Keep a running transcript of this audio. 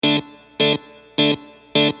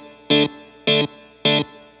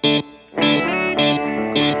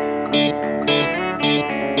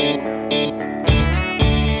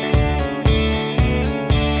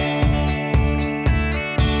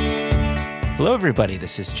Hello, everybody.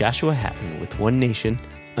 This is Joshua Hatton with One Nation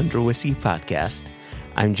Under Whiskey Podcast.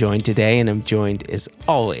 I'm joined today, and I'm joined, as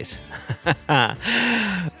always, by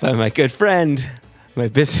my good friend, my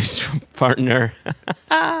business partner.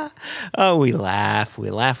 Oh, we laugh.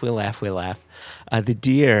 The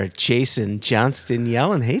dear Jason Johnston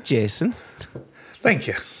Yellen. Hey, Jason. Thank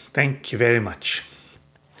you. Thank you very much.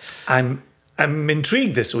 I'm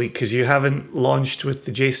intrigued this week because you haven't launched with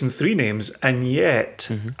the Jason 3 names, and yet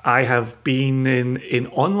I have been in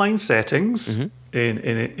online settings,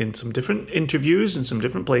 in some different interviews in some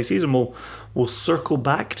different places, and we'll circle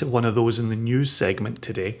back to one of those in the news segment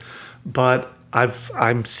today. But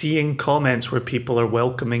I'm seeing comments where people are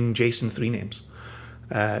welcoming Jason 3 names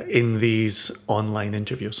in these online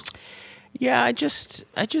interviews. Yeah, I just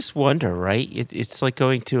wonder, right? It's like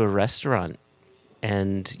going to a restaurant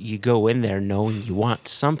and you go in there knowing you want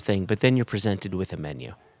something, but then you're presented with a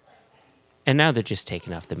menu. And now they're just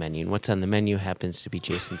taking off the menu, and what's on the menu happens to be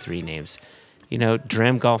Jason 3 names. You know,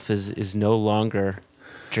 Dramgolf is no longer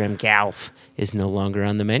on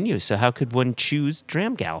the menu, so how could one choose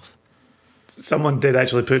Dramgolf? Someone did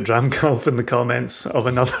actually put Dramgolf in the comments of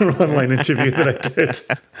another online interview that I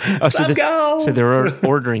did. So they're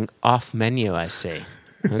ordering off menu, I see.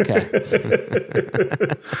 Okay.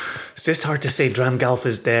 It's just hard to say Dramgolf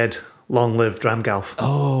is dead. Long live Dramgolf.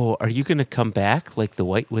 Oh, are you going to come back like the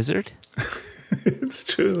White Wizard? It's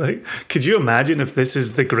true. Like, could you imagine if this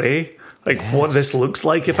is the grey? Like, what this looks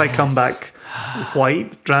like if I come back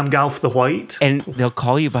white, Dramgolf the White? And they'll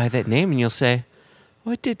call you by that name and you'll say,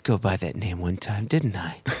 "Oh, I did go by that name one time, didn't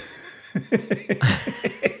I?"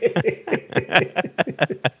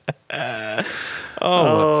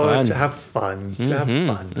 Oh, what fun. To have fun.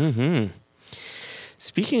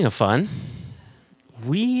 Speaking of fun,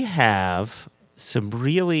 we've got some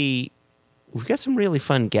really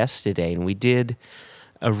fun guests today, and we did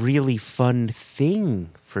a really fun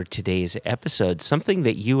thing for today's episode, something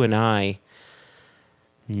that you and I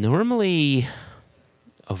normally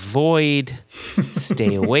avoid,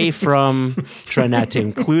 stay away from, try not to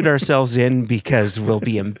include ourselves in because we'll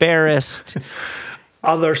be embarrassed.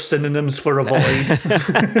 Other synonyms for avoid.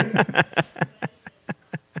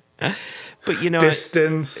 But, you know,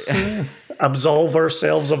 distance, absolve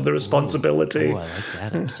ourselves of the responsibility. Oh, I like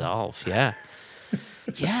that, absolve, yeah.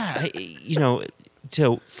 Yeah,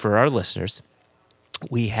 so for our listeners,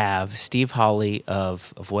 we have Steve Hawley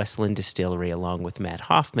of Westland Distillery along with Matt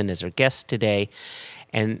Hoffman as our guest today.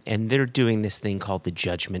 And they're doing this thing called the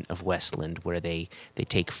Judgment of Westland, where they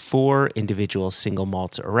take 4 individual single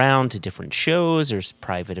malts around to different shows or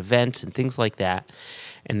private events and things like that.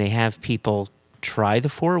 And they have people try the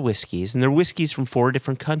 4 whiskeys. And they're whiskeys from 4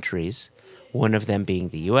 different countries, one of them being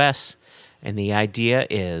the U.S. And the idea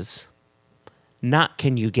is not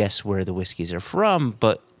can you guess where the whiskeys are from,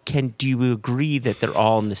 but do you agree that they're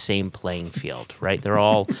all in the same playing field, right? They're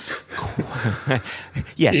all...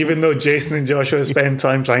 Yes. Even though Jason and Joshua spend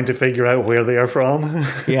time trying to figure out where they are from.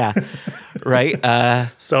 Yeah, right?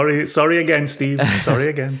 Sorry again, Steve. Sorry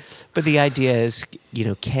again. But the idea is,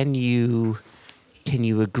 can you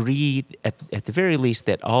agree at the very least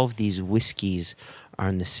that all of these whiskeys are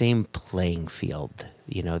in the same playing field?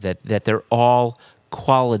 That they're all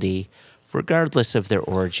quality, regardless of their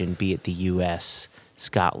origin, be it the U.S.,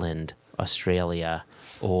 Scotland, Australia,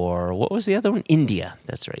 or what was the other one? India.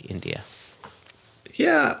 That's right, India.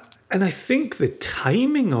 Yeah, and I think the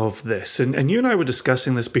timing of this, and you and I were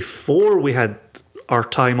discussing this before we had our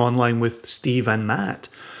time online with Steve and Matt,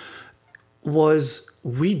 was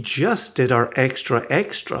we just did our extra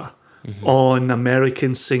on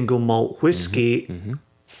American single malt whiskey,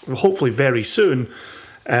 hopefully very soon,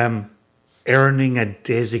 earning a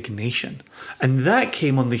designation. And that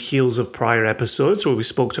came on the heels of prior episodes where we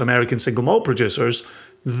spoke to American single malt producers.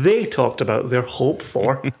 They talked about their hope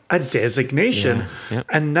for a designation. Yeah, yep.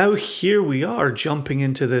 And now here we are jumping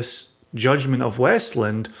into this Judgment of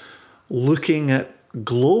Westland, looking at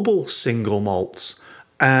global single malts.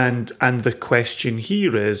 And the question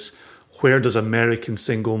here is, where does American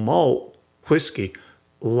single malt whiskey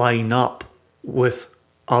line up with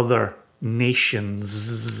other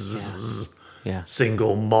nations'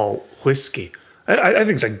 single malt whiskey? I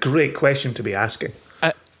think it's a great question to be asking.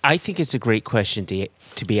 I think it's a great question to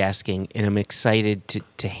be asking, and I'm excited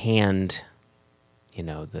to hand,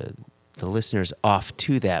 the listeners off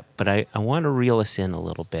to that. But I want to reel us in a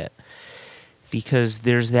little bit because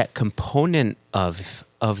there's that component of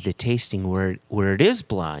the tasting where it is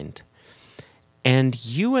blind, and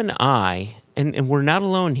you and I, and we're not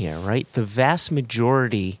alone here, right? The vast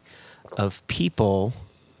majority of people,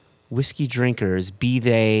 whiskey drinkers, be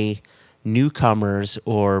they newcomers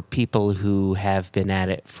or people who have been at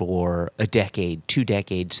it for a decade, 2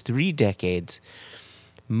 decades, 3 decades,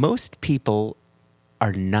 most people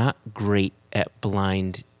are not great at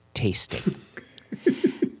blind tasting.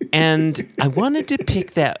 And I wanted to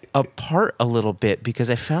pick that apart a little bit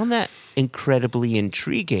because I found that incredibly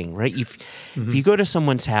intriguing, right? If you go to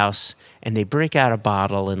someone's house and they break out a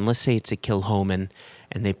bottle, and let's say it's a Kilchoman,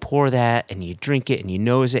 and they pour that and you drink it and you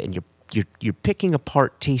nose it and you're picking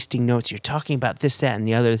apart tasting notes, you're talking about this, that, and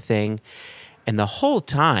the other thing. And the whole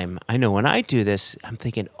time, I know when I do this, I'm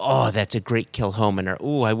thinking, oh, that's a great Kilchoman, or,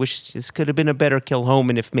 oh, I wish this could have been a better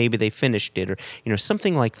Kilchoman if maybe they finished it, or,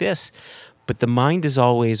 something like this. But the mind is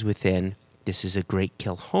always within, this is a great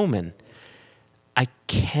Kilchoman. I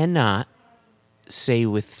cannot say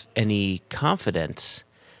with any confidence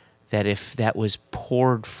that if that was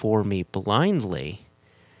poured for me blindly,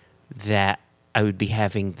 that I would be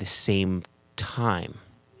having the same time.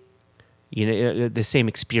 The same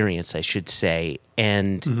experience, I should say.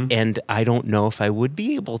 And I don't know if I would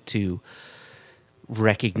be able to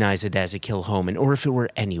recognize it as a Kilchoman, or if it were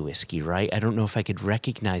any whiskey, right? I don't know if I could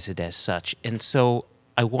recognize it as such. And so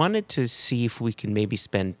I wanted to see if we can maybe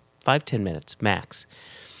spend 5-10 minutes max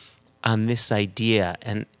on this idea.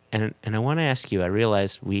 And I want to ask you, I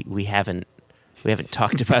realize we haven't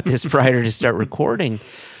talked about this prior to start recording,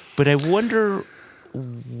 but I wonder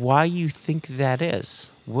why you think that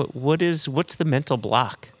is. What's the mental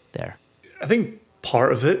block there? I think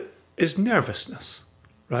part of it is nervousness,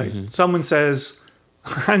 right? Someone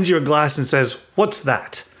hands you a glass and says, "What's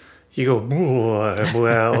that?" You go,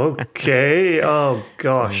 "Well, okay. Oh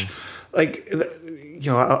gosh."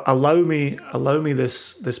 Allow me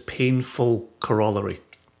this painful corollary.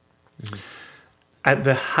 At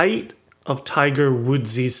the height of Tiger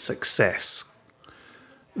Woods' success,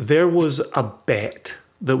 there was a bet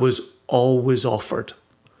that was always offered.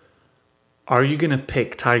 Are you going to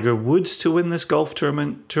pick Tiger Woods to win this golf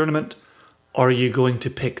tournament, or are you going to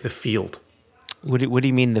pick the field? What do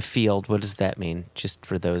you mean the field? What does that mean? Just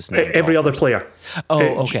for those every other player.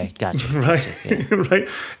 Oh, okay, gotcha. Right, Gotcha, yeah. Right.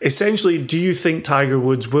 Essentially, do you think Tiger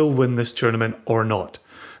Woods will win this tournament or not?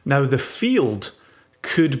 Now, the field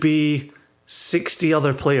could be 60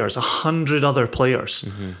 other players, 100 other players,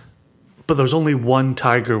 but there's only one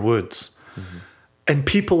Tiger Woods, and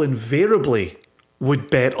people invariably would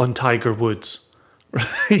bet on Tiger Woods,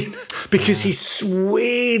 right? Because he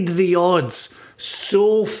swayed the odds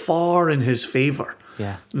so far in his favor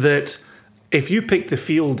that if you picked the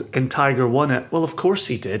field and Tiger won it, well, of course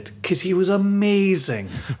he did, because he was amazing,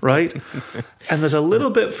 right? And there's a little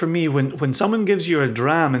bit for me when someone gives you a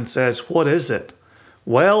dram and says, "What is it?"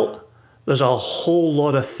 Well, there's a whole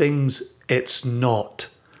lot of things it's not.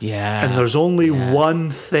 Yeah. And there's only one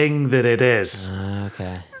thing that it is.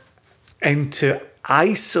 Okay. And to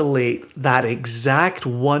isolate that exact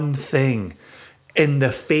one thing in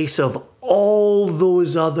the face of all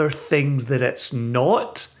those other things that it's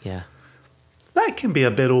not, that can be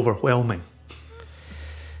a bit overwhelming.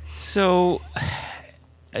 So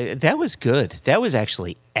that was good. That was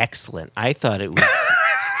actually excellent. I thought it was.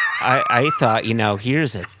 I thought,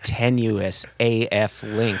 here's a tenuous AF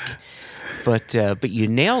link, but you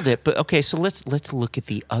nailed it. But okay, so let's look at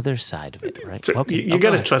the other side of it, right? So Okay, you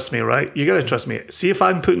got to trust me, right? You got to trust me. See, if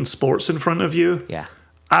I'm putting sports in front of you,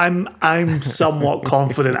 I'm somewhat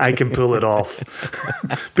confident I can pull it off.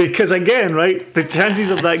 Because again, right, the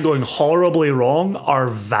chances of that going horribly wrong are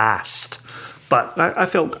vast. But I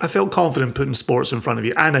felt confident putting sports in front of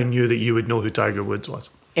you, and I knew that you would know who Tiger Woods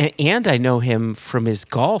was. And I know him from his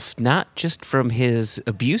golf, not just from his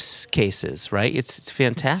abuse cases, right? It's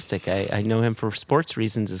fantastic. I know him for sports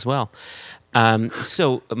reasons as well.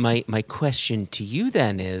 So my question to you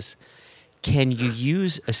then is, can you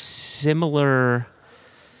use a similar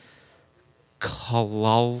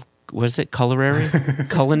culinary?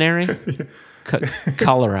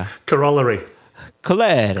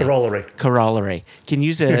 Corollary? Can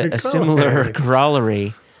use a similar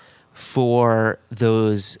corollary for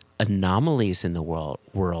those anomalies in the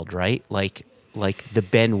world, right? Like the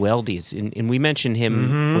Ben Weldies, and we mentioned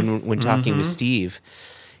him when talking with Steve.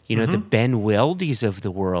 The Ben Weldies of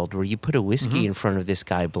the world, where you put a whiskey in front of this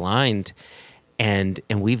guy blind, and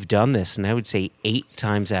we've done this, and I would say 8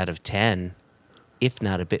 times out of 10, if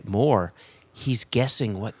not a bit more, he's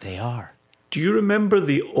guessing what they are. Do you remember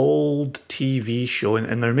the old TV show,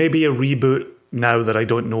 and there may be a reboot now that I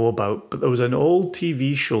don't know about, but there was an old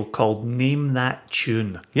TV show called Name That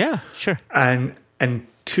Tune. Yeah, sure. And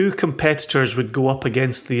 2 competitors would go up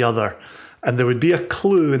against the other, and there would be a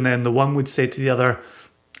clue, and then the one would say to the other,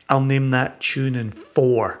 "I'll name that tune in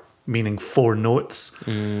 4." meaning 4 notes.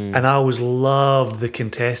 And I always loved the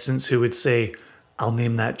contestants who would say, I'll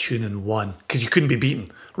name that tune in 1, because you couldn't be beaten,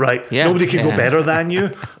 right? Yeah, Nobody could yeah. go better than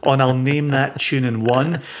you on I'll name that tune in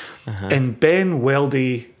 1. And Ben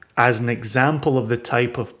Weldy, as an example of the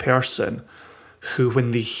type of person who,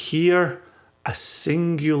 when they hear a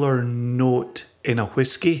singular note in a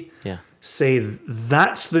whiskey, Yeah. say,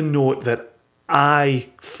 that's the note that I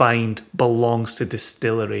find belongs to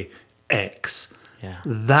distillery X. Yeah.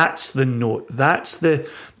 That's the note. That's the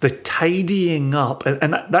tidying up.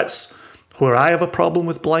 And that's where I have a problem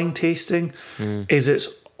with blind tasting, is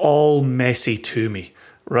it's all messy to me,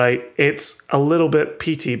 right? It's a little bit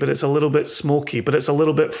peaty, but it's a little bit smoky, but it's a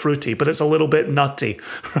little bit fruity, but it's a little bit nutty,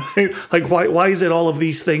 right? Like, why is it all of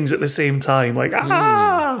these things at the same time? Like,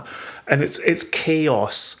 and it's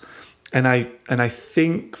chaos. And I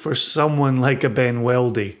think for someone like a Ben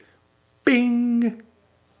Weldy, bing,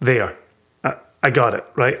 there. I got it,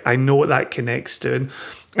 right? I know what that connects to.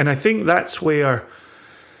 And I think that's where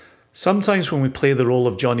sometimes when we play the role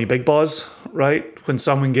of Johnny Big Boss, right? When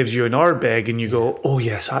someone gives you an Ardbeg and you go, oh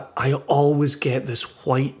yes, I always get this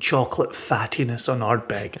white chocolate fattiness on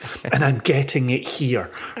Ardbeg and I'm getting it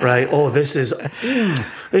here, right? Oh, this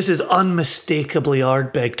is unmistakably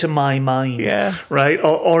Ardbeg to my mind, right?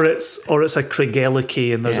 Or it's a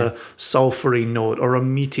Craigellachie and there's a sulphury note or a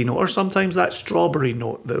meaty note or sometimes that strawberry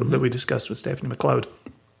note that we discussed with Stephanie McLeod.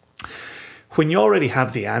 When you already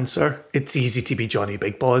have the answer, it's easy to be Johnny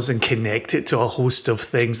Big Boss and connect it to a host of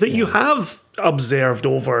things that you have observed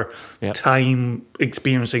over time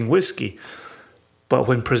experiencing whiskey. But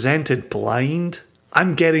when presented blind,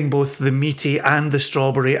 I'm getting both the meaty and the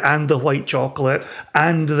strawberry and the white chocolate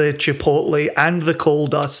and the chipotle and the coal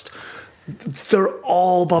dust. They're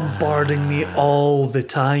all bombarding me all the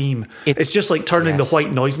time. It's just like turning the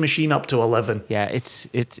white noise machine up to 11. Yeah, it's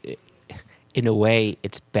in a way,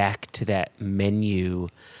 it's back to that menu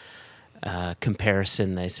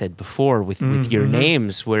comparison I said before with your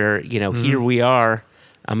names, where, here we are.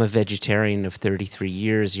 I'm a vegetarian of 33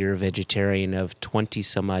 years. You're a vegetarian of 20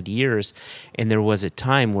 some odd years. And there was a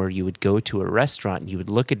time where you would go to a restaurant and you would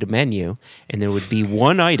look at the menu and there would be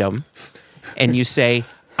one item and you say,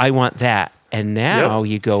 I want that. And now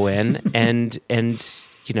you go in and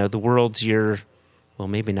the world's your... Well,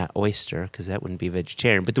 maybe not oyster, because that wouldn't be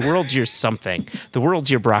vegetarian, but the world's your something. The world's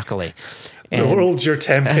your broccoli. The world's your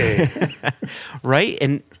tempeh. Right?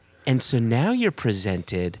 And so now you're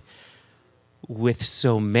presented with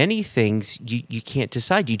so many things, you can't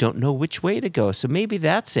decide. You don't know which way to go. So maybe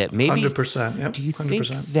that's it. Maybe 100%. Yep, do you 100%. think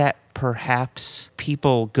that perhaps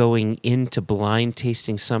people going into blind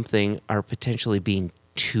tasting something are potentially being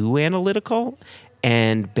too analytical,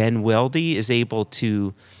 and Ben Weldy is able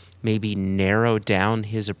to maybe narrow down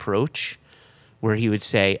his approach, where he would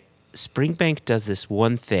say, Springbank does this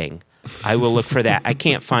one thing. I will look for that. I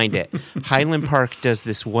can't find it. Highland Park does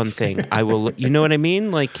this one thing. I will look. You know what I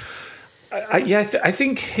mean? Like, I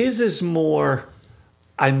think his is more,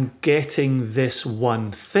 I'm getting this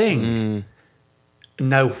one thing.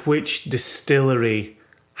 Now, which distillery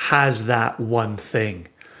has that one thing?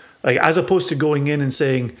 Like, as opposed to going in and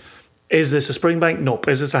saying, is this a Springbank? Nope.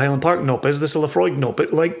 Is this a Highland Park? Nope. Is this a Lafroig? Nope.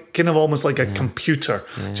 But like, kind of almost like a computer,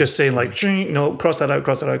 just saying like, no, cross that out,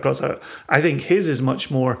 cross that out, cross that out. I think his is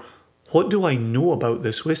much more, what do I know about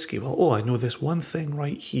this whiskey? Well, I know this one thing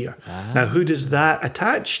right here. Now, who does that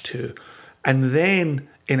attach to? And then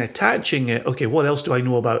in attaching it, okay, what else do I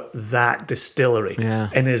know about that distillery? Yeah.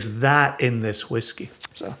 And is that in this whiskey?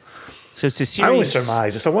 So it's a series. I only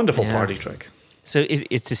surmise. It's a wonderful party trick. So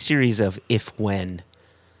it's a series of if-when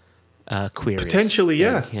queries. Potentially,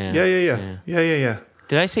 yeah. Yeah.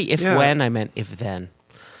 Did I say if-when? I meant if-then.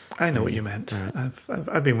 I know what you meant. Right.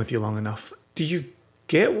 I've been with you long enough. Do you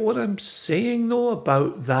get what I'm saying, though,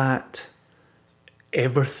 about that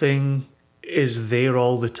everything is there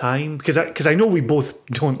all the time? Because I know we both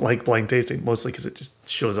don't like blind tasting, mostly because it just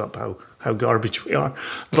shows up how garbage we are.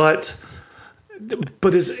 But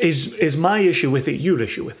is my issue with it your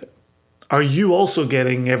issue with it? Are you also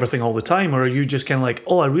getting everything all the time, or are you just kind of like,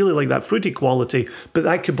 I really like that fruity quality, but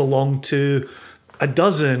that could belong to a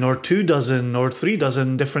dozen or 2 dozen or 3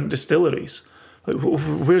 dozen different distilleries? Like,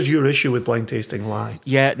 where's your issue with blind tasting lie?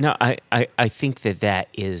 Yeah, no, I think that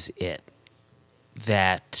is it.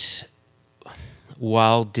 That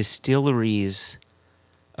while distilleries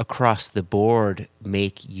across the board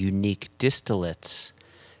make unique distillates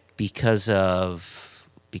because of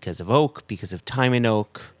oak, because of time in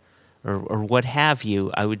oak, or what have you,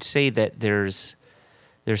 I would say that there's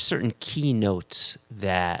certain key notes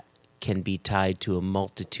that can be tied to a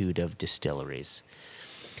multitude of distilleries.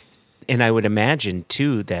 And I would imagine,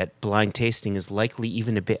 too, that blind tasting is likely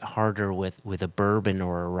even a bit harder with a bourbon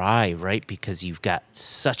or a rye, right? Because you've got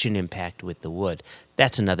such an impact with the wood.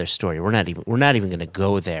 That's another story. We're not even going to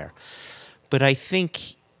go there. But I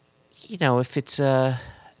think,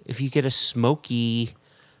 if you get a smoky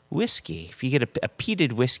whiskey, if you get a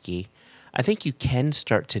peated whiskey, I think you can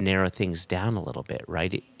start to narrow things down a little bit,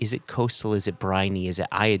 right? Is it coastal? Is it briny? Is it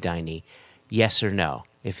iodine-y? Yes or no?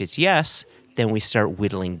 If it's yes, then we start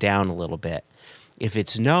whittling down a little bit. If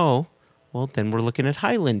it's no, well, then we're looking at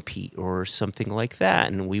Highland peat or something like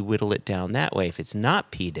that, and we whittle it down that way. If it's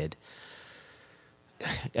not peated,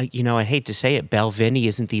 I hate to say it, Balvenie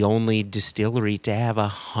isn't the only distillery to have a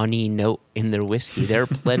honey note in their whiskey. There are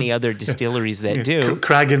plenty other distilleries that do.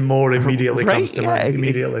 Cragganmore immediately right? comes to mind.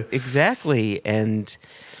 Immediately, exactly, and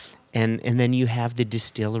then you have the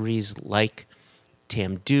distilleries like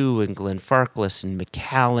Tamdhu and Glenfarclas and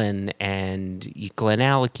Macallan and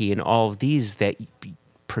Glenallachie and all of these that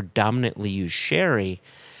predominantly use sherry.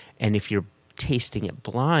 And if you're tasting it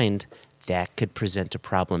blind, that could present a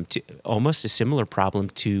problem, almost a similar problem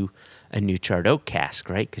to a New Charred Oak cask,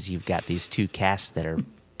 right? Because you've got these two casks that are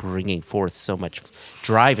driving so much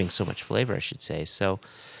flavor, I should say. So,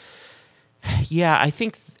 yeah, I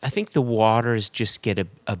think the waters just get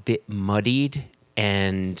a bit muddied,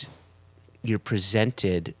 and you're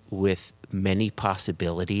presented with many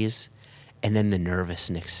possibilities, and then the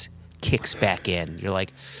nervousness kicks back in. You're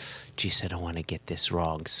like, geez, I don't want to get this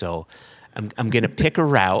wrong. So I'm going to pick a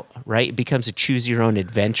route, right? It becomes a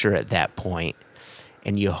choose-your-own-adventure at that point,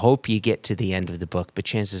 and you hope you get to the end of the book, but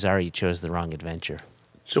chances are you chose the wrong adventure.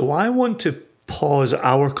 So I want to pause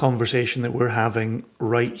our conversation that we're having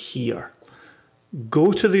right here.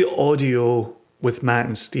 Go to the audio with Matt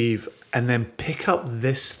and Steve and then pick up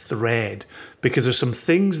this thread, because there's some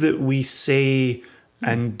things that we say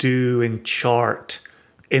and do and chart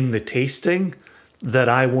in the tasting that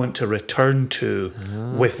I want to return to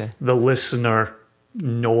with the listener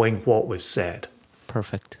knowing what was said.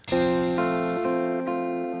 Perfect.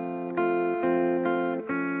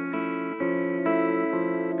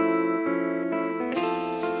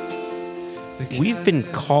 We've been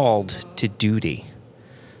called to duty.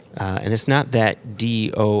 And it's not that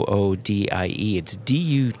D-O-O-D-I-E, it's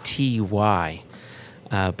D-U-T-Y.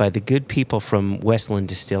 By the good people from Westland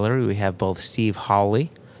Distillery. We have both Steve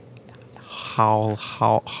Hawley,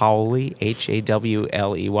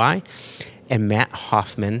 H-A-W-L-E-Y, and Matt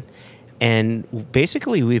Hoffman. And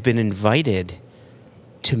basically we've been invited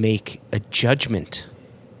to make a judgment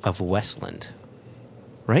of Westland.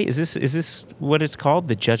 Right? Is this what it's called?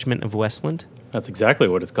 The Judgment of Westland? That's exactly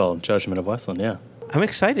what it's called, Judgment of Westland, yeah. I'm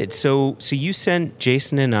excited. So you sent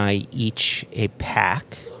Jason and I each a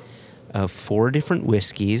pack of 4 different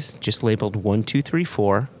whiskeys, just labeled 1, 2, 3,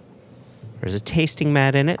 4. There's a tasting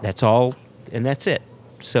mat in it. That's all, and that's it.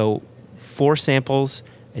 So 4 samples,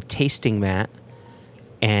 a tasting mat,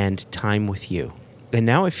 and time with you. And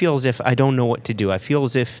now I feel as if I don't know what to do. I feel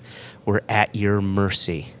as if we're at your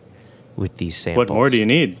mercy with these samples. What more do you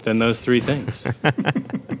need than those 3 things?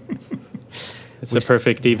 It's a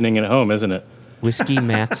perfect evening at home, isn't it? Whiskey,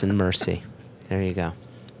 mats, and mercy. There you go.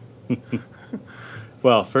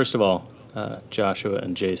 Well, first of all, Joshua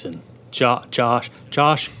and Jason. Joshua.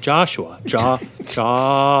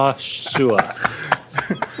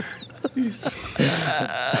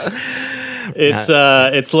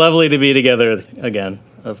 It's lovely to be together again,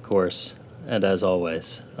 of course, and as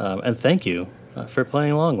always. And thank you for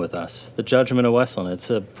playing along with us. The Judgment of Westland. It's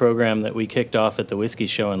a program that we kicked off at the Whiskey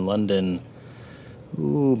Show in London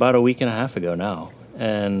about a week and a half ago now.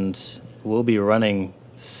 And we'll be running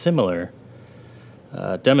similar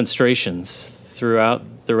demonstrations throughout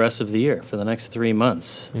the rest of the year for the next 3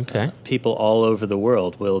 months. Okay. People all over the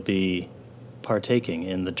world will be partaking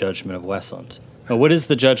in the Judgment of Westland. Now, what is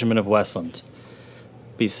the Judgment of Westland?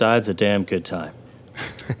 Besides a damn good time.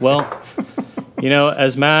 Well,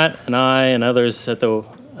 as Matt and I and others at the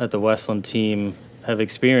Westland team have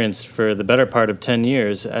experienced for the better part of 10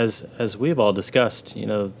 years, as we've all discussed,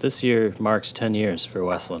 this year marks 10 years for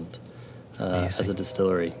Westland as a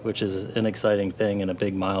distillery, which is an exciting thing and a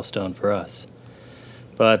big milestone for us.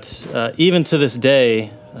 But even to this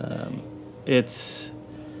day,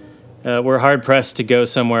 we're hard-pressed to go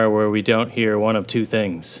somewhere where we don't hear one of 2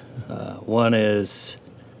 things. One is,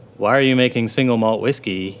 why are you making single malt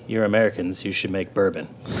whiskey? You're Americans. You should make bourbon.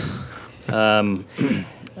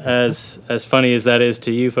 As funny as that is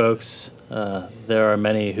to you folks, there are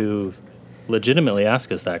many who legitimately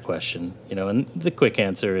ask us that question. And the quick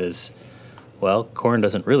answer is, well, corn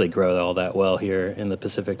doesn't really grow all that well here in the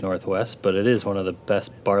Pacific Northwest, but it is one of the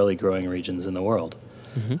best barley growing regions in the world.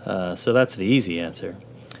 Mm-hmm. So that's the easy answer.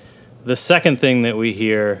 the second thing that we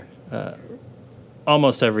hear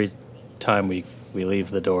almost every time we leave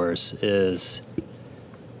the doors is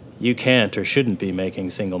you can't or shouldn't be making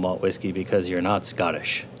single malt whiskey because you're not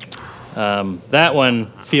Scottish. That one,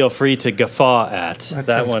 feel free to guffaw at.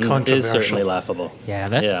 That one is certainly laughable. Yeah,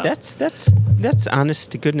 that's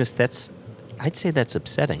honest to goodness. I'd say that's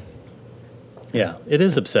upsetting. Yeah, it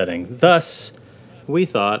is upsetting. Thus, we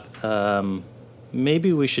thought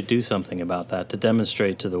maybe we should do something about that to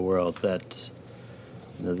demonstrate to the world that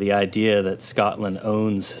the idea that Scotland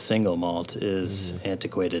owns single malt is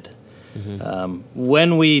antiquated.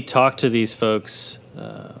 When we talk to these folks,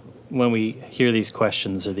 when we hear these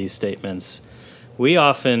questions or these statements, we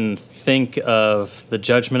often think of the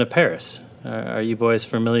Judgment of Paris. Are you boys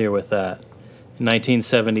familiar with that? In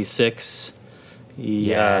 1976,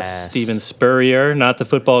 Yes. Stephen Spurrier, not the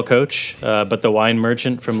football coach, but the wine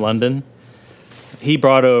merchant from London, he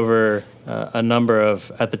brought over a number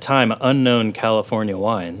of, at the time, unknown California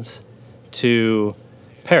wines to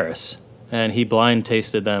Paris, and he blind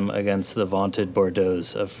tasted them against the vaunted Bordeaux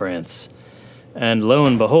of France. And lo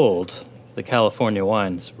and behold, the California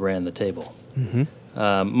wines ran the table,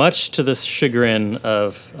 much to the chagrin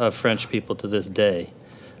of French people to this day.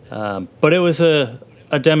 But it was a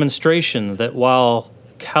demonstration that while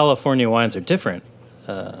California wines are different,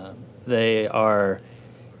 they are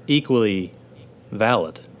equally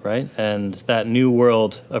valid, right? And that New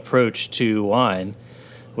World approach to wine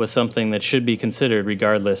was something that should be considered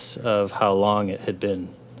regardless of how long it had been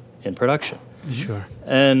in production. Sure.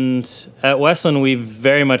 And at Westland, we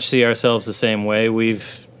very much see ourselves the same way.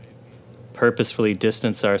 We've purposefully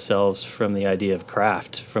distanced ourselves from the idea of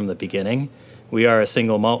craft from the beginning. We are a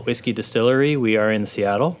single malt whiskey distillery. We are in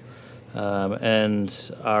Seattle.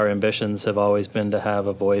 And our ambitions have always been to have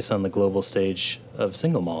a voice on the global stage of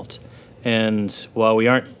single malt. And while we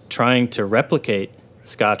aren't trying to replicate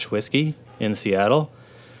Scotch whiskey in Seattle,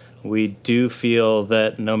 we do feel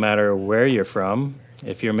that no matter where you're from,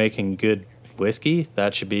 if you're making good whiskey,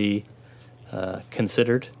 that should be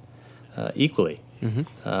considered equally.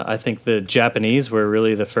 I think the Japanese were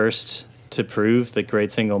really the first to prove that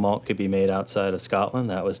great single malt could be made outside of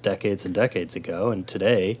Scotland. That was decades and decades ago. And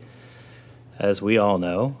today, as we all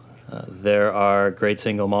know, there are great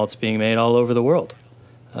single malts being made all over the world.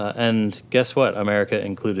 And guess what? America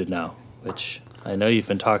included now, which I know you've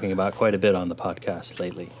been talking about quite a bit on the podcast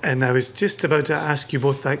lately. And I was just about to ask you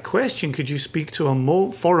both that question. Could you speak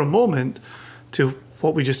to for a moment to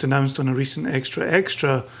what we just announced on a recent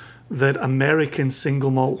Extra, that American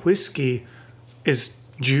single malt whiskey is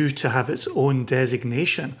due to have its own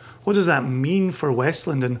designation? What does that mean for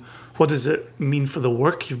Westland, and what does it mean for the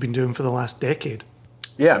work you've been doing for the last decade?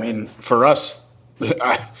 Yeah, I mean, for us,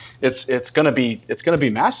 it's going to be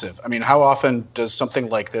massive. I mean, how often does something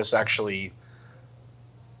like this actually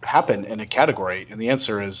happen in a category? And the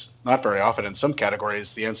answer is not very often. In some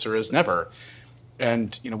categories, the answer is never.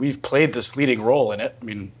 And we've played this leading role in it. I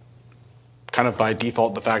mean, kind of by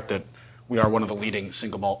default, the fact that we are one of the leading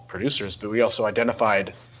single malt producers, but we also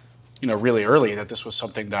identified, really early that this was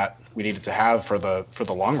something that we needed to have for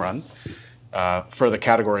the long run, for the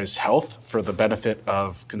category's health, for the benefit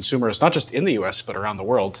of consumers, not just in the U.S. but around the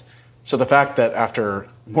world. So the fact that after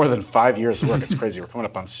more than 5 years of work, it's crazy. We're coming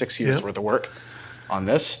up on 6 years worth of work on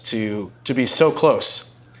this to be so close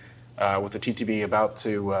with the TTB about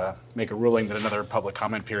to make a ruling that another public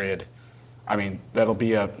comment period. I mean, it'll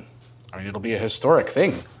be a historic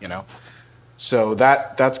thing, So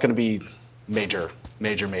that's going to be major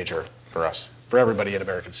for us, for everybody at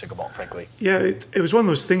American Single Malt, frankly. Yeah, it was one of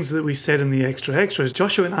those things that we said in the Extras.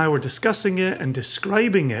 Joshua and I were discussing it and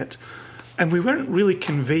describing it, and we weren't really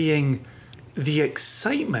conveying the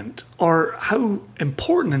excitement or how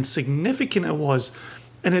important and significant it was.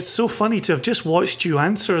 And it's so funny to have just watched you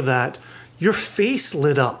answer that. Your face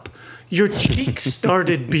lit up. Your cheeks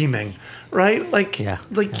started beaming, right? Like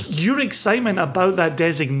your excitement about that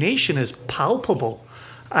designation is palpable.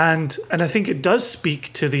 And I think it does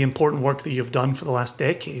speak to the important work that you've done for the last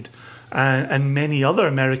decade, and many other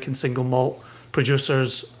American single malt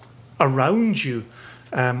producers around you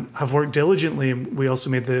have worked diligently. And we also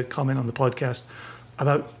made the comment on the podcast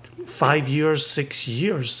about 5 years, 6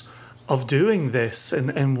 years of doing this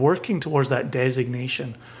and working towards that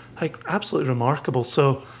designation. Like, absolutely remarkable.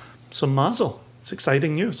 So mazel. It's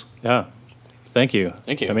exciting news. Yeah. Thank you.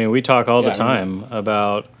 Thank you. I mean, we talk all the time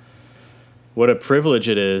about what a privilege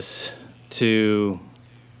it is to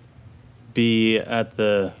be at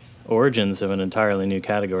the origins of an entirely new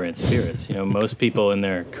category in spirits. Most people in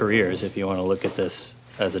their careers, if you want to look at this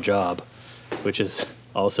as a job, which is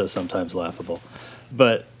also sometimes laughable,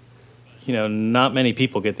 but not many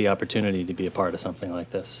people get the opportunity to be a part of something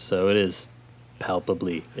like this. So it is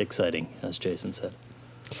palpably exciting, as Jason said.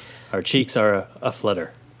 Our cheeks are a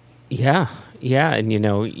flutter. Yeah, and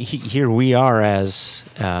here we are as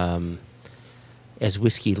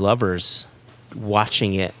whiskey lovers,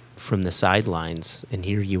 watching it from the sidelines, and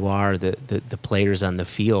here you are, the players on the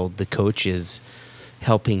field, the coaches,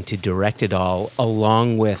 helping to direct it all,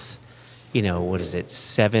 along with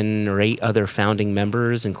 7 or 8 other founding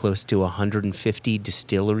members and close to 150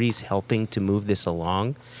 distilleries helping to move this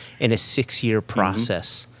along in a 6-year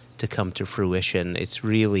process to come to fruition. It's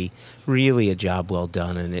really, really a job well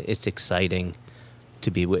done, and it's exciting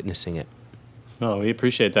to be witnessing it. Well, we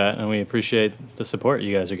appreciate that, and we appreciate the support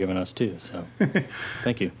you guys are giving us too. So,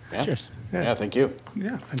 thank you. Yeah. Cheers. Yeah, thank you.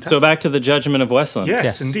 Yeah, fantastic. So back to the Judgment of Westland.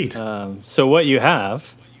 Yes, indeed. So what you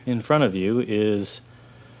have in front of you is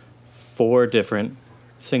 4 different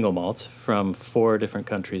single malts from 4 different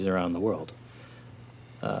countries around the world.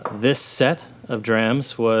 This set of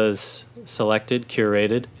drams was selected,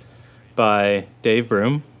 curated by Dave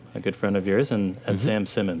Broom, a good friend of yours, and Sam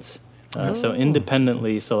Simmons. So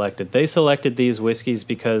independently selected. They selected these whiskeys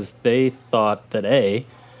because they thought that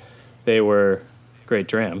they were great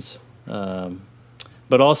drams,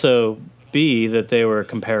 but also B, that they were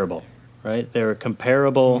comparable, right? They were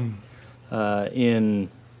comparable in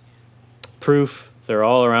proof. They're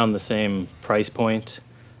all around the same price point.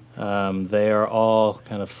 They are all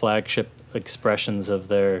kind of flagship expressions of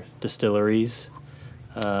their distilleries.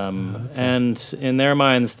 And in their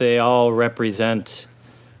minds, they all represent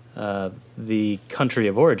the country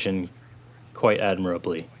of origin quite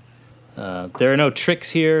admirably. There are no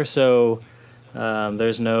tricks here, so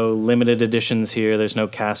there's no limited editions here. There's no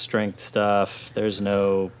cast strength stuff. There's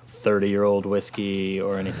no 30-year-old whiskey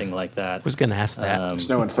or anything like that. I was going to ask that. There's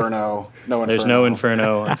no Inferno. There's no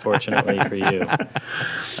Inferno, unfortunately, for you.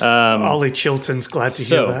 Ollie Chilton's glad to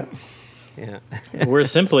hear that. Yeah. We're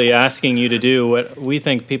simply asking you to do what we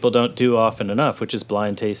think people don't do often enough, which is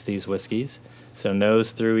blind taste these whiskeys. So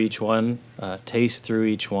nose through each one, taste through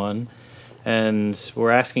each one, and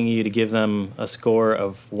we're asking you to give them a score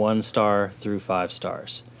of 1 star through 5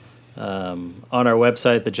 stars. On our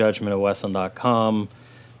website, thejudgmentofwestland.com,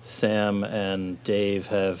 Sam and Dave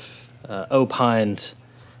have opined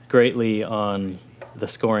greatly on the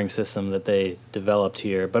scoring system that they developed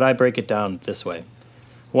here, but I break it down this way.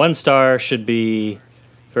 1 star should be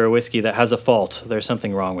for a whiskey that has a fault. There's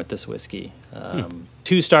something wrong with this whiskey.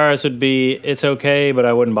 2 stars would be, it's okay, but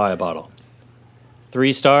I wouldn't buy a bottle.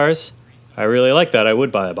 3 stars, I really like that. I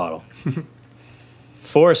would buy a bottle.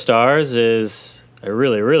 4 stars is, I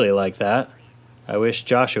really, really like that. I wish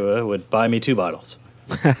Joshua would buy me 2 bottles.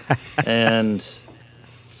 And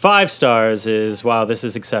 5 stars is, wow, this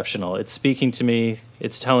is exceptional. It's speaking to me.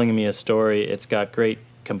 It's telling me a story. It's got great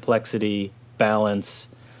complexity,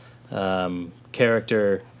 balance,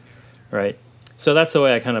 character, right? So that's the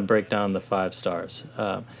way I kind of break down the 5 stars.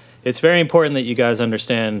 It's very important that you guys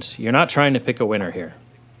understand you're not trying to pick a winner here.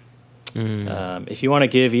 If you want to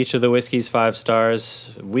give each of the whiskeys 5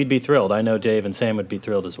 stars, we'd be thrilled. I know Dave and Sam would be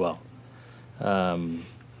thrilled as well.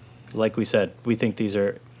 Like we said, we think these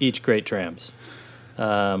are each great drams.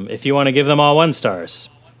 If you want to give them all 1 stars,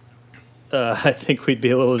 I think we'd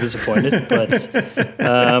be a little disappointed, but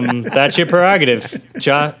that's your prerogative.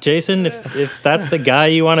 Jason, if that's the guy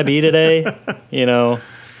you want to be today,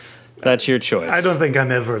 that's your choice. I don't think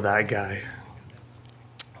I'm ever that guy.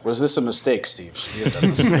 Was this a mistake, Steve? Should you have done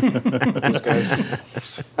this?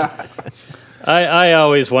 Those guys? I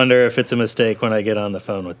always wonder if it's a mistake when I get on the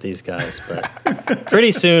phone with these guys, but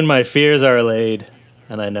pretty soon my fears are allayed,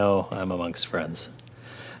 and I know I'm amongst friends.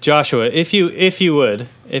 Joshua, if you would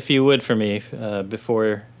for me,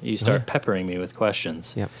 before you start peppering me with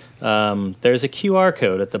questions, there's a QR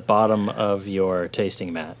code at the bottom of your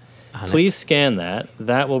tasting mat. Please scan that.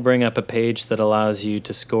 That will bring up a page that allows you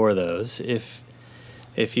to score those.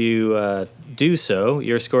 If you do so,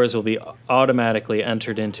 your scores will be automatically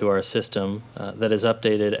entered into our system that is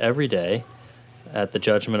updated every day at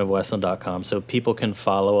thejudgmentofwestland.com, so people can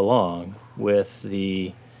follow along with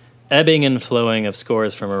the ebbing and flowing of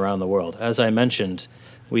scores from around the world. As I mentioned,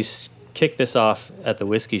 we kicked this off at the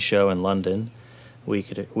Whiskey Show in London a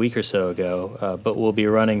week or so ago, but we'll be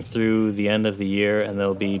running through the end of the year, and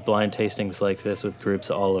there'll be blind tastings like this with groups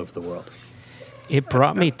all over the world. It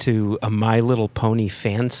brought me to a My Little Pony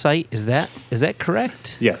fan site. Is that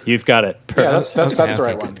correct? Yeah, you've got it. Perfect. Yeah, that's the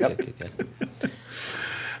right one. Good.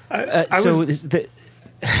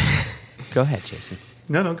 Go ahead, Jason.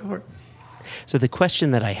 No, go for it. So the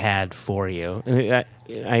question that I had for you,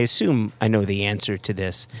 I assume I know the answer to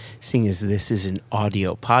this, seeing as this is an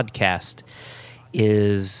audio podcast,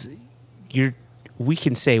 is we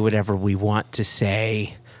can say whatever we want to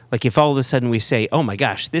say. Like if all of a sudden we say, "Oh my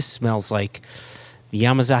gosh, this smells like the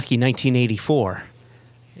Yamazaki 1984,"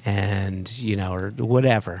 and or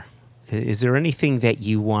whatever. Is there anything that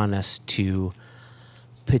you want us to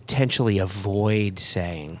potentially avoid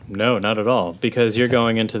saying? No, not at all, because you're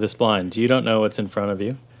going into this blind. You don't know what's in front of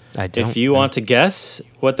you. I don't. If you want to guess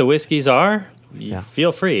what the whiskeys are, Yeah.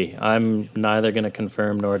 feel free. I'm neither going to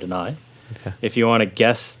confirm nor deny. Okay. If you want to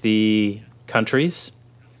guess the countries,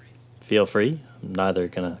 feel free. I'm neither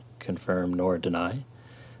going to confirm nor deny.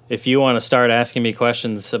 If you want to start asking me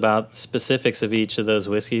questions about specifics of each of those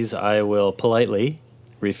whiskeys, I will politely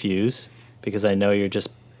refuse, because I know you're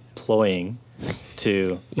just ploying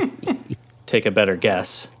to take a better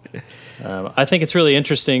guess. I think it's really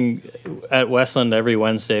interesting. At Westland, every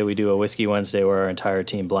Wednesday we do a Whiskey Wednesday where our entire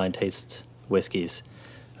team blind tastes whiskeys.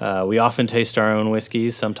 We often taste our own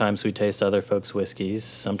whiskeys. Sometimes we taste other folks' whiskeys.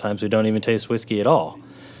 Sometimes we don't even taste whiskey at all.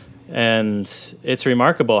 And it's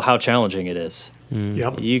remarkable how challenging it is.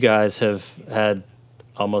 Yep. You guys have had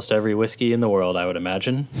almost every whiskey in the world, I would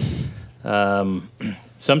imagine.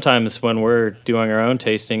 Sometimes when we're doing our own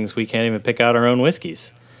tastings, we can't even pick out our own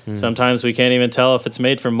whiskeys. Sometimes we can't even tell if it's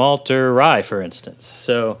made from malt or rye, for instance.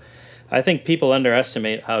 So I think people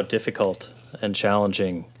underestimate how difficult and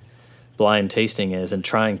challenging blind tasting is and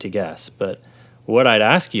trying to guess. But what I'd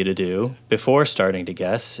ask you to do before starting to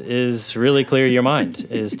guess is really clear your mind,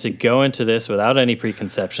 is to go into this without any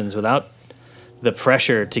preconceptions, without the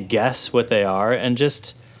pressure to guess what they are, and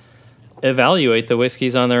just evaluate the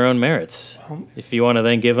whiskeys on their own merits. If you want to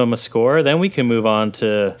then give them a score, then we can move on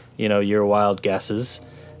to, your wild guesses,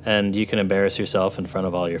 and you can embarrass yourself in front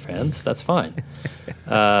of all your fans. That's fine.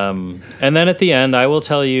 And then at the end, I will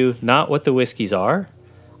tell you not what the whiskeys are,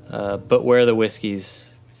 but where the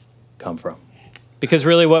whiskeys come from. Because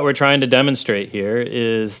really what we're trying to demonstrate here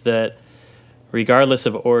is that regardless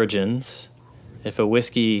of origins, if a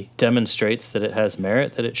whiskey demonstrates that it has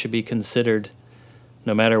merit, that it should be considered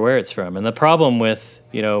no matter where it's from. And the problem with,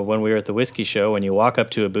 when we were at the whiskey show, when you walk up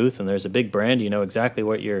to a booth and there's a big brand, you know exactly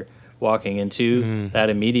what you're walking into. That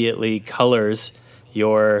immediately colors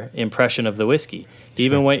your impression of the whiskey.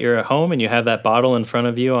 Even when you're at home and you have that bottle in front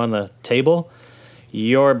of you on the table,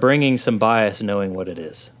 you're bringing some bias knowing what it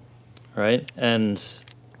is, right? And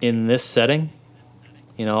in this setting,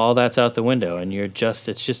 all that's out the window, and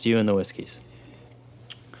it's just you and the whiskeys.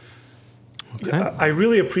 Okay. I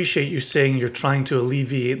really appreciate you saying you're trying to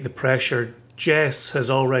alleviate the pressure. Jess has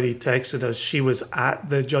already texted us. She was at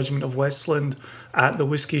the Judgment of Westland at the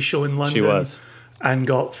Whiskey Show in London. She was. And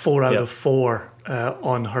got 4 out of 4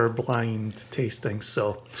 on her blind tasting.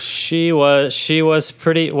 So She was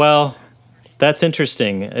pretty, well, that's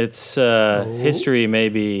interesting. It's history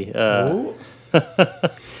maybe.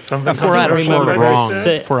 Something 4 out of 4 remember her wrong.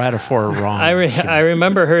 say- 4 out of 4 wrong. I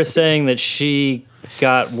remember her saying that she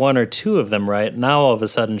got 1 or 2 of them right. Now all of a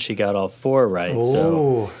sudden she got all 4 right.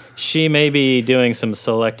 So she may be doing some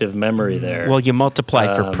selective memory there. Well, you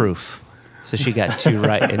multiplied for proof. So she got 2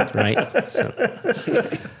 right, right? So.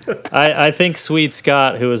 I think Sweet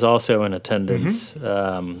Scott, who was also in attendance,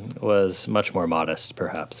 was much more modest,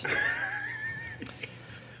 perhaps.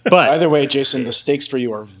 But Either way, Jason, the stakes for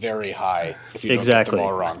you are very high if you don't Exactly. get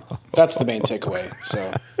them all wrong. That's the main takeaway.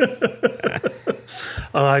 So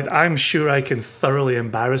I'm sure I can thoroughly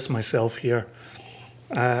embarrass myself here.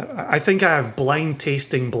 I think I have blind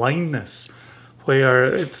tasting blindness, where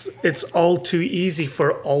it's all too easy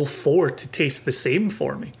for all 4 to taste the same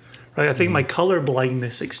for me. Right? I think my color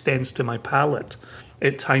blindness extends to my palate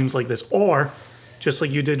at times like this. Or, just like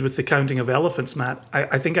you did with the counting of elephants, Matt,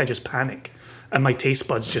 I think I just panic and my taste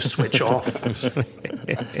buds just switch off.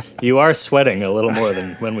 you are sweating a little more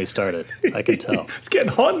than when we started. I can tell. It's getting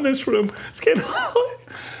hot in this room. It's getting hot.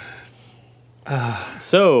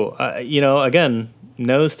 So, again,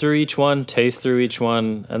 nose through each one, taste through each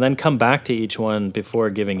one, and then come back to each one before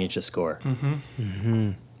giving each a score.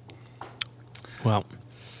 Well,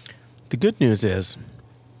 the good news is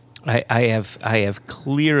I have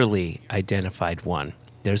clearly identified one.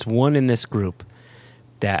 There's one in this group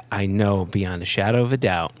that I know beyond a shadow of a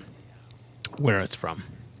doubt where it's from.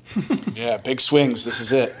 yeah, big swings. This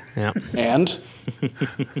is it. Yeah. And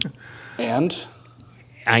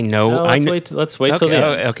I know. No, I let's wait till the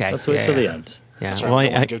end. Okay. Let's wait till the end. Yeah. that's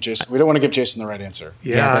right. Well, we don't want to give Jason the right answer.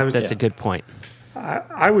 Yeah, that's a good point.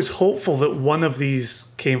 I was hopeful that one of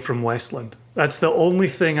these came from Westland. That's the only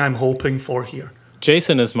thing I'm hoping for here.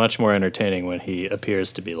 Jason is much more entertaining when he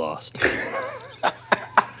appears to be lost.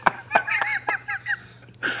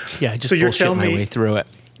 Yeah, I just So you're bullshit telling my me- way through it.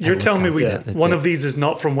 I You're have telling me confidence. That's one it. of these is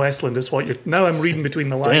not from Westland. Is what you're. Now I'm reading between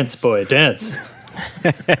the lines. Dance, boy, dance.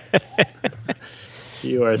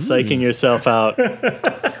 You are psyching yourself out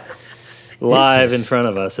live is- in front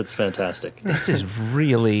of us. It's fantastic. This is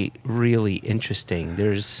really, really interesting.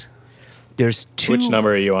 There's two. Which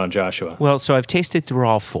number are you on, Joshua? Well, so I've tasted through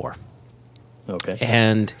all four, Okay.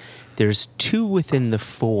 and there's two within the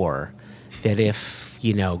four that, if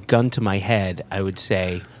gun to my head, I would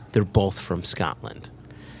say they're both from Scotland.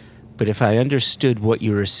 But if I understood what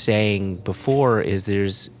you were saying before, is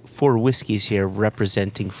there's 4 whiskeys here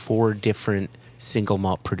representing 4 different single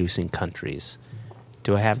malt producing countries.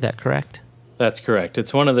 Do I have that correct? That's correct.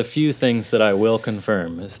 It's one of the few things that I will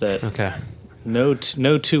confirm is that Okay. no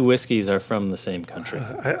two whiskeys are from the same country.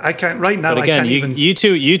 I can't right now. But I again, can't even. you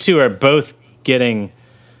two are both getting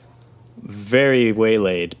very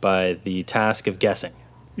waylaid by the task of guessing.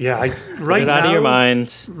 Yeah, Put right it now. out of your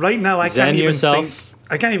mind. Right now, I Zen can't even yourself. think.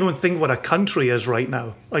 I can't even think what a country is right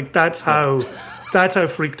now. Like that's how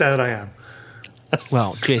freaked out I am.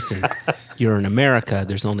 Well, Jason, you're in America.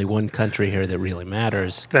 There's only one country here that really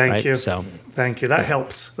matters. Thank right? you. So, Thank you. That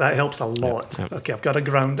helps. That helps a lot. Yeah. Okay, I've got a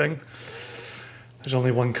grounding. There's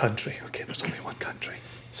only one country. Okay, there's only one country.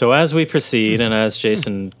 So as we proceed, and as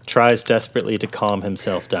Jason tries desperately to calm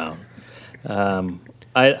himself down,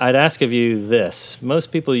 I'd ask of you this: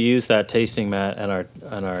 most people use that tasting mat and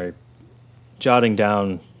are jotting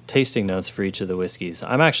down tasting notes for each of the whiskeys.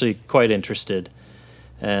 I'm actually quite interested,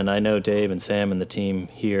 and I know Dave and Sam and the team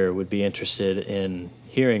here would be interested in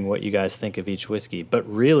hearing what you guys think of each whiskey. But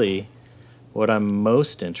really, what I'm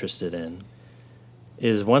most interested in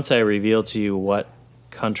is once I reveal to you what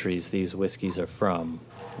countries these whiskeys are from,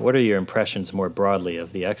 what are your impressions more broadly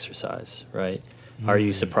of the exercise, right? Are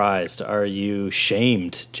you surprised? Are you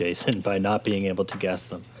shamed, Jason, by not being able to guess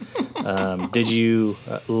them? Did you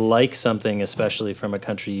like something, especially from a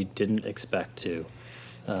country you didn't expect to?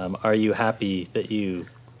 Are you happy that you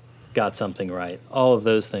got something right? All of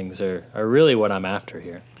those things are really what I'm after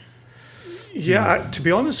here. Yeah, to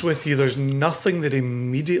be honest with you, there's nothing that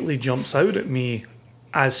immediately jumps out at me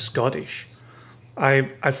as Scottish. I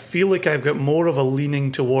feel like I've got more of a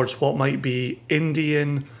leaning towards what might be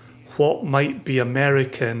Indian, what might be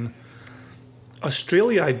American.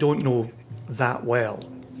 Australia, I don't know that well.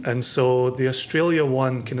 And so the Australia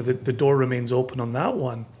one, kind of the door remains open on that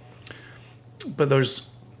one. But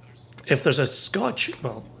if there's a Scotch,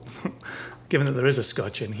 well, given that there is a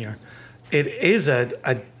Scotch in here, it is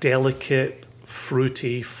a delicate,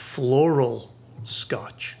 fruity, floral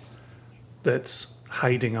Scotch that's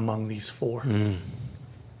hiding among these 4.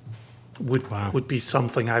 Would be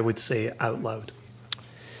something I would say out loud.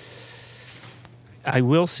 I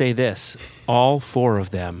will say this: all 4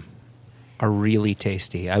 of them are really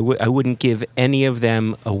tasty. I wouldn't give any of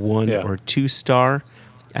them a 1 or 2 star.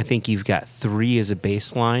 I think you've got 3 as a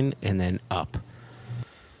baseline and then up.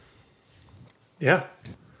 Yeah.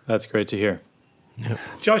 That's great to hear.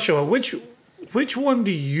 Joshua, which one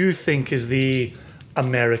do you think is the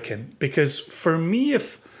American? Because for me,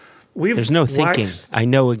 if we've There's no thinking. waxed- I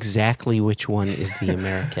know exactly which one is the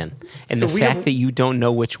American. And So the we fact have- that you don't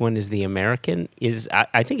know which one is the American is,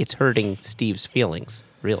 I think it's hurting Steve's feelings,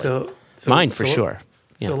 really. So Mine for sure.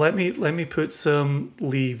 So Yeah. let me put some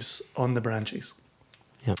leaves on the branches.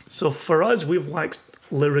 Yeah. So for us, we've waxed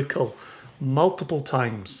lyrical multiple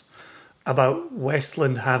times about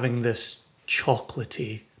Westland having this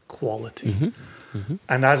chocolatey quality.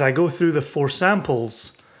 And as I go through the 4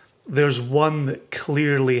 samples, there's one that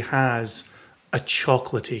clearly has a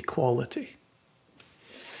chocolatey quality.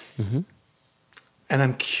 And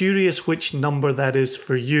I'm curious which number that is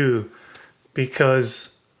for you,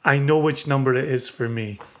 because I know which number it is for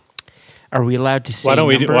me. Are we allowed to say Why don't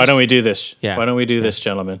we numbers? do this? Yeah. Why don't we do this,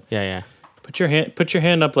 gentlemen? Yeah. Put your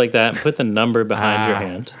hand up like that and put the number behind your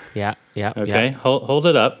hand. Yeah. Okay? Yeah. Hold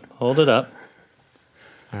it up. Hold it up.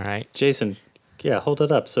 All right. Jason, hold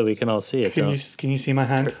it up so we can all see it. Can you see my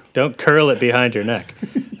hand? Don't curl it behind your neck.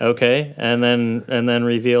 Okay? And then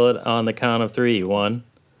reveal it on the count of 3. 1,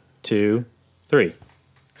 2, 3.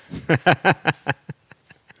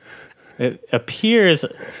 It appears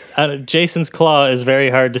Jason's claw is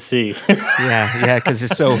very hard to see. Yeah, because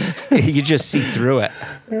it's so, you just see through it.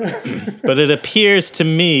 But it appears to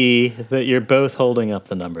me that you're both holding up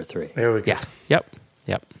the number 3. There we go. Yeah.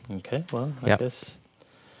 Yep. Okay, well, I Yep. guess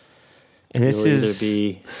And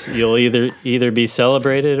this you'll either be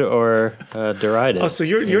celebrated or derided. Oh, so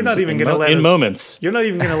you're not even going to let in us moments. You're not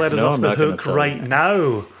even going to let us No, off I'm the not gonna hook tell right you.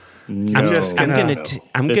 now. No, I'm just I'm gonna-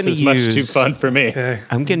 this is much too fun for me. Okay.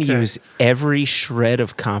 I'm going to Okay. use every shred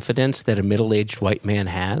of confidence that a middle-aged white man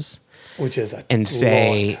has, Which is a and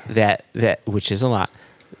say lot. that which is a lot,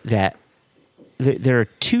 that there are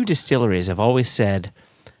 2 distilleries I've always said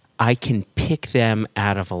I can pick them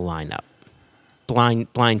out of a lineup,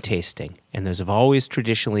 blind tasting, and those have always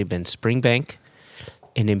traditionally been Springbank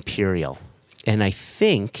and Imperial, and I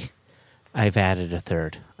think I've added a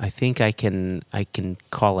third. I think I can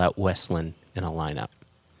call out Westland in a lineup.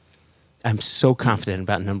 I'm so confident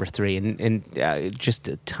about number 3, and just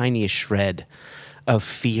a tiniest shred of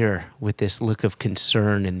fear with this look of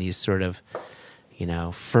concern and these sort of,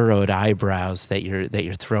 furrowed eyebrows that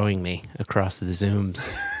you're throwing me across the Zooms.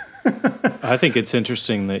 I think it's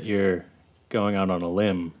interesting that you're going out on a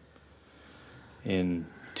limb in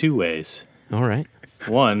 2 ways. All right.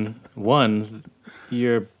 One,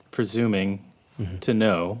 you're presuming to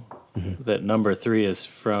know that number 3 is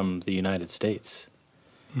from the United States.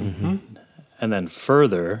 Mm-hmm. And then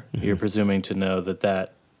further, you're presuming to know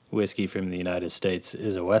that whiskey from the United States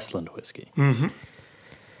is a Westland whiskey. Mm-hmm.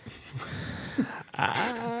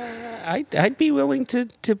 I'd be willing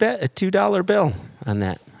to bet a $2 bill on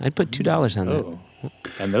that. I'd put $2 on that. Oh,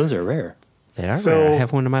 and those are rare. They are So- rare. I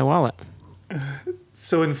have one in my wallet.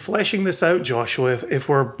 So in fleshing this out, Joshua, if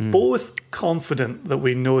we're both confident that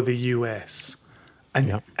we know the US, and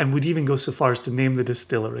Yep. and would even go so far as to name the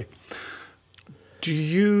distillery, do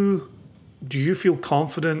you feel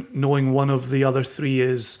confident knowing one of the other 3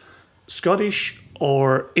 is Scottish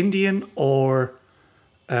or Indian or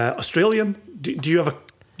Australian? Do you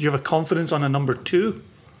have a confidence on a number 2?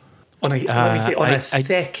 On a let me say on a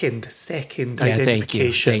second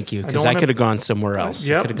identification. Thank you, I because don't I wanna- could have gone somewhere else.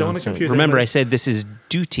 Yep, I could have don't gone wanna somewhere. confuse Remember, anybody. I said this is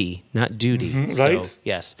duty, not duty. right? So,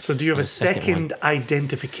 yes. So do you have And a the second one.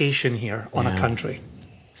 identification here on a Yeah. country?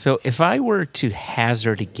 So if I were to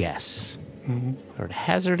hazard a guess,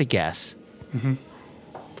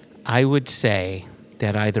 I would say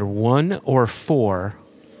that either 1 or 4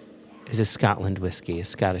 is a Scotland whiskey, a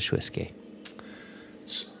Scottish whiskey.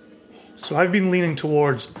 So I've been leaning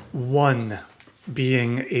towards 1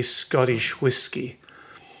 being a Scottish whiskey.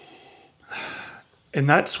 And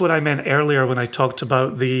that's what I meant earlier when I talked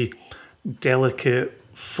about the delicate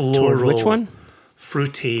floral. Toward which one?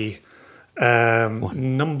 Fruity.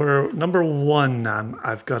 Number 1,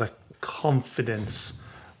 I've got a confidence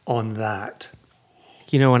on that.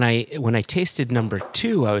 When I tasted number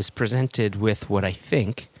 2, I was presented with what I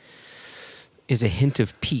think is a hint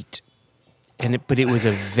of peat, but it was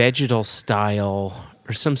a vegetal style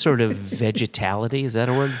or some sort of vegetality. Is that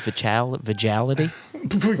a word? Vegality?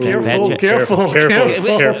 Careful. Walk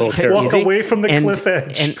Easy. away from the cliff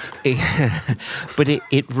edge. But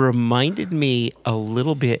it reminded me a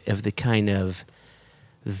little bit of the kind of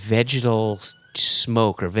vegetal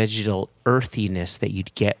smoke or vegetal earthiness that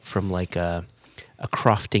you'd get from like a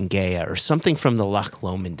Crofton Gaya or something from the Loch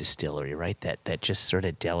Lomond distillery, right? That just sort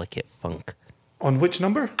of delicate funk. On which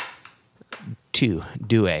number? 2,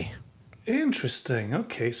 Douai. Interesting.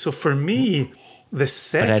 Okay. So for me, the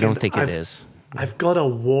second... But I don't think it is. I've got a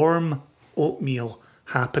warm oatmeal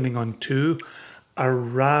happening on 2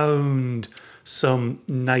 around some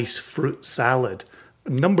nice fruit salad.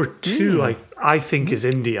 Number 2, I think, is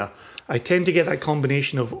India. I tend to get that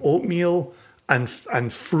combination of oatmeal and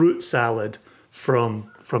fruit salad from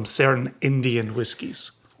certain Indian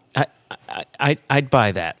whiskies. I'd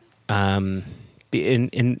buy that.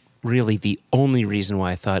 And really, the only reason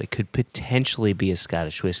why I thought it could potentially be a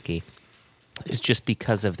Scottish whiskey is just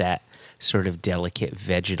because of that sort of delicate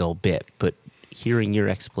vegetal bit. But hearing your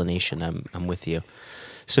explanation, I'm with you.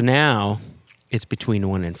 So now it's between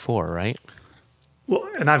 1 and 4, right? Well,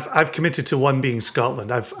 and I've committed to 1 being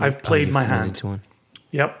Scotland. I've played You've my committed hand. to 1.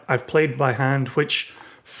 Yep, I've played by hand, which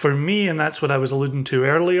for me, and that's what I was alluding to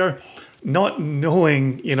earlier, not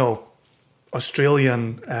knowing,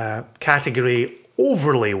 Australian category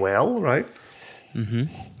overly well, right? Mm-hmm.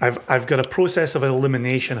 I've got a process of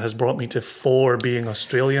elimination has brought me to 4 being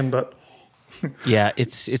Australian, but Yeah,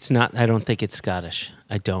 it's not. I don't think it's Scottish.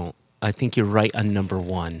 I don't. I think you're right on number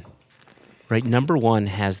 1. Right, number 1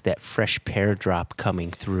 has that fresh pear drop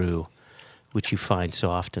coming through, which you find so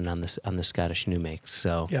often on the Scottish new makes.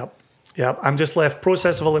 So yep. I'm just left.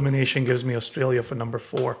 Process of elimination gives me Australia for number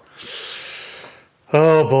 4.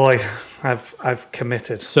 Oh boy, I've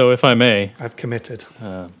committed. So if I may, I've committed.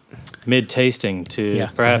 mid-tasting to Yeah,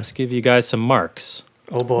 go perhaps give you guys some marks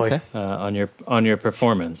Oh boy. Okay. on your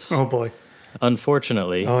performance. Oh boy.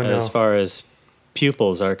 Unfortunately, Oh, no. as far as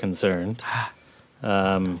pupils are concerned,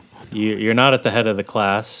 you're not at the head of the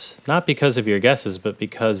class, not because of your guesses, but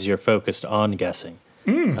because you're focused on guessing.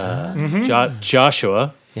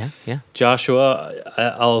 Joshua,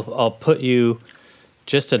 I'll put you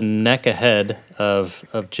just a neck ahead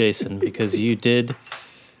of Jason because you did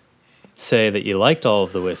say that you liked all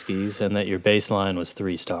of the whiskeys and that your baseline was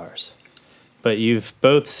 3 stars. but you've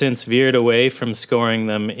both since veered away from scoring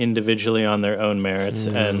them individually on their own merits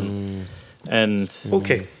and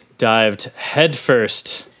Okay. dived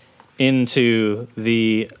headfirst into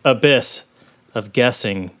the abyss of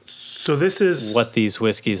guessing So this is what these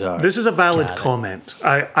whiskeys are. This is a valid Got it. comment.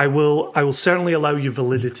 I will certainly allow you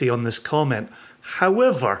validity on this comment.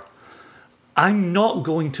 However, I'm not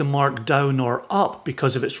going to mark down or up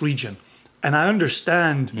because of its region. And I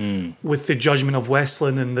understand with the judgment of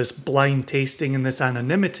Westland and this blind tasting and this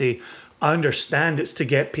anonymity, I understand it's to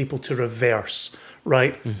get people to reverse,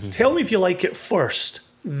 right? Tell me if you like it first,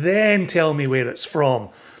 then tell me where it's from.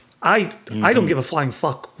 I don't give a flying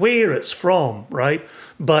fuck where it's from, right?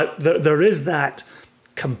 But there is that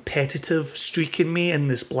competitive streak in me in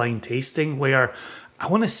this blind tasting where I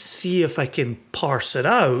want to see if I can parse it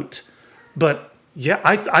out. But yeah,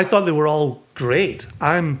 I thought they were all great.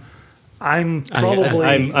 I'm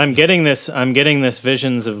probably I'm getting this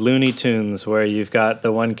visions of Looney Tunes where you've got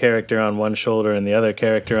the one character on one shoulder and the other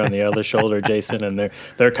character on the other shoulder, Jason, and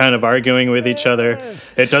they're kind of arguing with each other.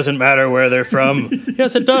 It doesn't matter where they're from.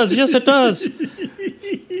 Yes, it does. Yes, it does.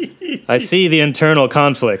 I see the internal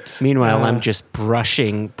conflict. Meanwhile, I'm just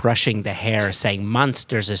brushing the hair, saying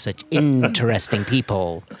monsters are such interesting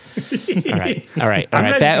people. All right. I'm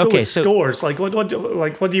ready to go with scores. Like what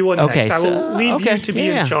do you want Okay, next? I will leave you to be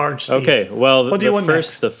in charge, Steve. Okay, well, What do you want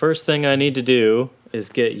next? the first thing I need to do is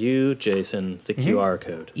get you, Jason, the Mm-hmm. QR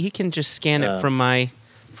code. He can just scan it from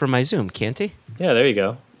my Zoom, can't he? Yeah, there you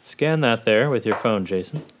go. Scan that there with your phone,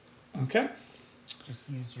 Jason. Okay.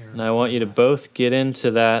 And I want you to both get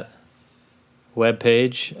into that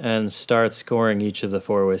webpage and start scoring each of the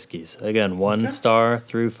 4 whiskeys. Again, 1 star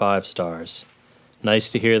through 5 stars. Nice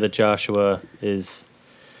to hear that Joshua is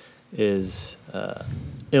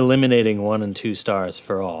eliminating 1 and 2 stars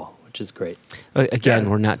for all, which is great. Again, Yeah.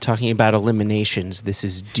 we're not talking about eliminations. This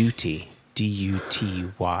is duty.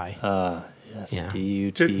 D-U-T-Y. Yes, Yeah.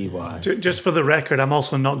 D-U-T-Y. Just for the record, I'm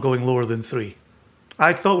also not going lower than 3.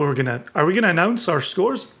 I thought we were gonna. Are we gonna announce our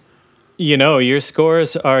scores? You know, your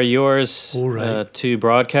scores are yours All right. to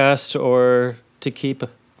broadcast or to keep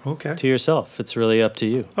Okay. to yourself. It's really up to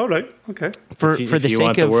you. All right. Okay. For If the you sake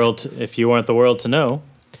want of the world, if you want the world to know,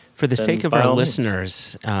 for the then sake of by our all means.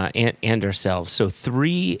 listeners and ourselves, so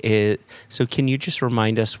 3 is. So can you just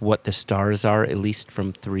remind us what the stars are, at least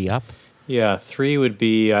from 3 up? yeah, 3 would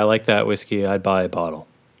be I like that whiskey. I'd buy a bottle.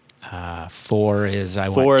 4 is I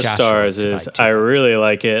 4 want Joshua stars to buy is 2. I really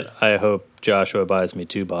like it. I hope Joshua buys me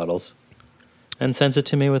 2 bottles and sends it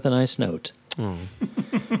to me with a nice note.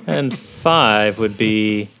 And 5 would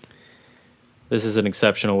be this is an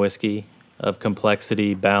exceptional whiskey of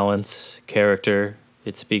complexity, balance, character.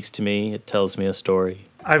 It speaks to me. It tells me a story.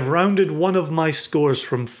 I've rounded one of my scores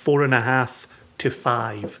from 4.5 to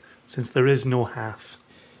 5, since there is no half.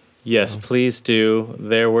 Yes, please do.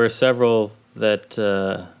 There were several that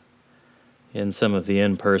in some of the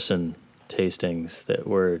in-person tastings that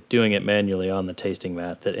were doing it manually on the tasting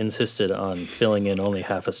mat that insisted on filling in only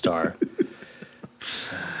half a star.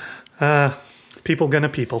 People gonna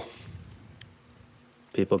people.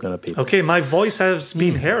 People gonna people. Okay, my voice has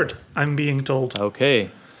been heard, I'm being told. Okay,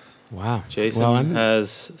 Wow. Jason Well, I'm,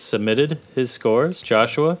 has submitted his scores.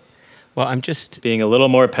 Joshua I'm just. being a little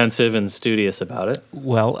more pensive and studious about it.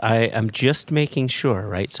 Well, I'm just making sure,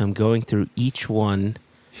 right? So I'm going through each one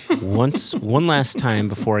one last time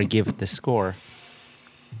before I give it the score.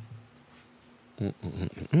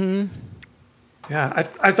 Yeah,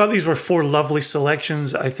 I thought these were 4 lovely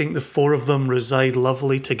selections. I think the 4 of them reside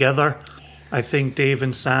lovely together. I think Dave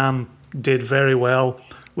and Sam did very well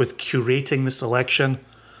with curating the selection.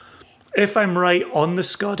 If I'm right on the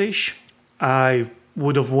Scottish, I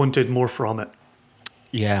would have wanted more from it.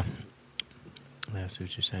 Yeah. That's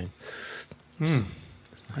what you're saying.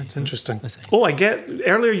 That's interesting. That's it. Oh, I get.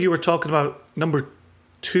 Earlier you were talking about number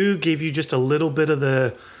 2 gave you just a little bit of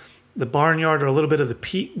the barnyard or a little bit of the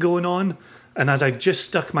peat going on. And as I just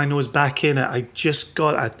stuck my nose back in it, I just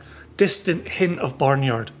got a distant hint of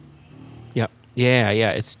barnyard. Yep. Yeah.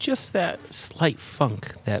 It's just that slight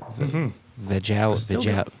funk, that Still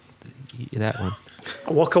that one.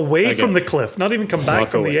 I walk away Okay. from the cliff, not even come back Walk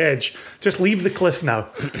from away. the edge. Just leave the cliff now.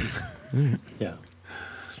 Yeah.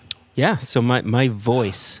 Yeah. So my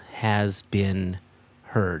voice has been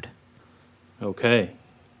heard. Okay.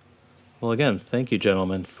 Well, again, thank you,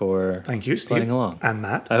 gentlemen, for Thank you, Steve. playing along. And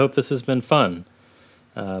Matt. I hope this has been fun.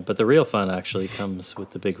 But the real fun actually comes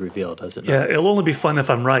with the big reveal, does it not? Yeah, it'll only be fun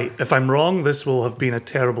if I'm right. If I'm wrong, this will have been a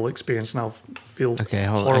terrible experience, and I'll feel Okay,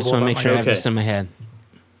 hold on. I horrible just want to about make my sure I have Okay. this in my head.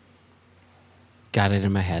 Got it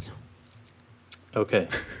in my head. Okay.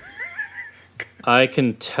 I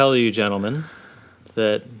can tell you, gentlemen,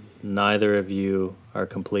 that neither of you are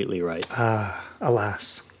completely right.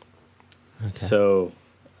 Alas. Okay. So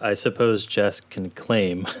I suppose Jess can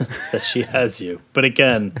claim that she has you. But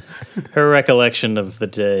again, her recollection of the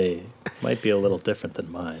day might be a little different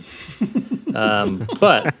than mine.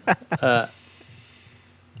 But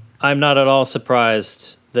I'm not at all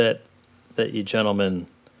surprised that you gentlemen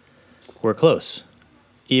were close,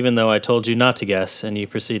 even though I told you not to guess, and you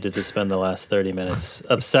proceeded to spend the last 30 minutes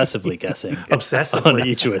obsessively guessing Obsessively on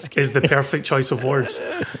each whiskey. is the perfect choice of words.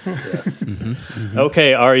 Yes.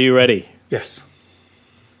 Okay, are you ready? Yes.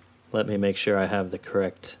 Let me make sure I have the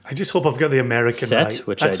correct. I just hope I've got the American Set, right.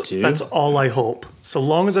 which I do. That's all I hope. So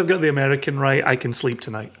long as I've got the American right, I can sleep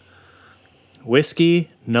tonight. Whiskey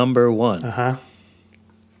number 1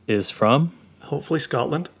 is from Hopefully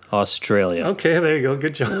Scotland. Australia. Okay, there you go.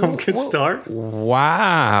 Good job. Good start.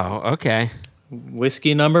 Wow. Okay.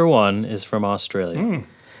 Whiskey number 1 is from Australia.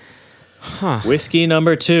 Whiskey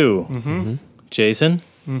number 2, Jason,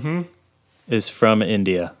 is from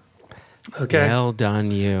India. Okay. Well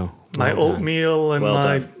done, you. My Well done. oatmeal and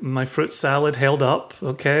Well my fruit salad held up.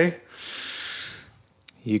 Okay.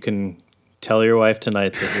 You can tell your wife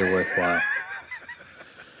tonight that you're worthwhile.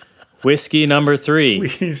 Whiskey number 3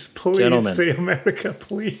 Please Gentlemen. say America,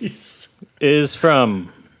 please. is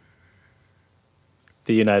from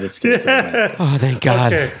the United States of America. Oh, thank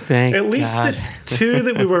God. Okay. Thank At least God. the two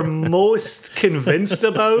that we were most convinced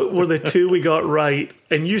about were the two we got right.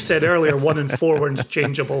 And you said earlier 1 and 4 were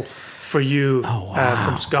interchangeable for you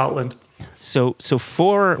from Scotland. So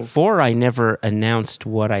four, I never announced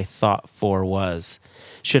what I thought 4 was.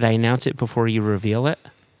 Should I announce it before you reveal it?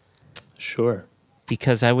 Sure.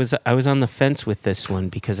 Because I was on the fence with this one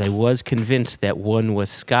because I was convinced that 1 was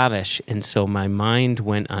Scottish, and so my mind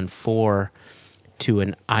went on 4 to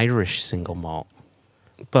an Irish single malt.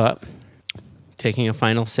 But taking a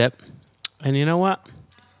final sip, and you know what?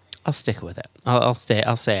 I'll stick with it. I'll say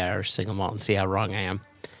Irish single malt and see how wrong I am.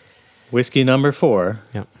 Whiskey number 4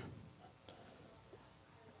 Yep.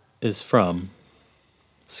 is from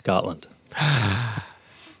Scotland.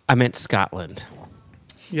 I meant Scotland.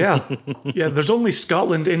 Yeah. Yeah, there's only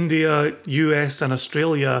Scotland, India, US, and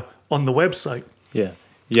Australia on the website. Yeah.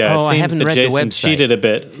 Yeah, Oh, it I seems haven't that read the Jason website. cheated a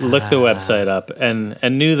bit, looked the website up, and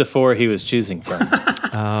knew the 4 he was choosing from.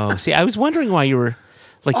 Oh, see, I was wondering why you were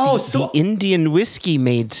like Oh, the Indian whiskey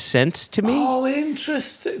made sense to me. Oh,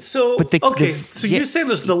 interesting. So, But you sent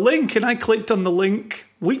us the link, and I clicked on the link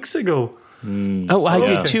weeks ago. Oh, I Yeah.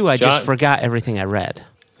 did too. I just John- forgot everything I read.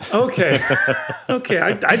 Okay. Okay,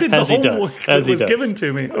 I did the As he does, homework that as he was does. given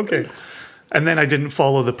to me. Okay. And then I didn't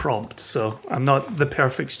follow the prompt, so I'm not the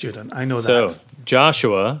perfect student. I know So that.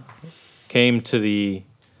 Joshua came to the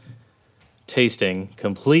tasting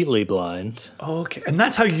completely blind. Okay, and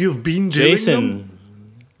that's how you've been doing them? Jason,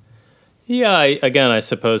 yeah, I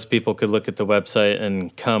suppose people could look at the website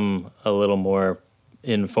and come a little more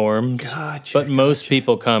informed. Gotcha, but most gotcha.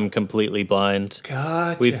 people come completely blind.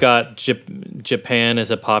 Gotcha. We've got Japan as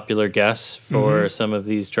a popular guess for some of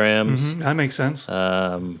these drams. That makes sense.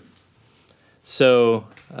 So,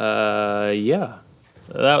 yeah,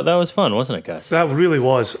 that was fun, wasn't it, guys? That really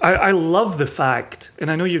was. I love the fact, and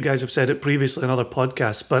I know you guys have said it previously in other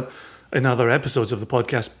podcasts, but in other episodes of the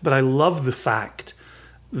podcast, but I love the fact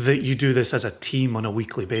that you do this as a team on a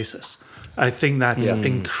weekly basis. I think that's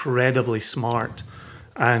incredibly smart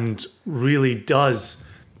and really does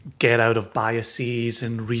get out of biases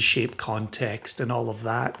and reshape context and all of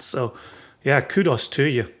that. So, yeah, kudos to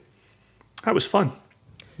you. That was fun.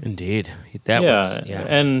 Indeed, that was yeah.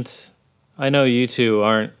 And I know you two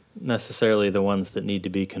aren't necessarily the ones that need to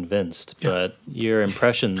be convinced, but your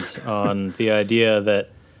impressions on the idea that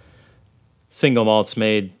single malts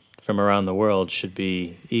made from around the world should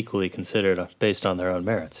be equally considered based on their own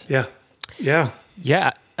merits. Yeah. Yeah.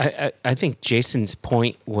 Yeah, I think Jason's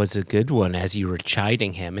point was a good one as you were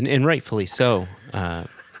chiding him, and rightfully so,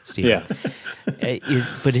 Steve. Yeah.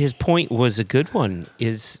 But his point was a good one.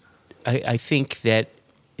 I think that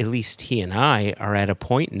at least he and I are at a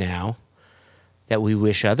point now that we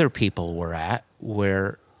wish other people were at,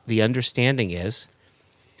 where the understanding is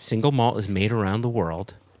single malt is made around the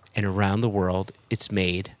world, and around the world it's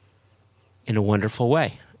made in a wonderful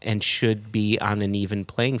way and should be on an even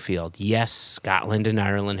playing field. Yes, Scotland and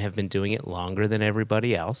Ireland have been doing it longer than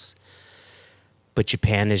everybody else, but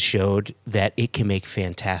Japan has showed that it can make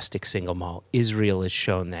fantastic single malt. Israel has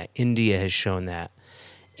shown that. India has shown that.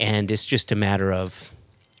 And it's just a matter of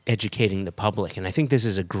educating the public. And I think this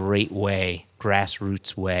is a great way,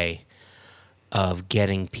 grassroots way, of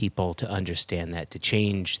getting people to understand that, to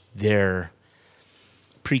change their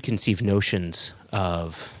preconceived notions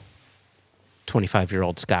of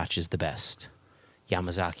 25-year-old Scotch is the best.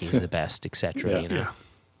 Yamazaki is the best, etc. Yeah. You know.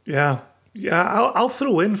 Yeah. I'll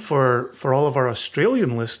throw in for all of our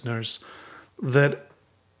Australian listeners that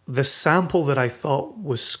the sample that I thought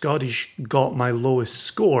was Scottish got my lowest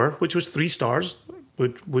score, which was 3 stars,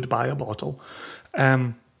 would buy a bottle.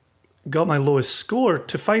 Got my lowest score.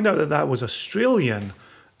 To find out that that was Australian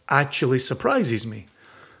actually surprises me.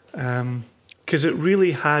 Because it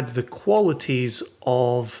really had the qualities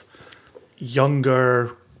of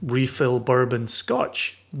younger refill bourbon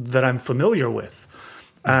Scotch that I'm familiar with.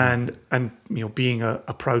 And being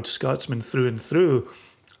a proud Scotsman through and through,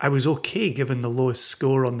 I was okay giving the lowest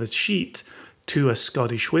score on the sheet to a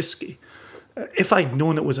Scottish whiskey. If I'd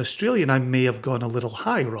known it was Australian, I may have gone a little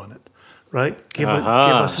higher on it, right? Give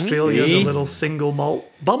Australia the little single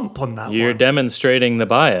malt bump on that You're one. demonstrating the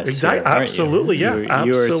bias. Exactly. Here, aren't Absolutely, you? yeah.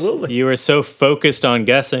 Absolutely. You were so focused on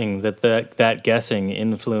guessing that guessing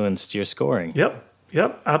influenced your scoring.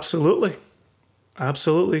 Yep, absolutely.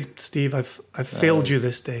 Absolutely, Steve. I've failed you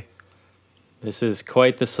this day. This is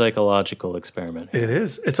quite the psychological experiment. It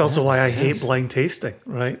is. It's also why I hate blind tasting,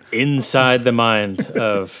 right? Inside the mind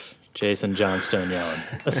of Jason Johnstone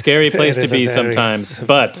Yellen. A scary place It to is a be very- sometimes,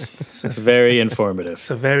 but very informative.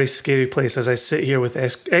 It's a very scary place as I sit here with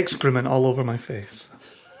excrement all over my face.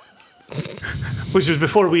 Which was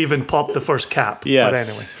before we even popped the first cap. Yes, But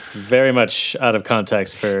anyway. very much out of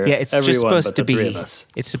context for Yeah, it's everyone just supposed but to the three be. of us.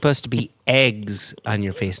 It's supposed to be eggs on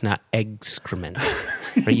your face, not excrement.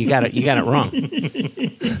 Right, you got it wrong. You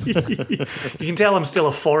can tell I'm still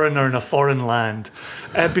a foreigner in a foreign land.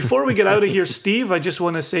 Before we get out of here, Steve, I just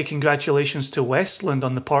want to say congratulations to Westland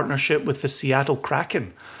on the partnership with the Seattle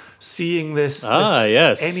Kraken. Seeing this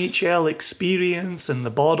yes. NHL experience and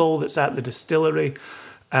the bottle that's at the distillery,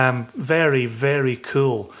 very, very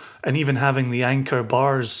cool. And even having the anchor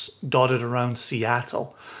bars dotted around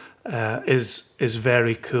Seattle is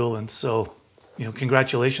very cool. And so,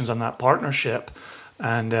 congratulations on that partnership.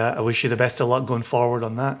 And I wish you the best of luck going forward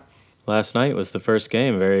on that. Last night was the first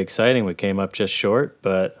game. Very exciting. We came up just short,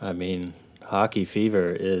 but I mean, hockey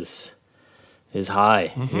fever is high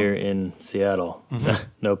here in Seattle.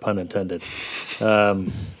 No pun intended.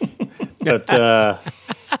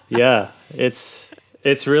 Yeah,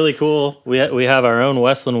 it's really cool. We have our own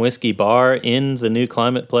Westland Whiskey bar in the new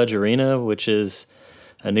Climate Pledge Arena, which is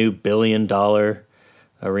a new $1 billion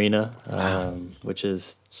arena, which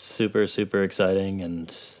is super, super exciting,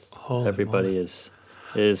 and everybody is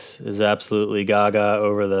absolutely gaga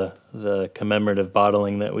over the commemorative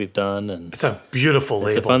bottling that we've done, and It's a beautiful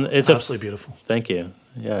label. it's absolutely beautiful. Thank you.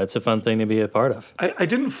 Yeah, it's a fun thing to be a part of. I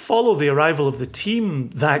didn't follow the arrival of the team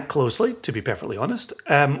that closely, to be perfectly honest.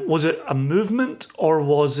 Was it a movement or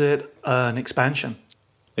was it an expansion?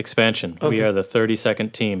 Expansion. Okay. We are the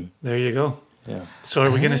 32nd team. There you go. Yeah. So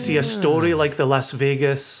are we going to see a story like the Las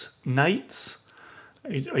Vegas Knights?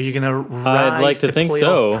 Are you going to rise I'd like to think playoff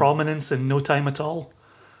so. prominence in no time at all?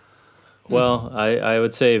 Well, I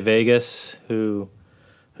would say Vegas, who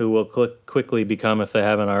will quickly become, if they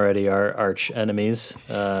haven't already, our arch enemies.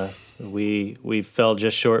 We fell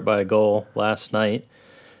just short by a goal last night,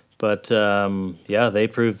 but they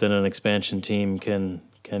proved that an expansion team can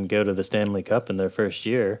go to the Stanley Cup in their first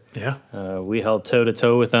year. Yeah. We held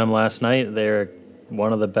toe-to-toe with them last night. They're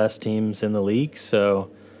one of the best teams in the league, so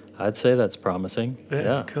I'd say that's promising.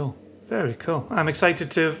 Very cool. Very cool. I'm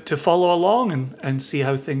excited to follow along and see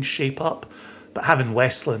how things shape up. But having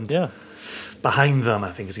Westland behind them,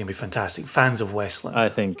 I think is going to be fantastic. Fans of Westland, I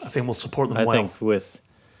think we'll support them well.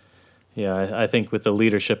 I think with the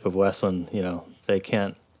leadership of Westland, they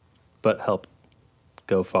can't but help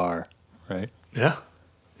go far, right? Yeah.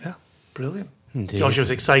 Brilliant. Indeed.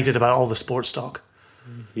 Joshua's excited about all the sports talk.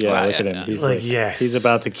 Yeah, look at him. He's like, yes. He's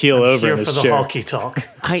about to keel over Here in his for the chair. hockey talk.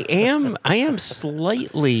 I am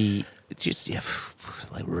slightly,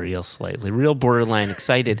 real borderline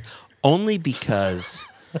excited, only because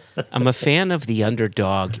I'm a fan of the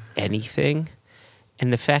underdog anything,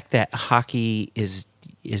 and the fact that hockey is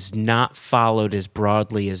not followed as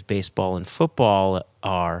broadly as baseball and football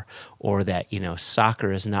are, or that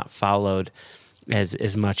soccer is not followed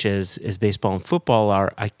as much as baseball and football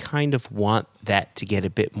are. I kind of want that to get a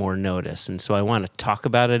bit more notice, and so I want to talk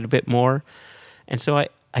about it a bit more, and so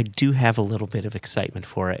I do have a little bit of excitement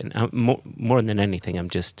for it, and more than anything, I'm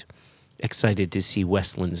just excited to see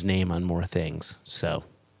Westland's name on more things. So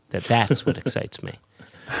that's what excites me.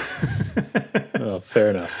 Oh, fair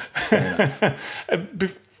enough.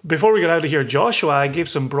 Before we get out of here, Joshua, I gave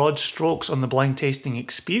some broad strokes on the blind tasting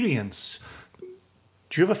experience.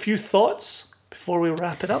 Do you have a few thoughts before we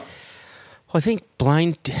wrap it up? Well, I think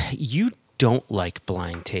you don't like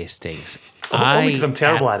blind tastings. Only because I'm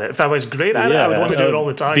terrible at it. If I was great at it, I would want to do it all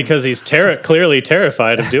the time. Because he's clearly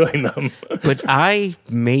terrified of doing them. But I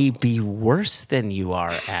may be worse than you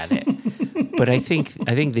are at it. But I think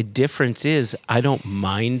the difference is I don't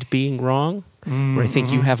mind being wrong. Where I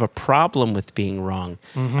think you have a problem with being wrong.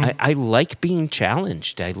 I like being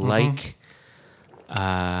challenged. I like,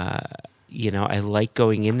 I like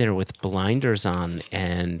going in there with blinders on,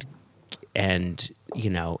 and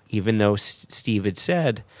even though Steve had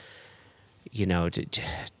said,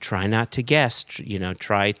 try not to guess,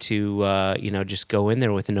 try to, just go in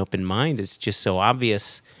there with an open mind. It's just so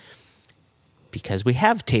obvious because we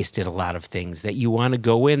have tasted a lot of things that you want to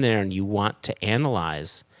go in there and you want to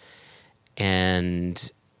analyze.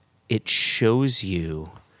 And it shows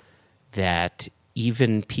you that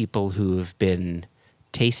even people who have been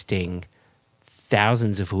tasting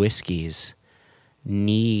thousands of whiskeys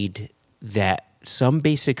need that some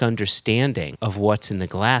basic understanding of what's in the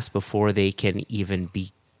glass before they can even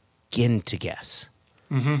begin to guess,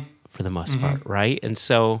 for the most part, right? And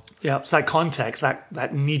so... Yeah, it's that context,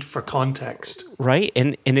 that need for context. Right,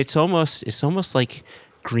 and it's almost like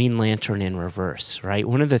Green Lantern in reverse, right?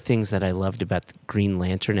 One of the things that I loved about Green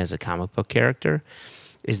Lantern as a comic book character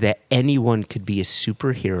is that anyone could be a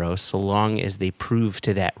superhero so long as they prove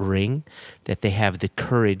to that ring that they have the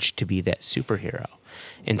courage to be that superhero.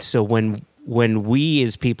 And so when we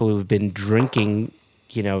as people who've been drinking,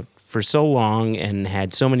 for so long and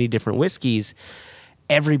had so many different whiskeys,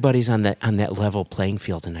 everybody's on that level playing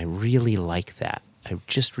field, and I really like that. I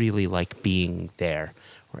just really like being there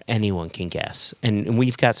where anyone can guess. And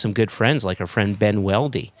we've got some good friends, like our friend Ben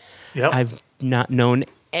Weldy. Yep. I've not known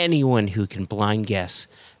anyone who can blind guess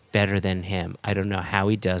better than him. I don't know how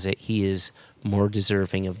he does it. He is more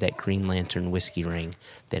deserving of that Green Lantern whiskey ring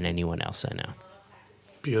than anyone else I know.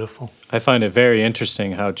 Beautiful. I find it very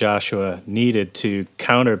interesting how Joshua needed to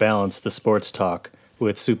counterbalance the sports talk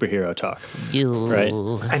with superhero talk, right?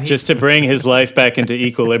 And just to bring his life back into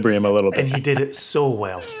equilibrium a little bit. And he did it so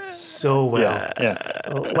well. Yeah.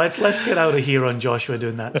 Let's get out of here on Joshua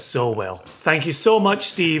doing that so well. Thank you so much,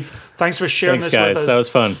 Steve. Thanks for sharing Thanks, this guys. with us. That was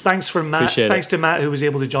fun. Thanks for Matt. Appreciate Thanks it. to Matt, who was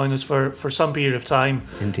able to join us for some period of time.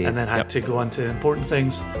 Indeed. And then had to go on to important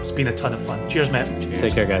things. It's been a ton of fun. Cheers, Matt.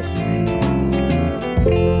 Take care, guys.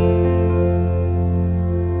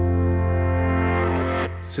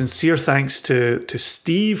 Sincere thanks to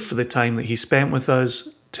Steve for the time that he spent with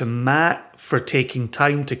us, to Matt for taking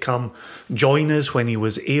time to come join us when he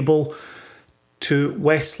was able, to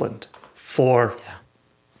Westland for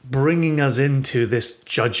bringing us into this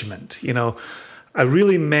judgment. I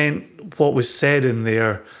really meant what was said in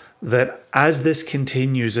there, that as this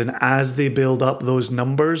continues and as they build up those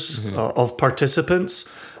numbers of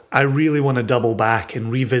participants, I really want to double back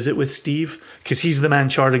and revisit with Steve, because he's the man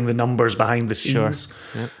charting the numbers behind the scenes,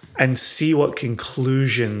 and see what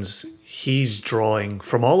conclusions he's drawing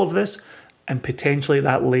from all of this. And potentially at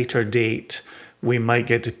that later date, we might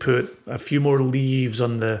get to put a few more leaves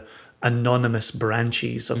on the anonymous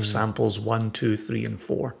branches of samples 1, 2, 3, and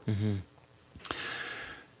 4.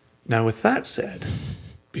 Now, with that said,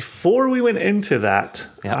 before we went into that,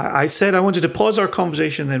 I said I wanted to pause our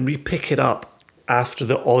conversation and then re-pick it up after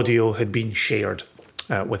the audio had been shared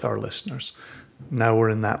with our listeners. Now we're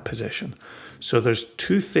in that position. So there's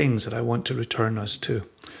two things that I want to return us to.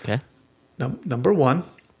 Okay. Number one,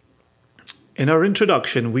 in our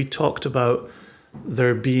introduction, we talked about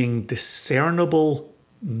there being discernible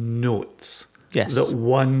notes that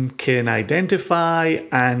one can identify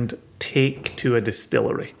and take to a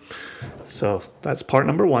distillery. So that's part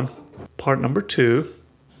number one. Part number two,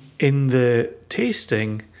 in the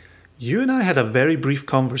tasting, you and I had a very brief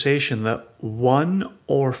conversation that 1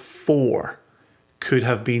 or 4 could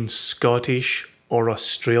have been Scottish or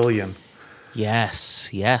Australian. Yes.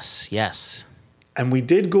 And we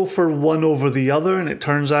did go for one over the other, and it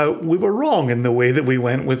turns out we were wrong in the way that we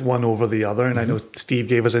went with one over the other. And I know Steve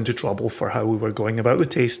gave us into trouble for how we were going about the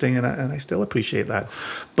tasting, and I still appreciate that.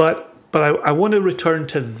 But I want to return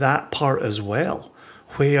to that part as well,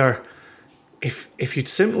 where if you'd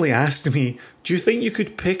simply asked me, do you think you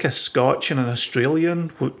could pick a Scotch and an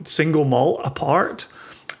Australian single malt apart?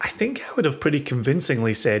 I think I would have pretty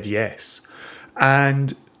convincingly said yes.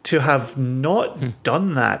 And to have not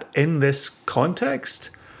done that in this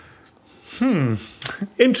context,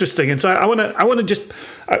 interesting. And so I want to just,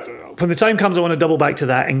 when the time comes, I want to double back to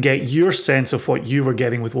that and get your sense of what you were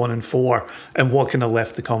getting with 1 and 4 and what kind of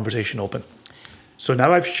left the conversation open. So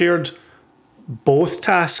now I've shared both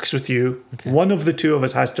tasks with you. Okay. One of the two of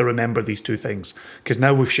us has to remember these two things, because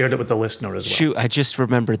now we've shared it with the listener as well. Shoot, I just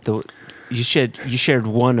remembered you shared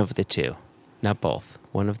one of the two, not both.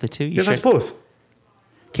 One of the two? You Yeah, that's both.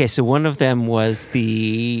 Okay, so one of them was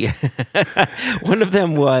one of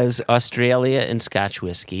them was Australia and Scotch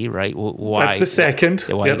whiskey, right? Why? That's the second.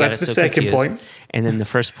 Why Yeah, you got that's us the so second confused. point. And then the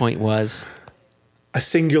first point was A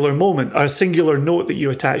singular moment, or a singular note that you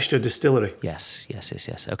attach to a distillery. yes.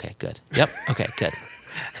 Okay, good. Yep. Okay, good.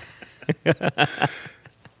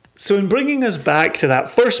 So, in bringing us back to that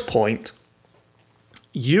first point,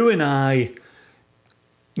 you and I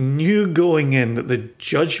knew going in that the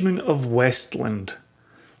judgment of Westland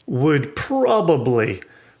would probably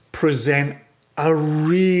present a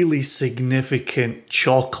really significant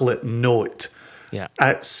chocolate note Yeah.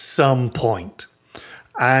 at some point.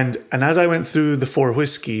 And as I went through the four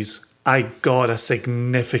whiskies, I got a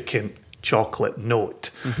significant chocolate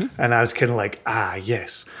note. And I was kind of like,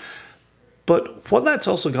 yes. But what that's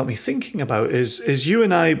also got me thinking about is you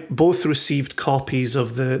and I both received copies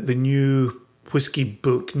of the new whiskey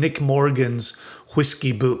book, Nick Morgan's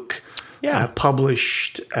whiskey book, Yeah.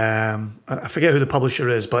 published. I forget who the publisher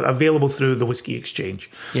is, but available through the Whiskey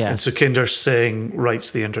Exchange. Yes. And Sukhinder Singh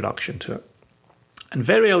writes the introduction to it. And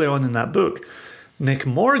very early on in that book, Nick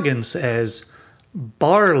Morgan says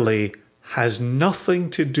barley has nothing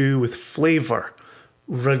to do with flavour,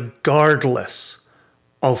 regardless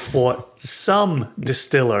of what some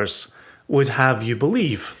distillers would have you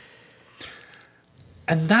believe.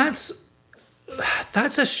 And that's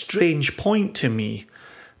a strange point to me,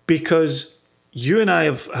 because you and I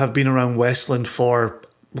have been around Westland for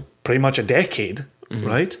pretty much a decade,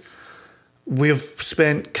 right? We've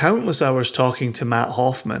spent countless hours talking to Matt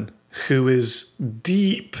Hoffman, who is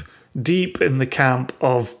deep in the camp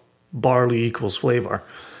of barley equals flavour.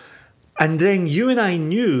 And then you and I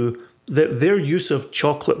knew that their use of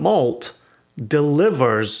chocolate malt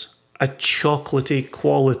delivers a chocolatey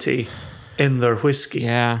quality in their whiskey.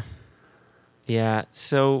 Yeah.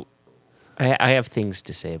 So I have things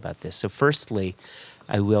to say about this. So firstly,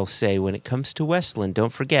 I will say when it comes to Westland,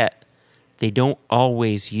 don't forget, they don't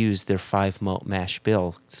always use their 5 malt mash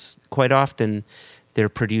bill. Quite often, they're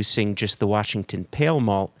producing just the Washington Pale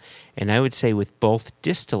Malt. And I would say with both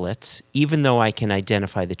distillates, even though I can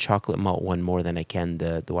identify the chocolate malt one more than I can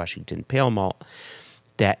the Washington Pale Malt,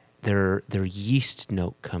 that their yeast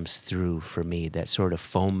note comes through for me, that sort of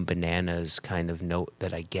foam bananas kind of note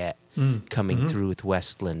that I get coming through with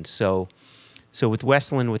Westland. So with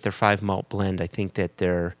Westland, with their 5 malt blend, I think that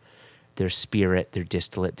their spirit, their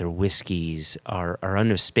distillate, their whiskeys are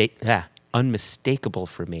unmistakable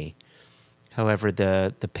for me. However,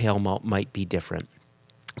 the pale malt might be different.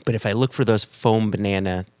 But if I look for those foam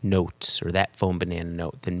banana notes or that foam banana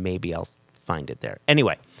note, then maybe I'll find it there.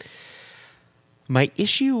 Anyway, my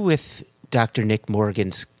issue with Dr. Nick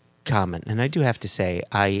Morgan's comment, and I do have to say,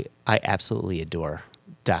 I absolutely adore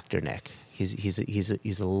Dr. Nick.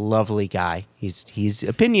 He's a lovely guy. He's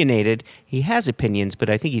opinionated. He has opinions, but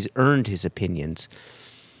I think he's earned his opinions.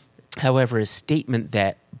 However, his statement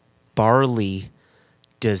that barley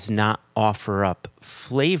does not offer up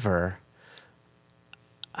flavor,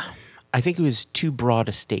 I think it was too broad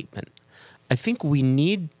a statement. I think we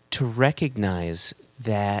need to recognize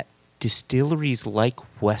that distilleries like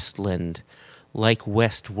Westland, like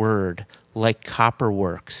Westward, like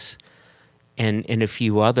Copperworks, and a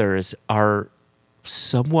few others are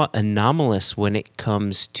somewhat anomalous when it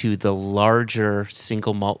comes to the larger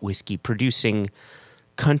single malt whiskey producing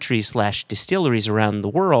countries/distilleries around the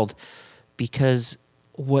world, because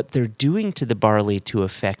what they're doing to the barley to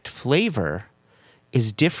affect flavor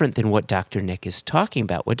is different than what Dr. Nick is talking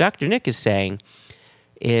about. What Dr. Nick is saying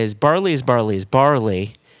is barley is barley is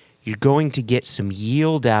barley. You're going to get some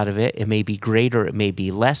yield out of it. It may be greater, it may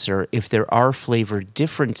be lesser. If there are flavor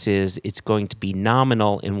differences, it's going to be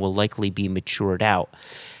nominal and will likely be matured out.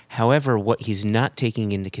 However, what he's not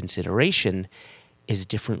taking into consideration is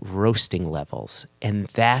different roasting levels. And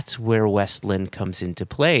that's where Westland comes into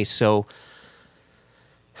play. So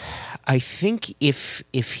I think if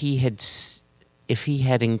he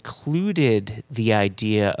had included the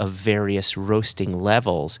idea of various roasting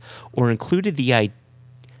levels, or included the idea,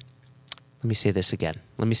 let me say this again.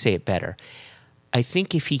 Let me say it better. I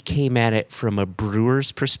think if he came at it from a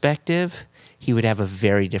brewer's perspective, he would have a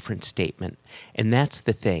very different statement. And that's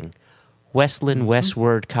the thing. Westland,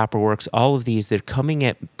 Westward, Copperworks, all of these, they're coming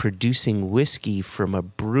at producing whiskey from a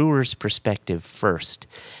brewer's perspective first.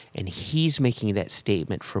 And he's making that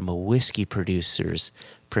statement from a whiskey producer's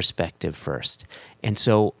perspective first. And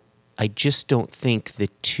so I just don't think the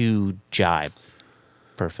two jibe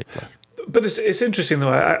perfectly. But it's interesting, though.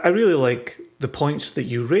 I really like the points that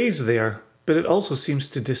you raise there, but it also seems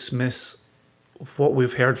to dismiss what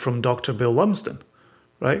we've heard from Dr. Bill Lumsden,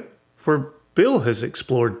 right? Where Bill has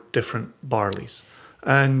explored different barleys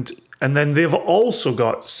And then they've also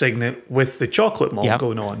got Signet with the chocolate malt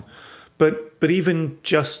going on. But even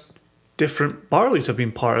just different barleys have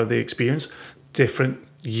been part of the experience. Different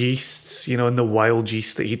yeasts, and the wild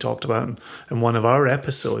yeast that he talked about in one of our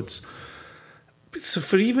episodes.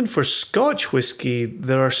 So even for Scotch whiskey,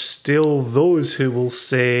 there are still those who will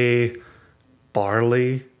say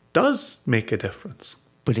barley does make a difference.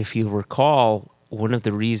 But if you recall, one of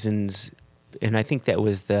the reasons, and I think that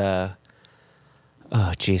was I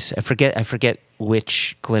forget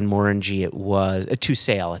which Glenmorangie it was. A Two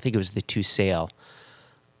Sail. I think it was the Two Sail.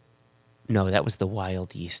 No, that was the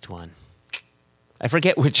wild yeast one. I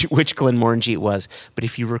forget which Glenmorangie it was, but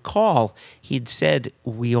if you recall, he'd said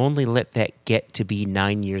we only let that get to be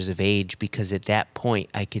 9 years of age because at that point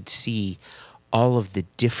I could see all of the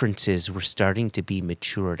differences were starting to be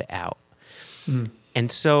matured out.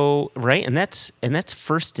 And so, right, and that's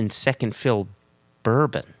first and second fill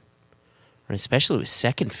bourbon, right? Especially with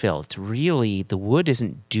second fill. It's really, the wood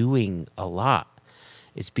isn't doing a lot.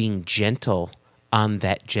 It's being gentle on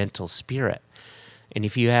that gentle spirit. And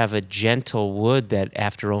if you have a gentle wood that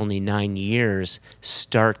after only 9 years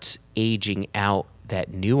starts aging out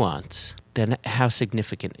that nuance, then how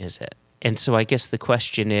significant is it? And so I guess the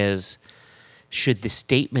question is, should the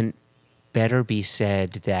statement better be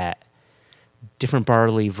said that different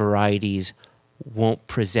barley varieties won't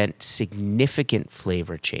present significant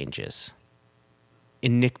flavor changes?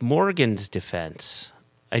 In Nick Morgan's defense,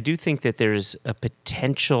 I do think that there's a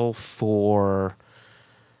potential for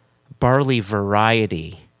barley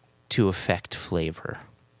variety to affect flavor.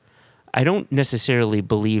 I don't necessarily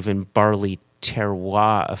believe in barley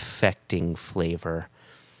terroir affecting flavor.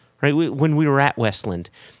 Right? When we were at Westland,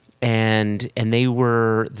 and they,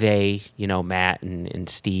 Matt and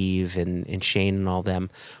Steve and Shane and all them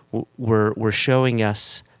were showing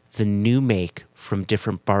us the new make from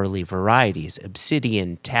different barley varieties,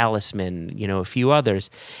 Obsidian, Talisman, a few others,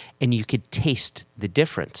 and you could taste the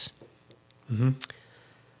difference. Mm-hmm.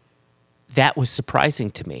 That was surprising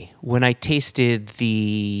to me. When I tasted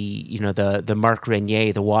the Marc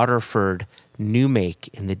Renier, the Waterford new make,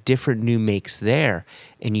 and the different new makes there,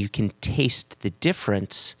 and you can taste the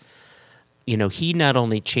difference. He not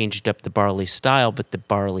only changed up the barley style, but the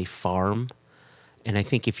barley farm. And I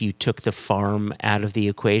think if you took the farm out of the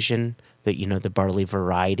equation, that the barley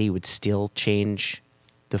variety would still change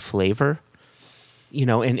the flavor.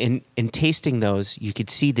 And tasting those, you could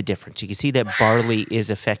see the difference. You could see that barley is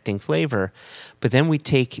affecting flavor. But then we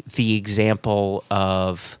take the example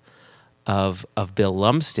of Bill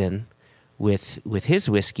Lumsden with his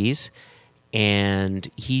whiskeys,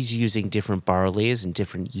 and he's using different barleys and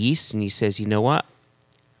different yeasts, and he says, you know what?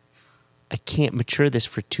 I can't mature this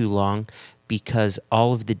for too long because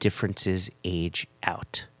all of the differences age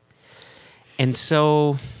out. And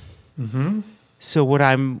so,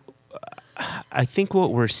 I think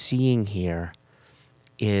what we're seeing here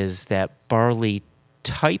is that barley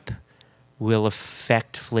type will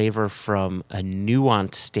affect flavor from a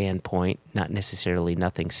nuanced standpoint, not necessarily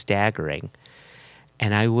nothing staggering.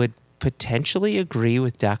 And I would potentially agree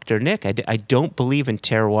with Dr. Nick. I don't believe in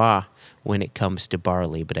terroir when it comes to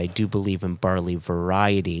barley, but I do believe in barley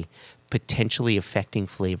variety potentially affecting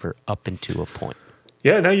flavor up into a point.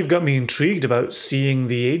 Yeah, now you've got me intrigued about seeing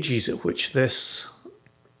the ages at which this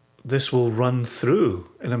will run through.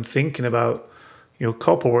 And I'm thinking about,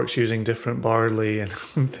 Copperworks using different barley, and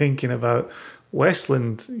I'm thinking about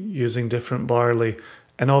Westland using different barley.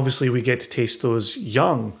 And obviously we get to taste those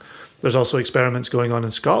young. There's also experiments going on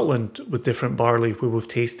in Scotland with different barley where we've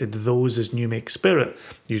tasted those as new make spirit.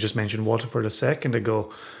 You just mentioned Waterford a second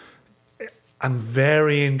ago. I'm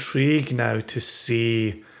very intrigued now to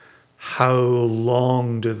see how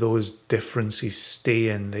long do those differences stay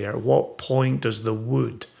in there? At what point does the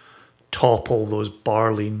wood topple those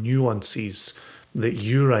barley nuances that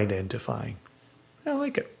you're identifying? I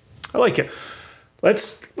like it.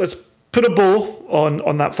 Let's put a bow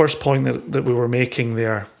on that first point that we were making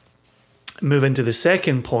there. Move into the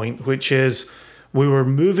second point, which is we were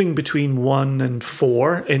moving between 1 and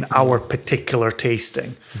 4 in our particular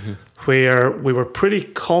tasting, where we were pretty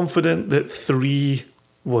confident that 3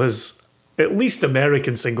 was at least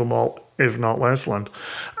American single malt, if not Westland.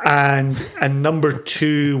 And number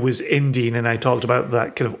 2 was Indian, and I talked about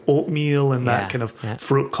that kind of oatmeal and that kind of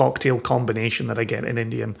fruit cocktail combination that I get in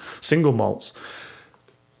Indian single malts.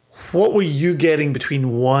 What were you getting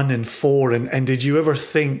between 1 and 4? And did you ever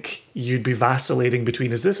think you'd be vacillating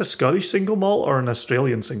between, is this a Scottish single malt or an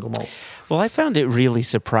Australian single malt? Well, I found it really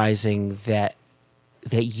surprising that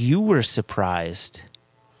you were surprised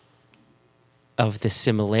of the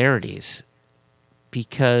similarities,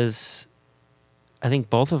 because I think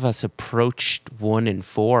both of us approached 1 and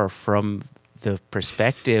 4 from the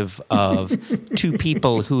perspective of two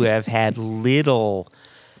people who have had little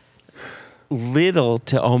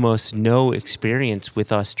to almost no experience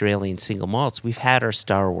with Australian single malts. We've had our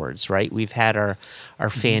Starwards, right? We've had our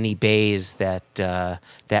Fanny Bays that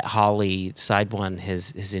Holly Sidewon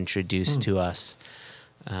has introduced to us.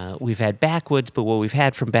 We've had Backwoods, but what we've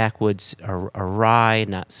had from Backwoods are rye,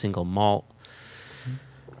 not single malt.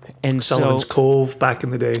 And Sullivan's Cove back in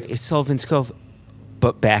the day. It's Sullivan's Cove,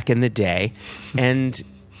 but back in the day. And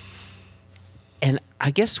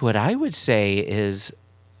I guess what I would say is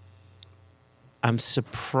I'm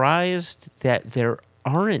surprised that there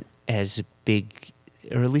aren't as big,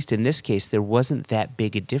 or at least in this case, there wasn't that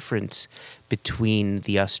big a difference between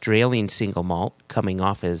the Australian single malt coming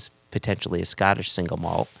off as potentially a Scottish single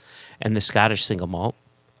malt and the Scottish single malt,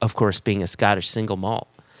 of course, being a Scottish single malt.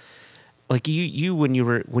 Like you when you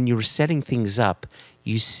were setting things up,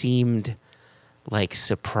 you seemed like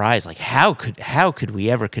surprised, like how could we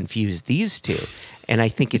ever confuse these two? And I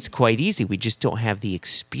think it's quite easy. We just don't have the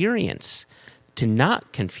experience to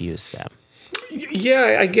not confuse them.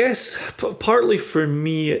 Yeah, I guess partly for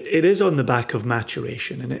me, it is on the back of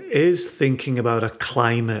maturation, and it is thinking about a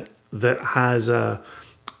climate that has a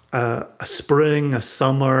spring, a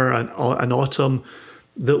summer, an autumn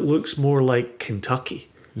that looks more like Kentucky.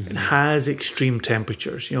 It has extreme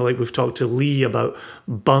temperatures. Like we've talked to Lee about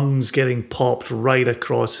bungs getting popped right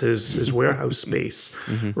across his warehouse space,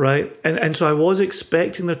 right? And so I was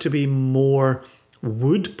expecting there to be more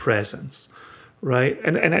wood presence, right?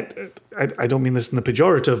 And I don't mean this in the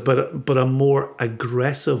pejorative, but a more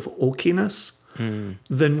aggressive oakiness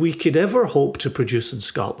than we could ever hope to produce in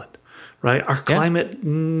Scotland, right? Our climate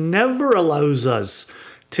never allows us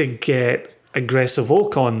to get aggressive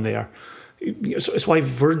oak on there. So it's why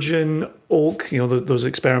virgin oak, those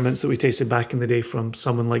experiments that we tasted back in the day from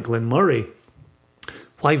someone like Glen Murray,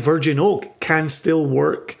 why virgin oak can still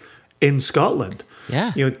work in Scotland. Yeah.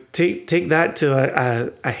 Take that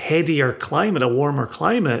to a headier climate, a warmer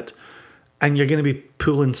climate, and you're going to be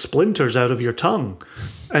pulling splinters out of your tongue.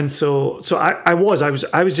 And so I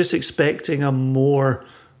was just expecting a more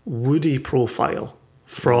woody profile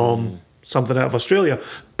from something out of Australia.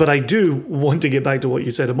 But I do want to get back to what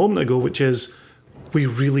you said a moment ago, which is we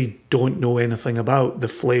really don't know anything about the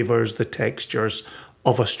flavours, the textures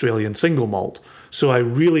of Australian single malt. So I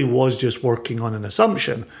really was just working on an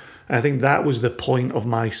assumption. And I think that was the point of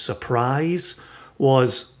my surprise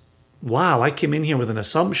was, wow, I came in here with an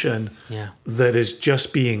assumption that is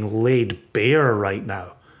just being laid bare right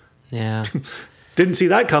now. Yeah. Didn't see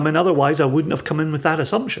that coming. Otherwise, I wouldn't have come in with that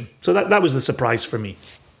assumption. So that was the surprise for me.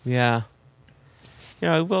 Yeah.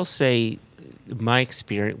 I will say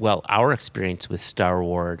our experience with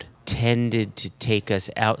Starward tended to take us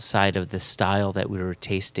outside of the style that we were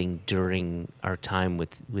tasting during our time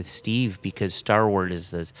with Steve, because Starward is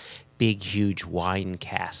those big, huge wine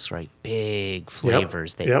casks, right? Big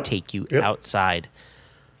flavors that take you outside,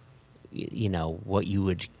 what you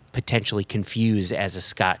would potentially confuse as a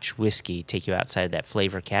Scotch whiskey, take you outside of that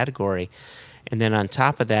flavor category. And then on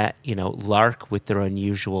top of that, Lark with their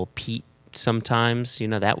unusual peat sometimes,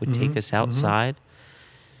 that would take us outside.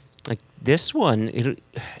 Like this one,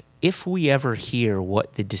 if we ever hear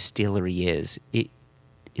what the distillery is, it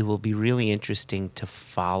will be really interesting to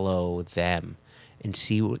follow them and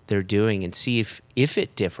see what they're doing and see if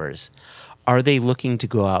it differs. Are they looking to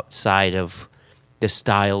go outside of the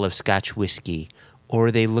style of Scotch whiskey, or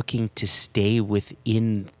are they looking to stay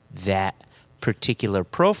within that particular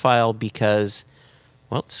profile because,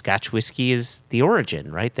 well, Scotch whiskey is the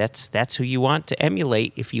origin, right? That's who you want to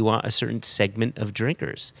emulate if you want a certain segment of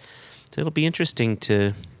drinkers. So it'll be interesting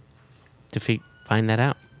to find that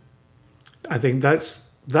out. I think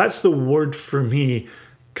that's the word for me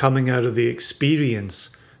coming out of the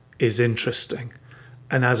experience is interesting.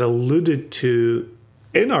 And as alluded to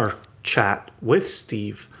in our chat with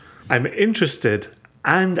Steve, I'm interested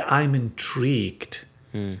and I'm intrigued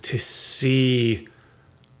to see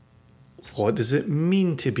what does it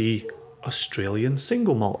mean to be Australian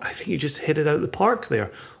single malt. I think you just hit it out of the park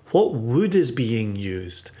there. What wood is being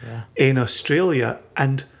used in Australia,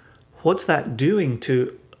 and what's that doing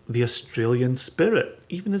to the Australian spirit?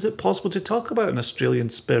 Even is it possible to talk about an Australian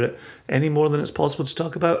spirit any more than it's possible to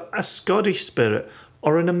talk about a Scottish spirit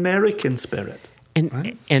or an American spirit?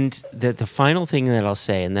 And the final thing that I'll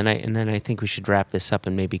say, and then I think we should wrap this up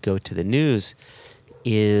and maybe go to the news,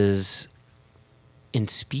 is in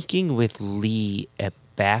speaking with Lee at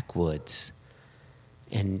Backwoods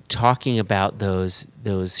and talking about those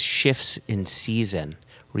shifts in season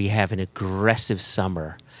where you have an aggressive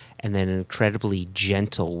summer and then an incredibly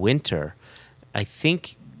gentle winter. I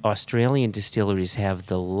think Australian distilleries have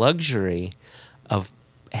the luxury of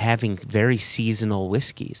having very seasonal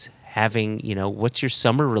whiskeys. Having, what's your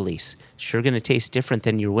summer release? Sure going to taste different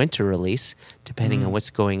than your winter release, depending on what's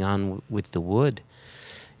going on with the wood.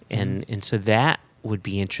 And so that would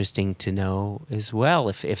be interesting to know as well,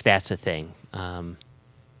 if that's a thing.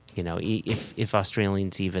 If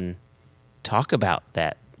Australians even talk about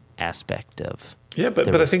that aspect of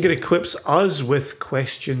but I think it equips us with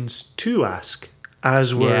questions to ask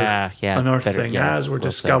as we're unearthing, as we're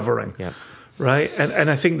discovering, right? And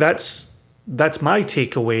I think that's my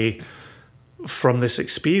takeaway from this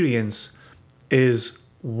experience is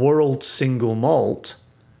World Single Malt,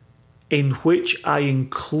 in which I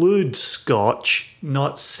include Scotch,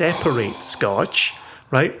 not separate Scotch,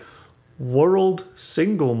 right? World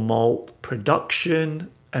Single Malt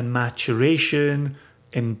production and maturation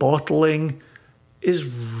in bottling is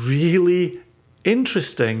really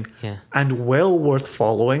interesting and well worth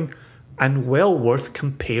following and well worth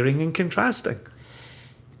comparing and contrasting.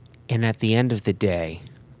 And at the end of the day,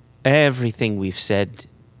 everything we've said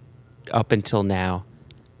up until now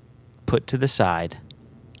put to the side,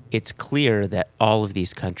 it's clear that all of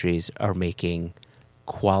these countries are making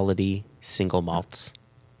quality single malts,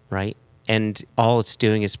 right? And all it's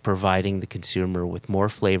doing is providing the consumer with more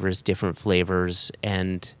flavors, different flavors.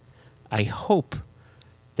 And I hope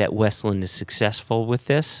that Westland is successful with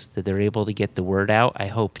this, that they're able to get the word out. I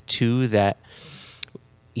hope, too, that,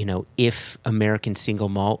 if American single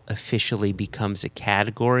malt officially becomes a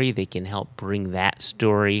category, they can help bring that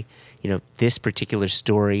story, this particular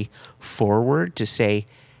story forward to say,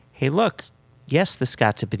 hey, look, yes, the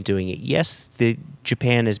Scots have been doing it. Yes,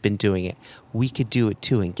 Japan has been doing it. We could do it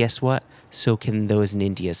too. And guess what? So can those in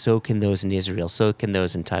India. So can those in Israel. So can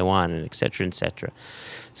those in Taiwan, and et cetera, et cetera.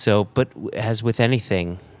 So, but as with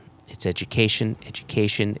anything, it's education,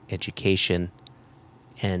 education, education,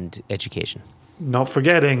 and education. Not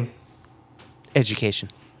forgetting education.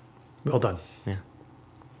 Well done. Yeah.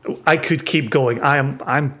 I could keep going.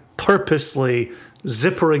 I'm purposely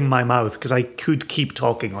zippering my mouth because I could keep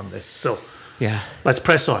talking on this. So let's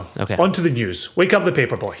press on. Okay. On to the news. Wake up the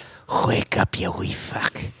paperboy. Wake up, you wee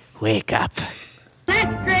fuck. Wake up.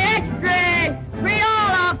 Extra, extra! Read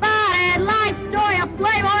all about it. Life story of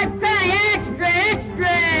Playboy Penny. Extra, extra!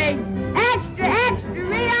 Extra, extra!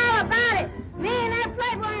 Read all about it. Me and that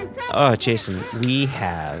Playboy in trouble. Oh, Jason, we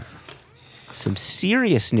have some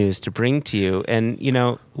serious news to bring to you. And,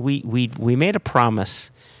 we made a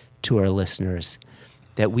promise to our listeners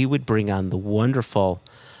that we would bring on the wonderful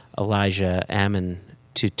Elijah Ammon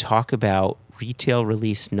to talk about retail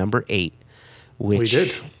release number 8, which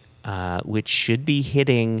should be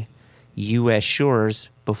hitting U.S. shores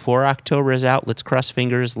before October is out. Let's cross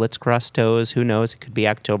fingers. Let's cross toes. Who knows? It could be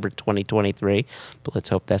October 2023, but let's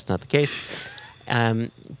hope that's not the case.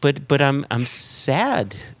 But I'm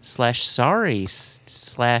sad / sorry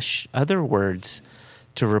 / other words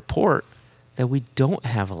to report that we don't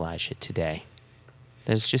have Elijah today.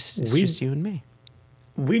 It's just you and me.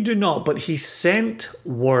 We do not, but he sent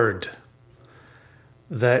word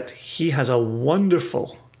that he has a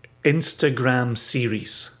wonderful Instagram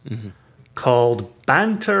series called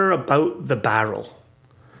Banter About the Barrel.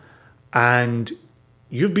 And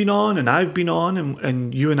you've been on and I've been on,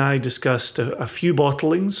 and you and I discussed a few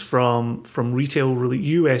bottlings from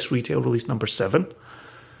US retail release number 7.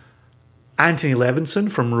 Anthony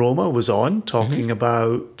Levinson from Roma was on talking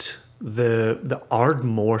about the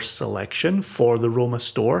Ardmore selection for the Roma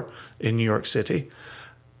store in New York City.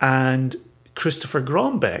 And Christopher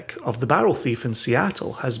Grombeck of The Barrel Thief in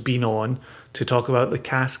Seattle has been on to talk about the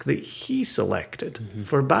cask that he selected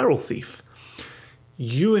for Barrel Thief.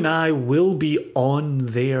 You and I will be on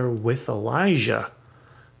there with Elijah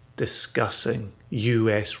discussing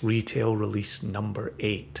US retail release number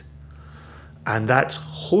 8. And that's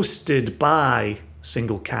hosted by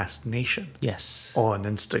Single Cask Nation. Yes. On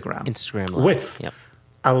Instagram. Instagram Live. With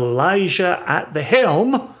Elijah at the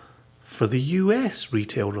helm for the US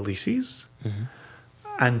retail releases.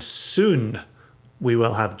 And soon we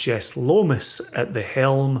will have Jess Lomas at the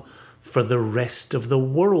helm for the rest of the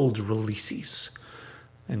world releases.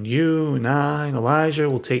 And you and I and Elijah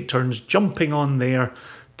will take turns jumping on there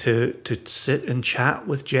to sit and chat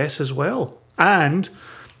with Jess as well. And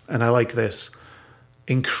I like this,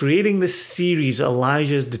 in creating this series,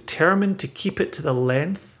 Elijah is determined to keep it to the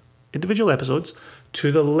length, individual episodes,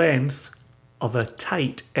 to the length of a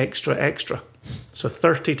tight extra. So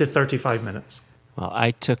 30 to 35 minutes. Well,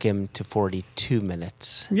 I took him to 42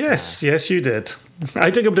 minutes. Yes, you did.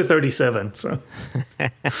 I took him to 37, so.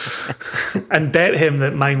 And bet him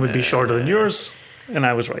that mine would be shorter than yours, and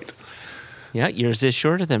I was right. Yeah, yours is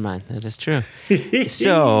shorter than mine. That is true.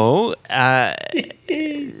 So,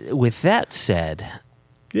 with that said,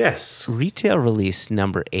 Yes. retail release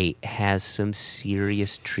number 8 has some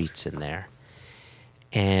serious treats in there.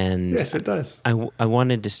 And Yes, it does. I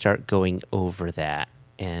wanted to start going over that.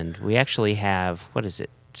 And we actually have,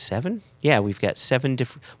 7? Yeah, we've got 7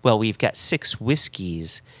 different, we've got 6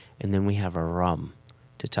 whiskeys, and then we have a rum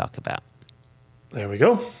to talk about. There we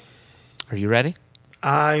go. Are you ready?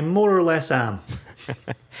 I more or less am.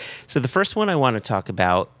 So the first one I want to talk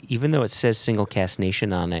about, even though it says Single Cask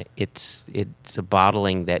Nation on it, it's a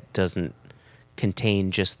bottling that doesn't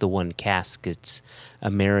contain just the one cask. It's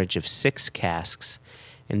a marriage of 6 casks.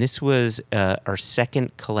 And this was our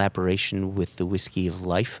second collaboration with the Whiskey of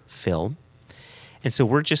Life film. And so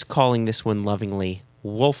we're just calling this one lovingly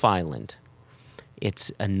Wolf Island.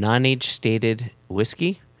 It's a non-age stated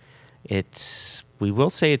whiskey. We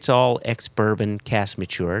will say it's all ex-bourbon cask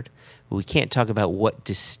matured. We can't talk about what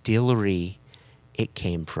distillery it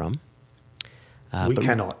came from. We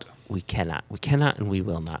cannot. We cannot. We cannot and we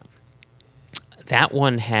will not. That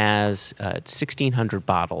one has 1,600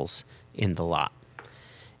 bottles in the lot.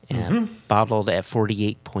 And bottled at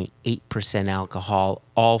 48.8% alcohol,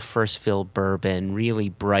 all first fill bourbon, really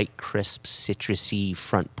bright, crisp, citrusy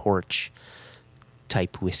front porch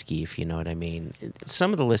type whiskey, if you know what I mean.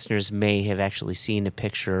 Some of the listeners may have actually seen a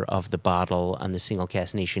picture of the bottle on the Single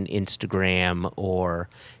Cask Nation Instagram or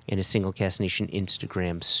in a Single Cask Nation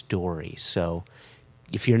Instagram story. So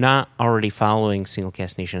if you're not already following Single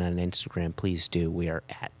Cask Nation on Instagram, please do. We are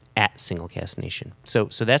at Single Cask Nation. So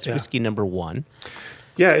that's whiskey number 1.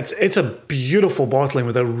 Yeah, it's a beautiful bottling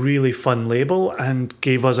with a really fun label and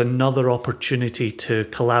gave us another opportunity to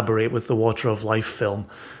collaborate with the Water of Life film.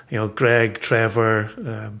 You know, Greg,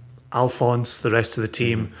 Trevor, Alphonse, the rest of the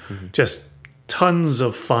team, just tons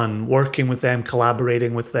of fun working with them,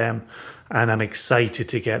 collaborating with them. And I'm excited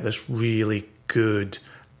to get this really good,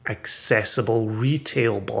 accessible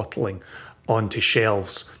retail bottling onto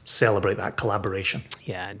shelves, celebrate that collaboration.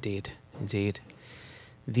 Yeah, indeed.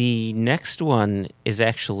 The next one is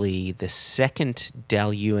actually the second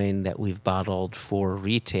Daluane that we've bottled for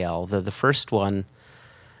retail. The first one,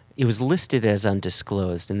 it was listed as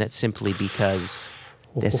undisclosed, and that's simply because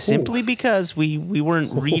we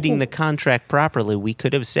weren't reading the contract properly. We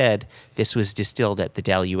could have said this was distilled at the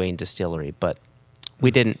Daluane distillery, but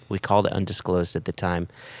we didn't. We called it undisclosed at the time.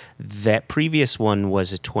 That previous one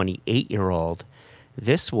was a 28-year-old.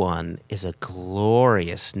 This one is a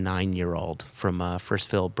glorious 9-year-old from First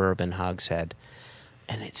Fill Bourbon Hogshead.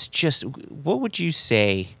 And it's just, what would you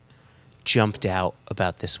say jumped out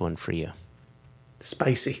about this one for you?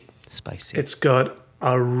 Spicy. Spicy. It's got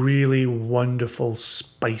a really wonderful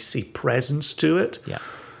spicy presence to it. Yeah.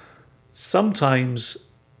 Sometimes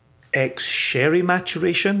ex-sherry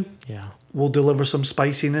maturation will deliver some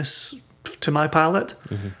spiciness to my palate.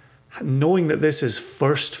 Knowing that this is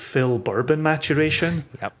first fill bourbon maturation,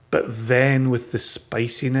 but then with the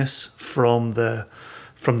spiciness from the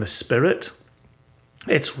spirit,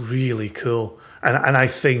 it's really cool. And I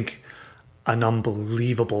think an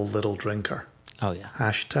unbelievable little drinker. Oh, yeah.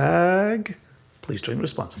 Hashtag, please drink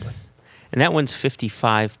responsibly. And that one's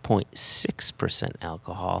 55.6%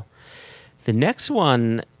 alcohol. The next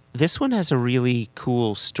one, this one has a really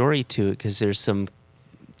cool story to it because there's some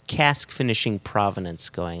cask finishing provenance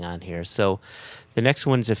going on here. So the next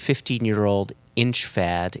one's a 15-year-old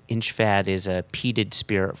Inchfad. Inchfad is a peated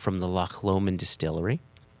spirit from the Loch Lomond distillery.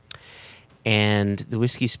 And the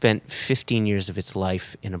whiskey spent 15 years of its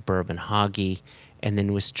life in a bourbon hoggy and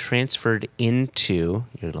then was transferred into,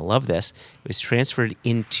 you're going to love this, it was transferred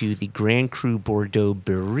into the Grand Cru Bordeaux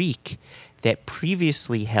Barrique that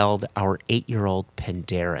previously held our 8-year-old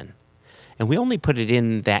Penderyn. And we only put it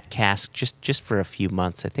in that cask just for a few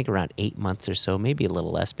months, I think around 8 months or so, maybe a little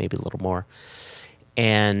less, maybe a little more.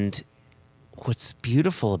 And what's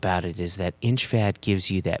beautiful about it is that Inchfad gives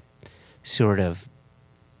you that sort of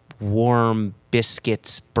warm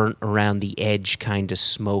biscuits burnt around the edge kind of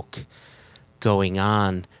smoke going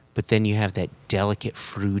on, but then you have that delicate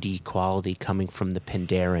fruity quality coming from the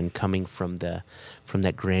Penderyn, coming from that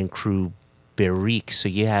Grand Cru Barrique. So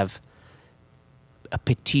you have a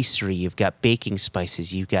patisserie, you've got baking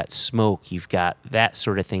spices, you've got smoke, you've got that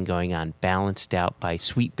sort of thing going on, balanced out by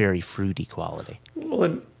sweet berry fruity quality.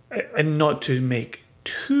 Well, and not to make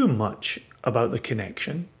too much about the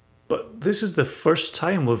connection, but this is the first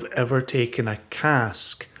time we've ever taken a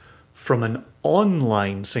cask from an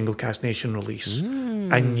online Single Cask Nation release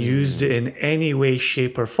and used it in any way,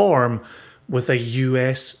 shape or form with a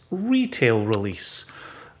US retail release.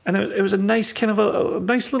 And it was a nice kind of a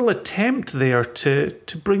nice little attempt there to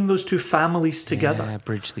bring those two families together. Yeah,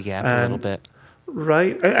 bridge the gap a little bit.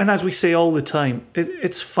 Right. And as we say all the time,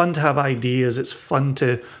 it's fun to have ideas. It's fun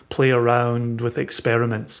to play around with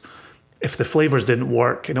experiments. If the flavors didn't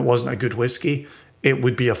work and it wasn't a good whiskey, it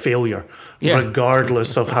would be a failure,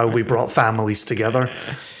 regardless of how we brought families together.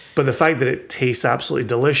 But the fact that it tastes absolutely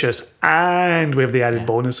delicious, and we have the added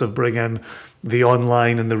bonus of bringing the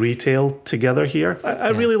online and the retail together here, I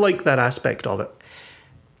really like that aspect of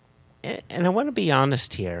it. And I want to be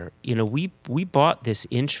honest here. You know, we bought this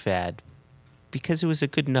Inchfad because it was a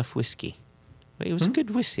good enough whiskey. It was a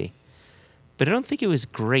good whiskey, but I don't think it was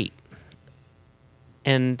great.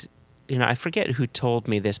 And you know, I forget who told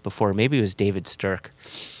me this before. Maybe it was David Stirk.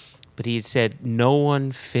 But he said, no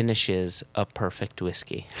one finishes a perfect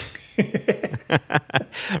whiskey.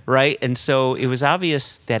 Right? And so it was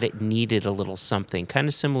obvious that it needed a little something, kind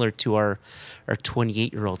of similar to our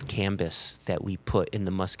 28-year-old Cambus that we put in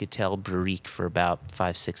the Muscatel Brique for about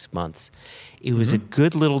 5-6 months. It was a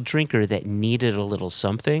good little drinker that needed a little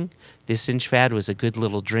something. This Inchfad was a good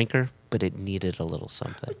little drinker, but it needed a little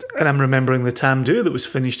something. And I'm remembering the Tamdhu that was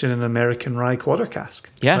finished in an American rye quarter cask.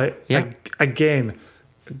 Yeah, right? yeah. Again,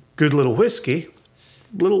 good little whiskey,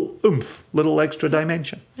 little oomph, little extra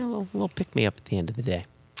dimension. A little pick-me-up at the end of the day.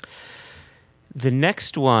 The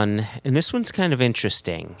next one, and this one's kind of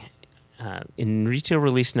interesting. In retail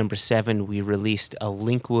release number 7, we released a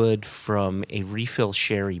Linkwood from a refill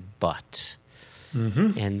sherry butt.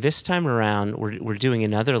 And this time around, we're doing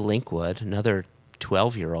another Linkwood, another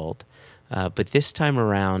 12-year-old. But this time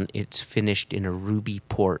around, it's finished in a Ruby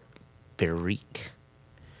Port Barrique.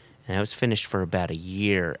 And that was finished for about a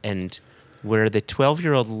year. And where the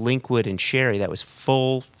 12-year-old Linkwood and sherry, that was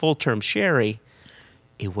full-term sherry,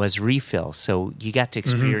 it was refill. So you got to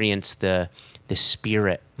experience the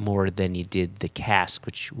spirit more than you did the cask,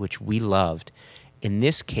 which we loved. In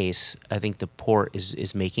this case, I think the port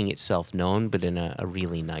is making itself known, but in a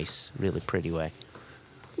really nice, really pretty way.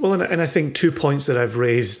 Well, and I think 2 points that I've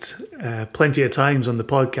raised plenty of times on the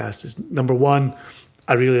podcast is, number one,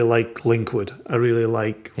 I really like Linkwood. I really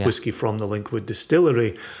like whiskey from the Linkwood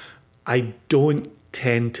distillery. I don't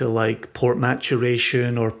tend to like port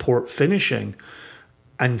maturation or port finishing.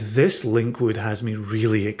 And this Linkwood has me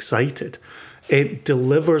really excited. It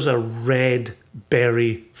delivers a red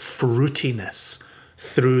berry fruitiness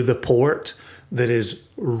through the port that is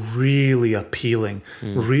really appealing,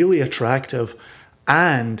 really attractive,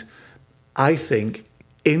 and I think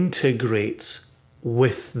integrates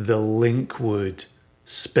with the Linkwood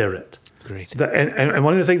spirit. Great. And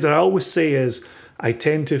one of the things that I always say is I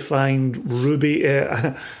tend to find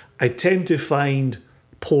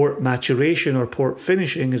port maturation or port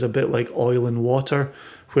finishing is a bit like oil and water,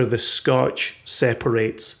 where the Scotch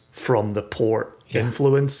separates from the port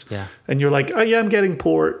influence. Yeah. And you're like, oh yeah, I'm getting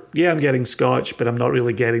port, yeah, I'm getting Scotch, but I'm not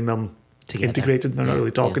really getting them together. Integrated. They're not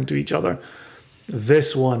really talking to each other.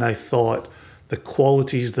 This one, I thought the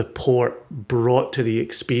qualities the port brought to the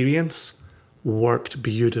experience worked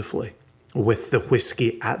beautifully with the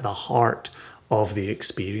whiskey at the heart of the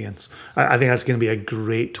experience. I think that's going to be a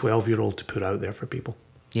great 12-year-old to put out there for people.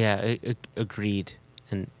 Yeah, agreed.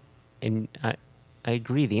 And I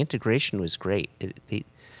agree. The integration was great. It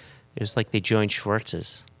was like they joined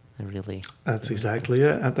Schwartz's. That's exactly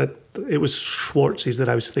it. It was Schwartz's that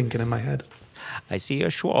I was thinking in my head. I see your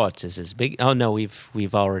Schwartz's is big. Oh no,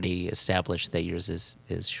 we've already established that yours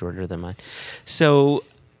is shorter than mine. So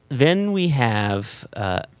then we have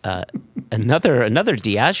another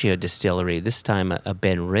Diageo distillery. This time a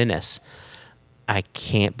Ben Rinnes. I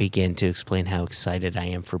can't begin to explain how excited I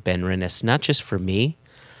am for Ben Rinnes. Not just for me.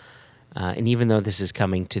 And even though this is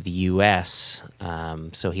coming to the U.S.,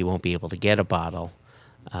 so he won't be able to get a bottle,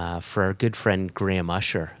 for our good friend Graham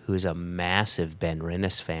Usher, who's a massive Ben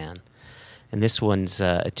Rinnes fan. And this one's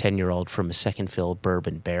a 10-year-old from a second fill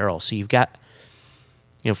bourbon barrel. So you've got,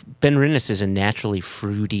 Ben Rinnes is a naturally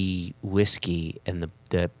fruity whiskey, and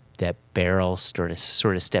that barrel sort of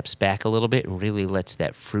steps back a little bit and really lets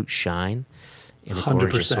that fruit shine in a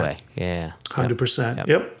gorgeous way. Yeah. 100%.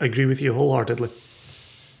 Yep. I agree with you wholeheartedly.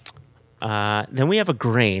 Then we have a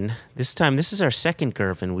grain. This time, this is our second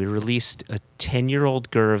Girvan. We released a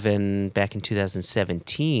 10-year-old Girvan back in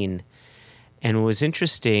 2017. And what was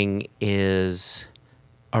interesting is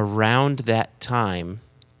around that time,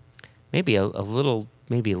 maybe a little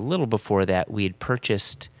before that, we had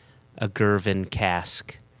purchased a Girvan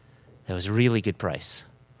cask that was a really good price,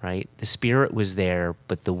 right? The spirit was there,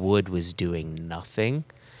 but the wood was doing nothing.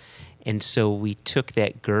 And so we took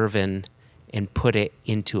that Girvan and put it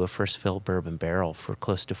into a first fill bourbon barrel for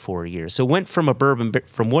close to 4 years. So it went from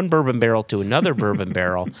from one bourbon barrel to another bourbon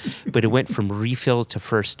barrel, but it went from refill to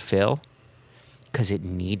first fill because it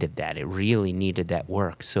needed that. It really needed that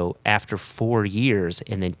work. So after 4 years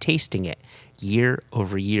and then tasting it year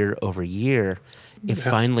over year over year, it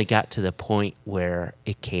finally got to the point where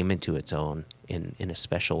it came into its own in a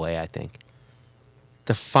special way, I think.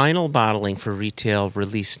 The final bottling for retail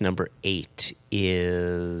release number 8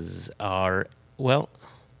 is our, well,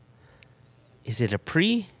 is it a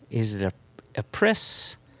pre? Is it a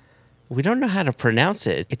pris? We don't know how to pronounce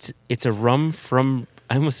it. It's a rum from,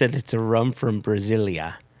 I almost said it's a rum from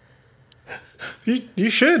Brasilia. You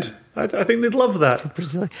should. I think they'd love that.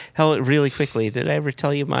 Brazil. Hell, really quickly, did I ever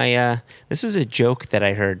tell you my? This was a joke that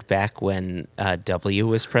I heard back when W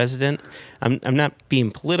was president. I'm not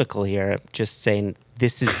being political here. I'm just saying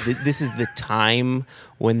this is the time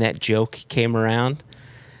when that joke came around,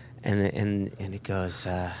 and it goes.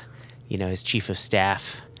 His chief of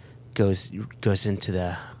staff goes into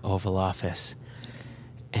the Oval Office,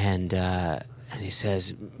 and he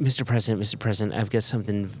says, Mr. President, I've got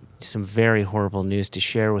some very horrible news to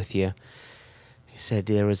share with you. He said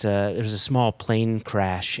there was a small plane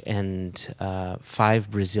crash, and 5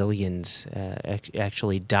 Brazilians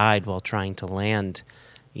actually died while trying to land,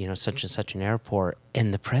 such and such an airport.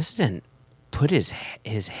 And the president put his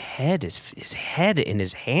head in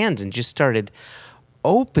his hands and just started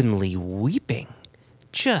openly weeping,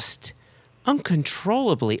 just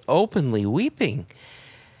uncontrollably openly weeping.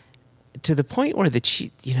 To the point where the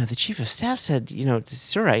chief of staff said,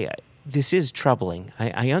 sir, this is troubling.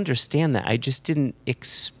 I understand that. I just didn't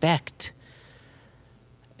expect,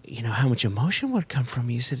 how much emotion would come from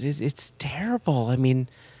you. He said, it's terrible. I mean,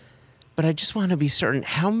 but I just want to be certain.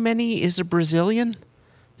 How many is a Brazilian?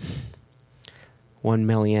 1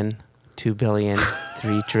 million, 2 billion,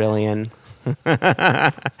 3 trillion. Oh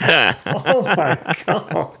my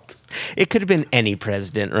God. It could have been any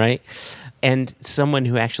president, right? And someone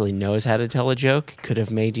who actually knows how to tell a joke could have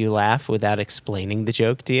made you laugh without explaining the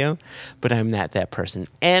joke to you. But I'm not that person.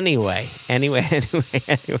 Anyway. The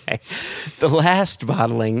last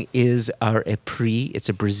bottling is our Epris. It's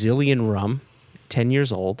a Brazilian rum, 10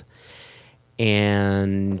 years old.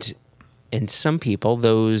 And some people,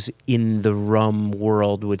 those in the rum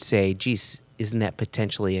world, would say, geez, isn't that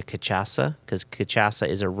potentially a cachaça? Because cachaça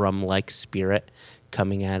is a rum-like spirit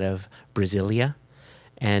coming out of Brasilia.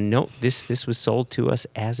 And no, this was sold to us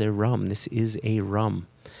as a rum. This is a rum.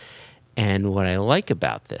 And what I like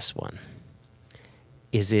about this one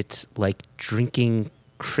is it's like drinking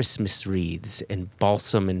Christmas wreaths and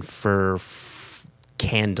balsam and fir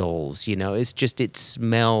candles. It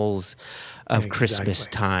smells of Christmas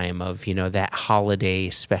time, of, that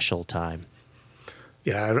holiday special time.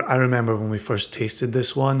 Yeah, I remember when we first tasted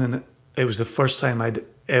this one, and it was the first time I'd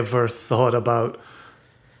ever thought about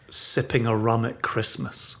sipping a rum at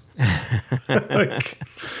Christmas. Like,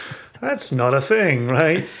 that's not a thing,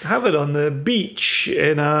 right? Have it on the beach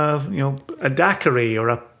in a daiquiri or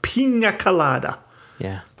a pina colada.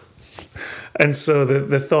 Yeah. And so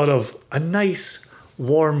the thought of a nice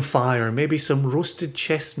warm fire, maybe some roasted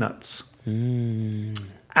chestnuts, and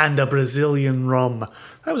a Brazilian rum.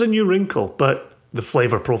 That was a new wrinkle, but the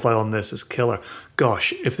flavor profile on this is killer.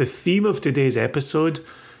 Gosh, if the theme of today's episode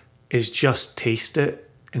is just taste it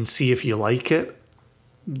and see if you like it,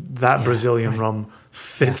 that Brazilian rum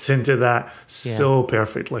fits into that so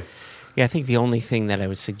perfectly. Yeah, I think the only thing that I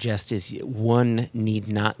would suggest is one need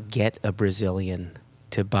not get a Brazilian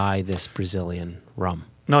to buy this Brazilian rum.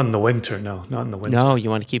 Not in the winter, no. Not in the winter. No, you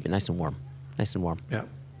want to keep it nice and warm. Nice and warm.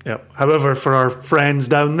 Yeah. However, for our friends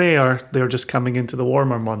down there, they're just coming into the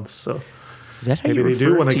warmer months, so is that how maybe you they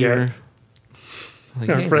do want to your, get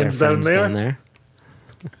our friends down there.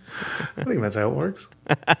 I think that's how it works.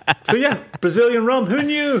 So yeah, Brazilian rum. Who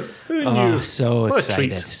knew? Oh, so what excited! A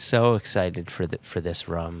treat. So excited for this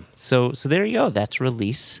rum. So there you go. That's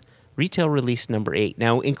retail release number 8.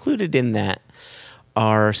 Now included in that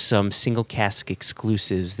are some single cask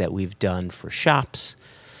exclusives that we've done for shops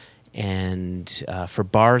and for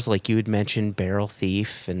bars, like you had mentioned, Barrel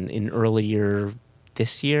Thief, and in earlier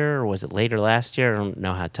this year, or was it later last year? I don't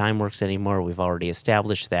know how time works anymore. We've already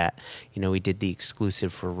established that. We did the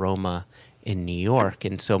exclusive for Roma in New York.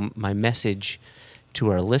 And so my message to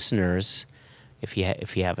our listeners, if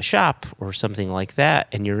you have a shop or something like that,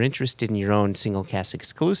 and you're interested in your own single cask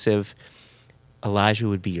exclusive, Elijah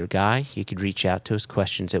would be your guy. You could reach out to us,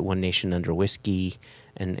 questions at One Nation Under Whiskey,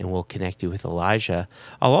 and we'll connect you with Elijah.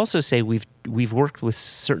 I'll also say we've worked with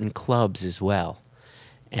certain clubs as well.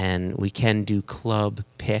 And we can do club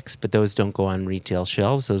picks, but those don't go on retail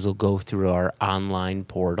shelves. Those will go through our online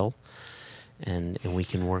portal. and we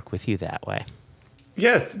can work with you that way.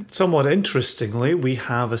 Yeah, somewhat interestingly, we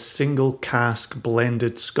have a single cask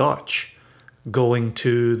blended Scotch going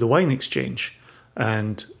to the wine exchange,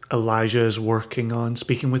 and Elijah is working on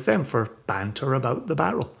speaking with them for banter about the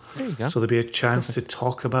barrel. There you go. So there'll be a chance to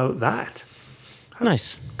talk about that.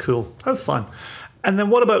 Nice. Cool. How fun. And then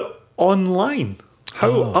what about online?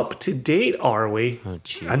 How up to date are we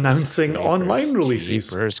announcing online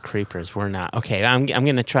releases? Creepers. We're not. Okay, I'm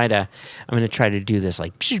gonna try to do this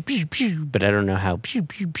like pew, pew, pew, but I don't know how pew,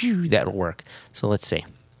 pew, pew, that'll work. So let's see.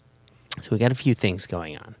 So we got a few things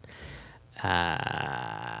going on.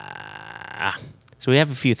 So we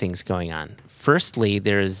have a few things going on. Firstly,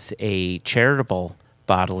 there's a charitable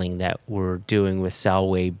bottling that we're doing with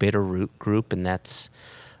Salway Bitterroot Group, and that's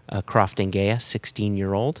Croft and Gaia,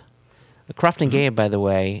 16-year-old. Croft and Gaia, by the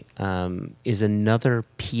way, is another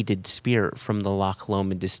peated spirit from the Loch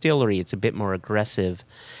Lomond Distillery. It's a bit more aggressive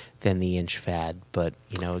than the Inchfad, but,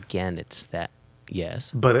 again, it's that,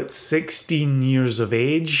 yes. But at 16 years of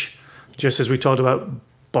age, just as we talked about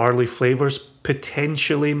barley flavors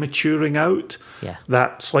potentially maturing out,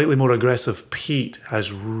 that slightly more aggressive peat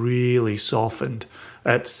has really softened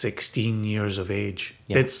at 16 years of age.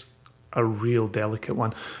 Yeah. It's a real delicate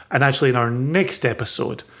one. And actually, in our next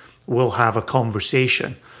episode, we'll have a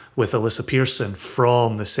conversation with Alyssa Pearson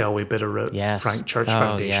from the Selway Bitterroot Frank Church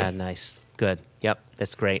Foundation. Oh, yeah, nice. Good. Yep,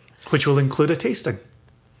 that's great. Which will include a tasting.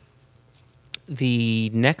 The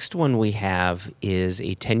next one we have is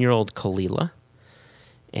a 10-year-old Kalila,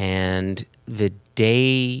 and the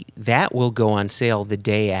day that will go on sale the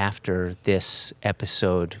day after this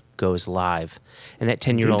episode goes live. And that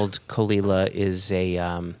 10-year-old Kalila is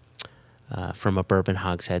a from a Bourbon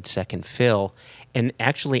Hogshead second fill. And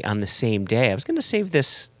actually on the same day, I was going to save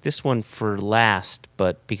this one for last,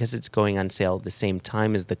 but because it's going on sale at the same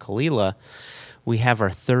time as the Kalila, we have our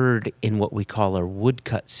third in what we call our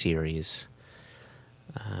woodcut series.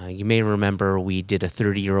 You may remember we did a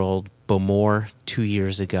 30-year-old Bowmore 2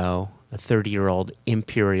 years ago, a 30-year-old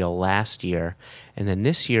Imperial last year, and then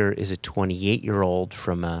this year is a 28-year-old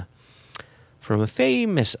from a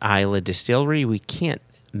famous Islay distillery. We can't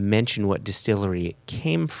mention what distillery it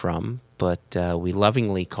came from, but we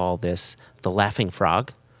lovingly call this the Laughing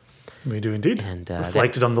Frog. We do indeed. And,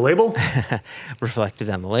 reflected on the label. Reflected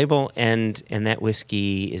on the label. And that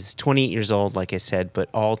whiskey is 28 years old, like I said, but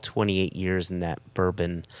all 28 years in that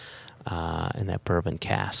bourbon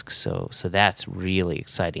cask. So that's really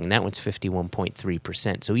exciting. And that one's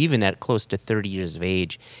 51.3%. So even at close to 30 years of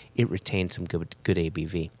age, it retains some good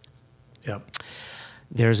ABV. Yep.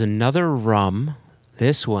 There's another rum.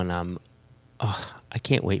 This one, I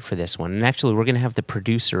can't wait for this one. And actually, we're going to have the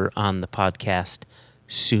producer on the podcast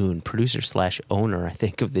soon, producer/owner, I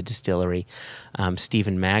think, of the distillery,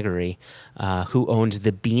 Stephen Maggery, who owns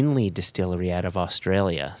the Beanley Distillery out of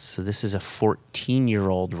Australia. So this is a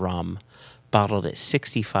 14-year-old rum bottled at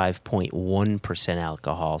 65.1%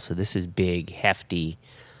 alcohol. So this is big, hefty,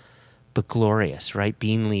 but glorious, right?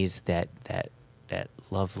 Beanley's that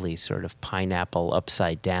lovely sort of pineapple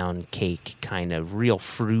upside-down cake, kind of real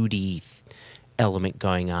fruity element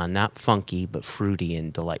going on. Not funky, but fruity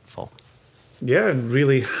and delightful. Yeah, and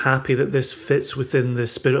really happy that this fits within the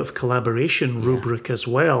spirit of collaboration rubric as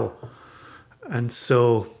well. And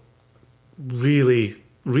so really,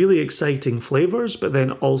 really exciting flavors, but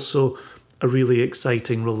then also a really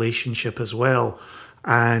exciting relationship as well.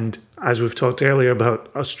 And as we've talked earlier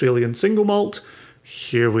about Australian single malt,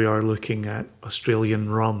 here we are looking at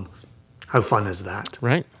Australian rum. How fun is that?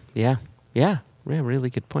 Right. Yeah. Really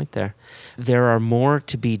good point there. There are more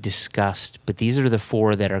to be discussed, but these are the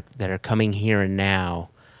four that are coming here and now.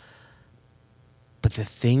 But the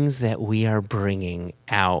things that we are bringing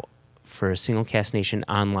out for Single Cask Nation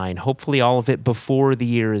Online, hopefully all of it before the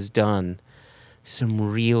year is done,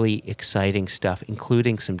 some really exciting stuff,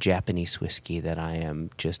 including some Japanese whiskey that I am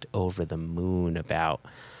just over the moon about.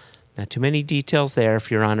 Not too many details there. If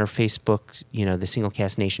you're on our Facebook, the Single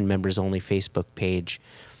Cask Nation members only Facebook page,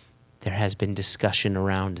 there has been discussion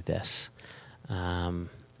around this. And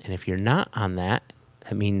if you're not on that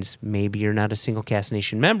means maybe you're not a Single Cask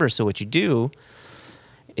Nation member. So what you do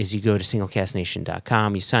is you go to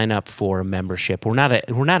singlecasknation.com, you sign up for a membership. We're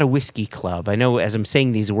not a whiskey club. I know as I'm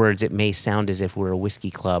saying these words, it may sound as if we're a whiskey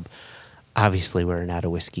club. Obviously, we're not a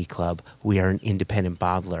whiskey club. We are an independent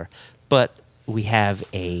bottler. But we have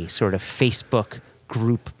a sort of Facebook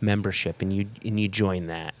group membership, and you join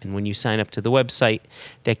that. And when you sign up to the website,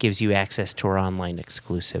 that gives you access to our online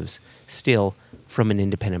exclusives. Still, from an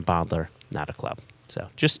independent bottler, not a club. So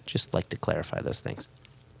just like to clarify those things.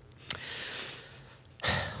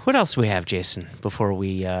 What else do we have, Jason, before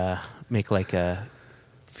we make like a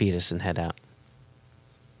fetus and head out?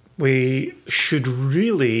 we should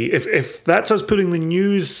really, if that's us putting the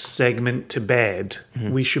news segment to bed,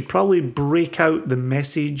 we should probably break out the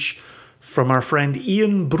message from our friend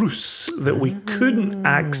Ian Bruce that we couldn't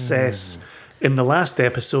access in the last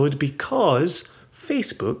episode because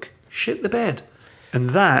Facebook shit the bed.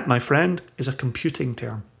 And that, my friend, is a computing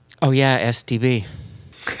term. Oh, yeah, STB.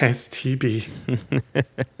 STB.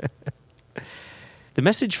 The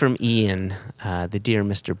message from Ian, the dear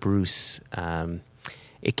Mr. Bruce,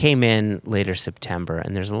 it came in later September,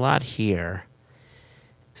 and there's a lot here.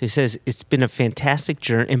 So he says, it's been a fantastic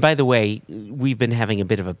journey. And by the way, we've been having a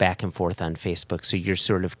bit of a back and forth on Facebook, so you're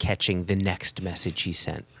sort of catching the next message he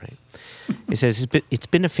sent, right? He says, it's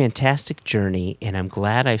been a fantastic journey, and I'm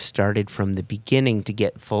glad I've started from the beginning to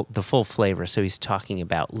get the full flavor. So he's talking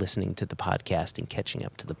about listening to the podcast and catching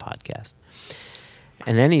up to the podcast.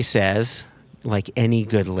 And then he says, like any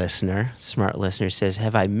good listener, smart listener, says,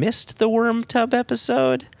 have I missed the Worm Tub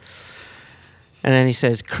episode? And then he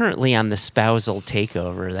says, currently on the Spousal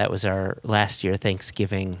Takeover. That was our last year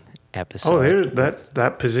Thanksgiving episode. Oh,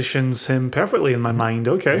 that positions him perfectly in my mind.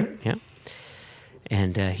 Okay. Yeah.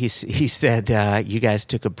 And he said, you guys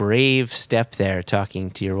took a brave step there talking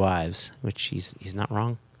to your wives, which he's not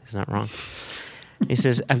wrong. He's not wrong. He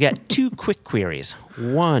says, I've got two quick queries.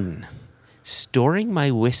 One, storing my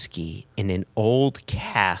whiskey in an old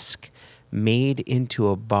cask made into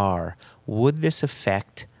a bar, would this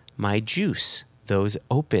affect my juice, those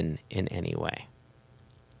open in any way?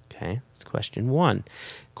 Okay, that's question one.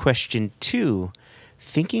 Question two,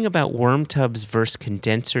 thinking about worm tubs versus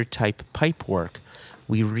condenser type pipe work,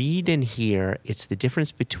 we read and hear it's the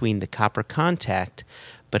difference between the copper contact,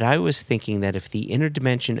 but I was thinking that if the inner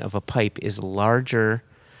dimension of a pipe is larger,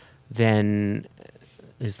 then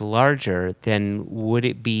would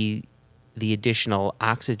it be the additional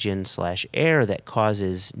oxygen/air that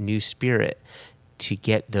causes new spirit to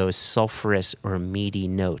get those sulfurous or meaty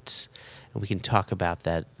notes? And we can talk about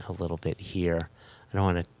that a little bit here. I don't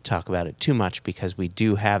want to talk about it too much because we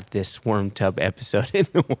do have this Worm Tub episode in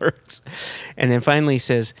the works. And then finally he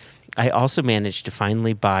says, I also managed to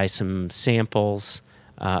finally buy some samples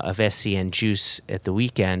of SCN juice at the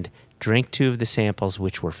weekend. Drank 2 of the samples,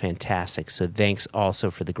 which were fantastic. So thanks also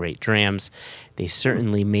for the great drams. They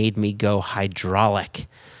certainly made me go hydraulic.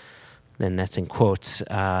 Then that's in quotes.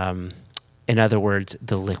 In other words,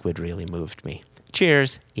 the liquid really moved me.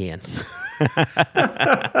 Cheers, Ian.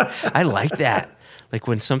 I like that. Like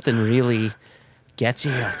when something really gets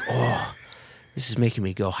you, you're like, oh, this is making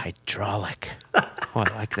me go hydraulic. Oh,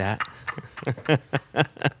 I like that.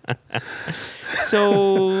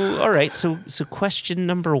 So, all right. So question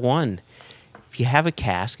number one: if you have a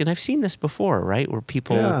cask, and I've seen this before, right, where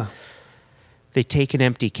people they take an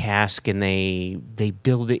empty cask and they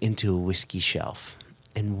build it into a whiskey shelf,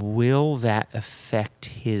 and will that affect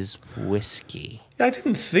his whiskey? I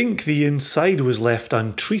didn't think the inside was left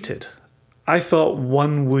untreated. I thought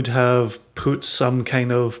one would have put some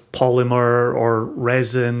kind of polymer or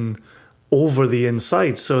resin over the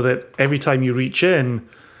inside so that every time you reach in,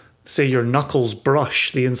 say your knuckles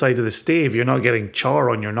brush the inside of the stave, you're not getting char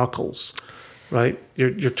on your knuckles, right?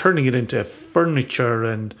 You're turning it into furniture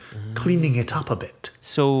and cleaning it up a bit.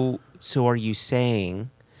 So are you saying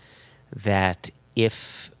that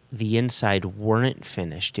if the inside weren't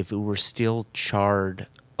finished, if it were still charred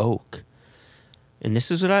oak, and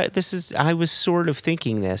I was sort of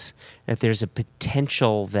thinking this, that there's a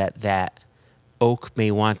potential that oak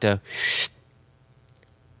may want to,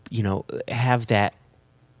 have that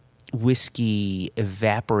whiskey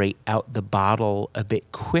evaporate out the bottle a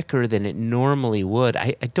bit quicker than it normally would.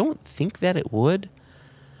 I don't think that it would.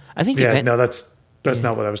 I think that's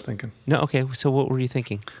not what I was thinking. No, okay. So what were you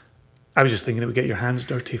thinking? I was just thinking it would get your hands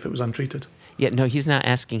dirty if it was untreated. Yeah, no, he's not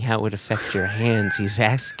asking how it would affect your hands. He's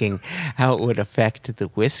asking how it would affect the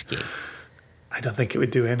whiskey. I don't think it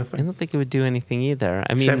would do anything. I don't think it would do anything either.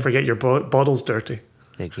 I mean, except for get your bottles dirty.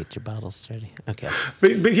 They get your bottles dirty. Okay.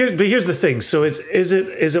 But here's the thing. So is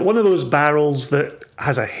it one of those barrels that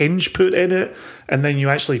has a hinge put in it, and then you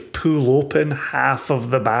actually pull open half of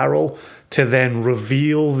the barrel to then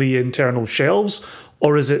reveal the internal shelves?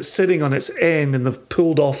 Or is it sitting on its end and they've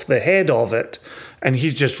pulled off the head of it and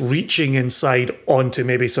he's just reaching inside onto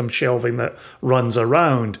maybe some shelving that runs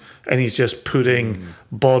around and he's just putting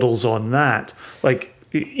bottles on that? Like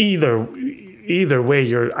either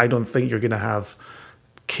way, I don't think you're going to have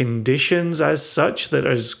conditions as such that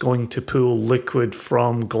is going to pull liquid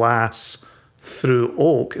from glass through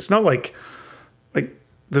oak. It's not like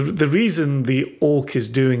the reason the oak is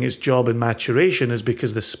doing its job in maturation is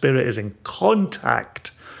because the spirit is in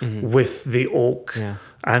contact with the oak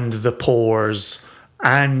and the pores,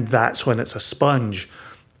 and that's when it's a sponge.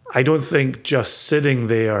 I don't think just sitting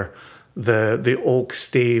there, the oak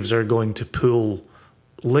staves are going to pull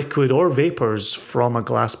liquid or vapors from a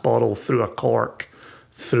glass bottle through a cork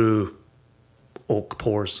through oak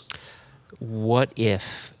pores. What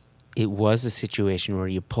if it was a situation where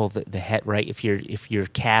you pull the head, right? If your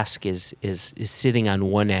cask is sitting on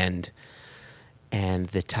one end and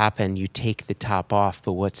the top end, you take the top off,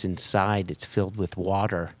 but what's inside, it's filled with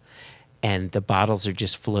water and the bottles are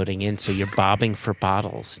just floating in, so you're bobbing for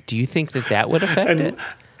bottles. Do you think that would affect it?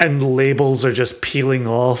 And labels are just peeling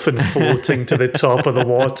off and floating to the top of the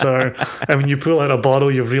water. And when you pull out a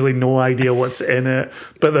bottle, you've really no idea what's in it.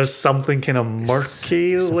 But there's something kind of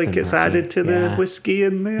murky, like it's murky. added to the whiskey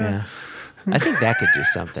in there. Yeah. I think that could do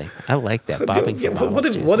something. I like that, bobbing for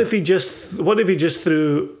bottles. What if he just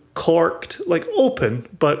threw corked, like open,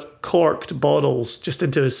 but corked bottles just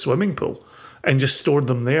into his swimming pool and just stored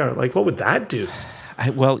them there? Like, what would that do?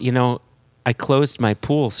 I closed my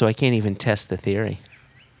pool, so I can't even test the theory.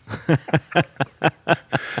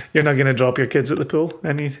 You're not going to drop your kids at the pool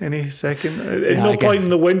any second? At no point in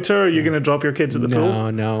the winter are you going to drop your kids at the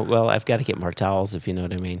pool? No. Well, I've got to get more towels, if you know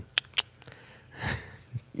what I mean.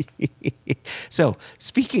 So,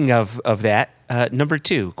 speaking of that,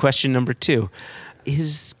 question number two.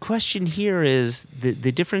 His question here is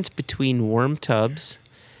the difference between worm tubs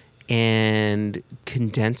and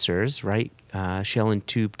condensers, right? Shell and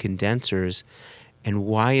tube condensers. And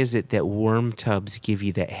why is it that worm tubs give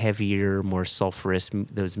you that heavier, more sulfurous,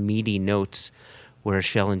 those meaty notes, where a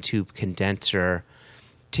shell and tube condenser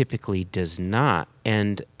typically does not?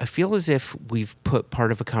 And I feel as if we've put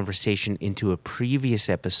part of a conversation into a previous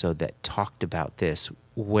episode that talked about this,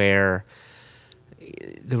 where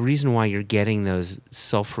the reason why you're getting those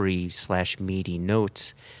sulfury / meaty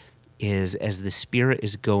notes is as the spirit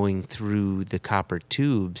is going through the copper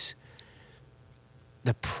tubes,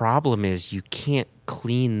 the problem is you can't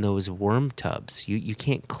clean those worm tubs. You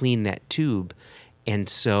can't clean that tube. And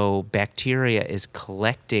so bacteria is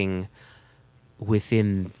collecting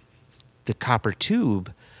within the copper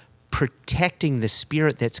tube, protecting the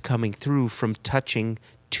spirit that's coming through from touching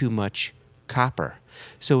too much copper.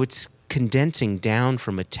 So it's condensing down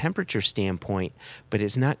from a temperature standpoint, but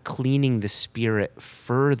it's not cleaning the spirit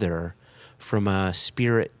further from a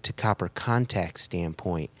spirit to copper contact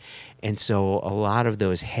standpoint. And so a lot of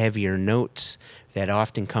those heavier notes that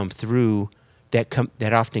often come through,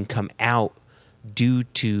 that often come out due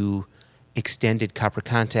to extended copper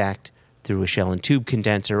contact through a shell and tube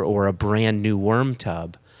condenser or a brand new worm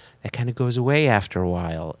tub, that kind of goes away after a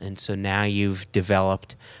while. And so now you've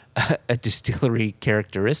developed a distillery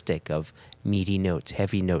characteristic of meaty notes,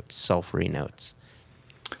 heavy notes, sulfury notes.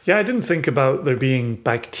 Yeah, I didn't think about there being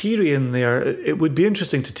bacteria in there. It would be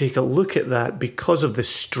interesting to take a look at that because of the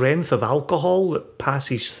strength of alcohol that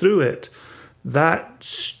passes through it. That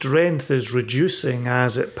strength is reducing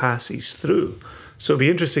as it passes through. So it'd be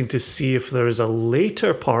interesting to see if there is a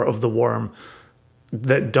later part of the worm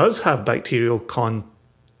that does have bacterial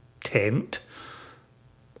content,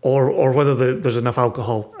 or whether there's enough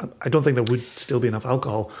alcohol. I don't think there would still be enough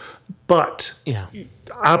alcohol. But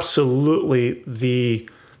absolutely the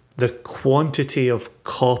quantity of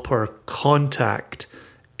copper contact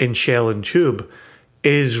in shell and tube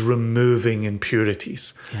is removing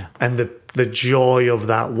impurities. Yeah. And the joy of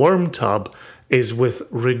that worm tub is with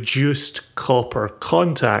reduced copper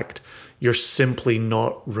contact, you're simply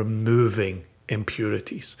not removing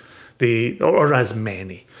impurities, or as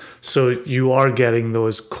many. So you are getting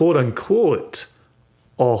those quote unquote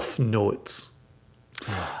off notes.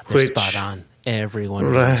 Oh, they're spot on. Everyone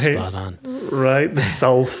is spot on. Right, the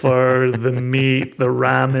sulfur, the meat, the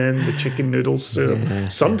ramen, the chicken noodle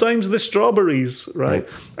soup, sometimes the strawberries, right?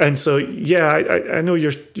 And so, I know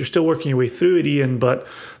you're still working your way through it, Ian, but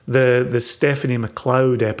the Stephanie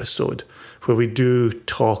McLeod episode where we do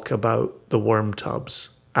talk about the worm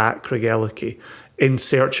tubs at Craigellachie in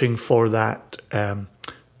searching for that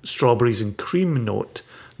strawberries and cream note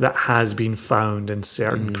that has been found in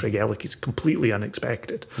certain Craigellachie. It's completely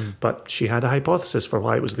unexpected, but she had a hypothesis for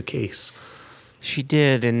why it was the case. She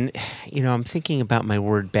did, and I'm thinking about my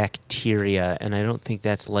word bacteria, and I don't think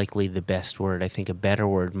that's likely the best word. I think a better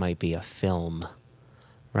word might be a film,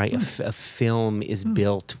 right? A film is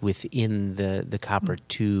built within the copper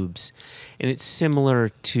tubes, and it's similar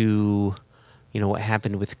to, what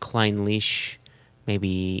happened with Kleinlich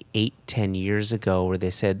maybe 8-10 years ago, where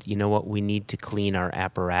they said, you know what, we need to clean our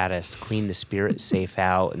apparatus, clean the spirit safe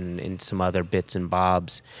out and some other bits and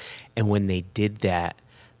bobs. And when they did that,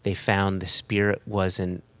 they found the spirit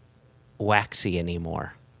wasn't waxy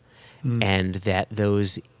anymore. And that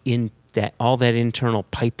all that internal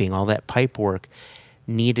piping, all that pipe work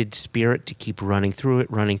needed spirit to keep running through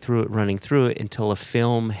it until a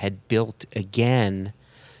film had built again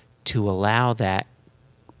to allow that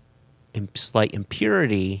slight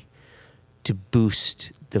impurity to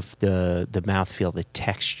boost the mouthfeel, the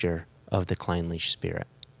texture of the Clynelish spirit.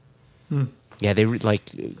 Yeah, they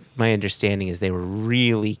my understanding is they were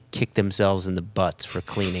really kicked themselves in the butts for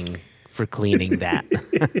cleaning that.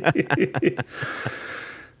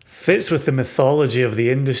 Fits with the mythology of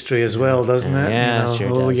the industry as well, doesn't it? Yeah, sure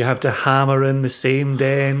does. You have to hammer in the same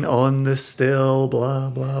den on the still,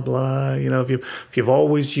 blah blah blah. If you've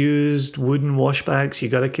always used wooden washbacks, you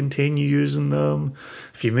got to continue using them.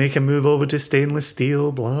 If you make a move over to stainless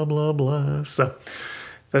steel, blah blah blah. So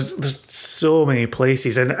there's so many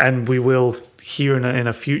places, and we will hear in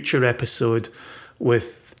a future episode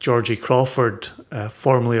with Georgie Crawford,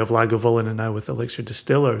 formerly of Lagavulin and now with Elixir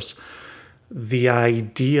Distillers, the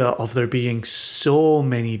idea of there being so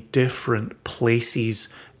many different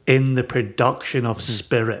places in the production of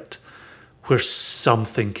spirit where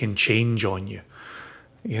something can change on you.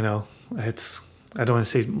 I don't want to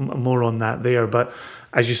say more on that there, but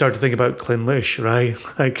as you start to think about Clynelish, right?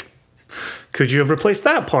 Like, could you have replaced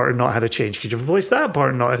that part and not had a change? Could you have replaced that part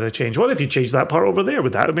and not had a change? What if you changed that part over there?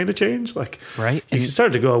 Would that have made a change? Right. You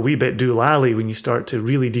start to go a wee bit doolally when you start to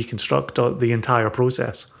really deconstruct the entire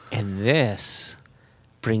process. And this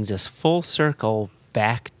brings us full circle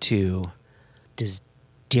back to, does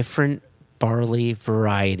different barley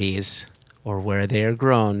varieties or where they are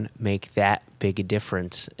grown make that big a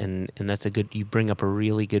difference? And that's you bring up a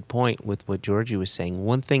really good point with what Georgie was saying.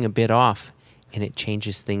 One thing a bit off and it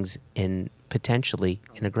changes things potentially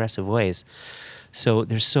in aggressive ways. So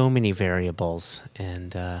there's so many variables,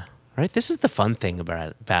 and right, this is the fun thing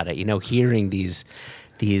about it. Hearing these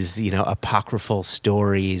apocryphal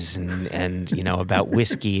stories and about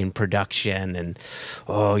whiskey and production, and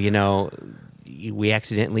we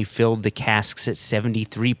accidentally filled the casks at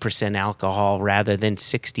 73% alcohol rather than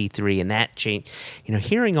 63, and that change.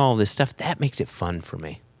 Hearing all this stuff, that makes it fun for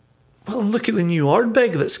me. Well, look at the new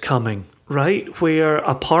Ardbeg that's coming, right? Where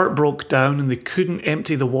a part broke down and they couldn't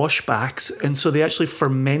empty the washbacks, and so they actually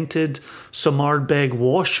fermented some Ardbeg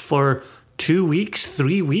wash for 2 weeks,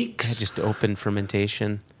 3 weeks. Just open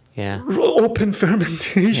fermentation. Yeah. Open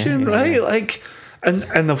fermentation, right?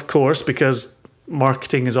 And of course, because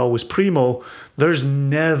marketing is always primo, there's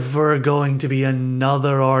never going to be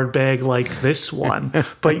another Ardbeg like this one.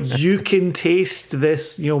 But you can taste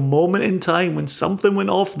this, moment in time when something went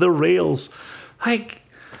off the rails.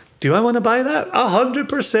 Do I want to buy that?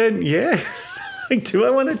 100% yes. Do I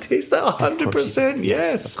want to taste that? 100%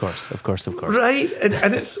 yes. Of course. Right?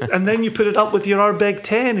 And then you put it up with your Ardbeg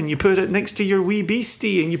 10 and you put it next to your Wee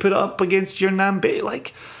Beastie and you put it up against your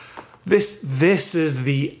Nambe. This is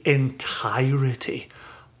the entirety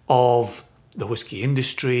of the whiskey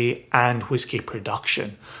industry and whiskey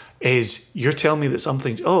production. Is you're telling me that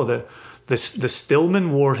something, the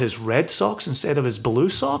Stillman wore his red socks instead of his blue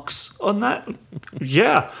socks on that?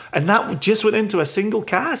 Yeah. And that just went into a single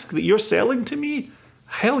cask that you're selling to me?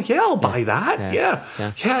 Hell yeah, I'll buy that. Yeah.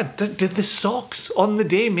 Did the socks on the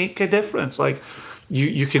day make a difference?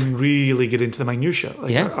 You can really get into the minutiae.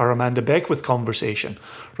 Our Amanda Beckwith conversation,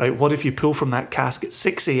 right? What if you pull from that cask at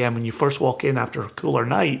 6 a.m. when you first walk in after a cooler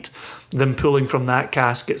night, than pulling from that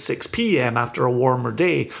cask at 6 p.m. after a warmer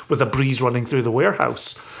day with a breeze running through the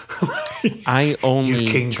warehouse? You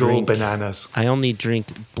can go bananas. I only drink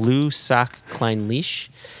Blue Sock Clynelish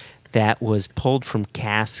that was pulled from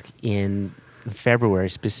cask in February,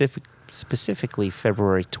 specifically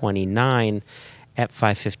February 29 at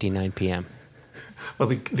 5:59 p.m. Well,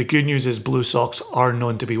 the good news is blue socks are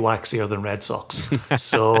known to be waxier than red socks.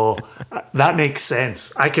 So that makes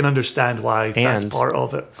sense. I can understand why that's part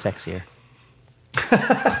of it. Sexier.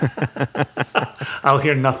 I'll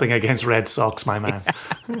hear nothing against red socks, my man.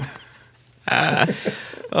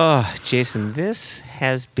 Jason, this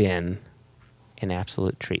has been an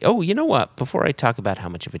absolute treat. Oh, you know what? Before I talk about how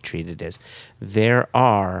much of a treat it is, there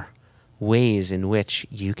are ways in which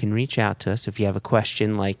you can reach out to us if you have a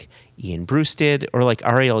question like Ian Bruce did, or like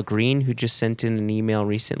Ariel Green, who just sent in an email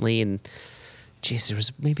recently. And geez, there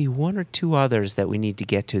was maybe one or two others that we need to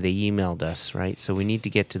get to. They emailed us, right? So we need to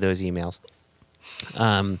get to those emails.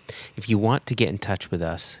 If you want to get in touch with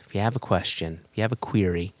us, if you have a question, if you have a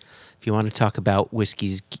query, if you want to talk about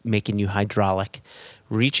whiskeys making you hydraulic,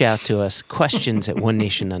 reach out to us, questions at One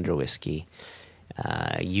Nation Under Whiskey.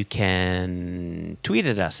 You can tweet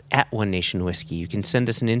at us at One Nation Whiskey. You can send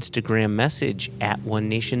us an Instagram message at One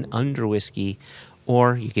Nation Under Whiskey,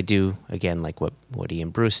 or you could do, again, like what Ian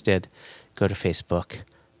Bruce did, go to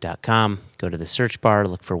Facebook.com, go to the search bar,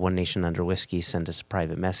 look for One Nation Under Whiskey, send us a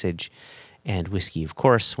private message, And whiskey, of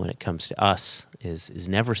course, when it comes to us, is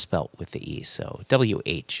never spelt with the E. So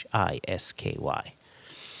WHISKY.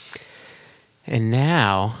 And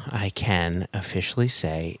now I can officially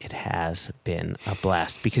say it has been a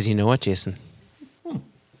blast. Because you know what, Jason?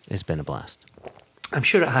 It's been a blast. I'm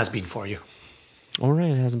sure it has been for you. All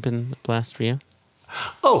right, it hasn't been a blast for you?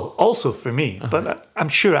 Oh, also for me, but I'm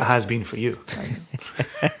sure it has been for you.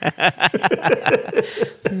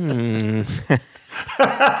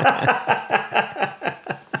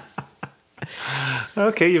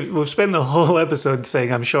 Okay, we've spent the whole episode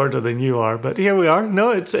saying I'm shorter than you are, but here we are.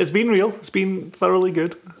 No, it's been real. It's been thoroughly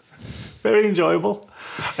good, very enjoyable.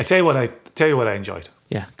 I tell you what I enjoyed.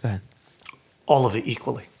 Yeah, go ahead. All of it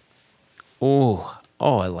equally. Oh,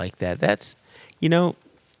 I like that. That's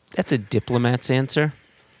a diplomat's answer.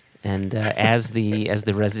 And as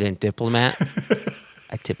the resident diplomat,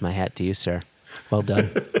 I tip my hat to you, sir. Well done.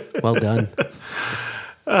 Well done.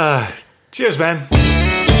 Cheers, man.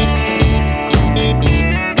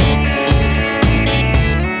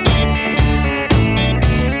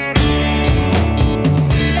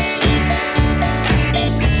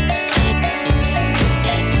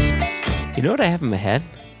 You know what I have in my head?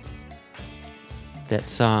 That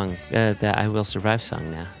song, that I Will Survive song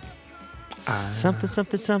now. Something,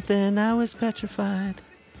 something, something, I was petrified.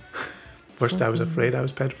 First I was afraid I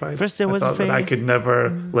was petrified. First I was thought afraid that I could never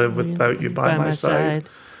live without you by my side.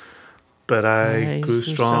 But I grew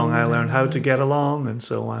strong, I learned how to get along, and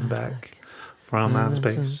so I'm back from outer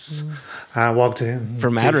space. I walked in.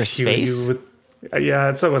 From outer space? Yeah,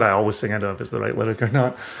 it's what I always sing. I don't know if it's the right lyric or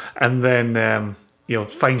not. And then,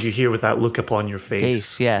 find you here with that look upon your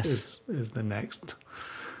face. Yes. Is the next.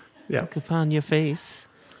 Yeah. Look upon your face.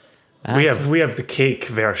 We have the Cake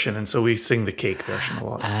version, and so we sing the Cake version a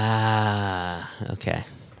lot. Okay.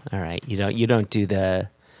 All right. You don't do the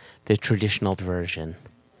traditional version.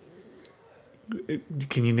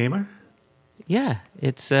 Can you name her? Yeah,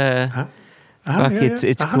 it's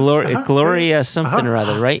It's Gloria something or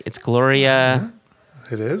other, right? It's Gloria.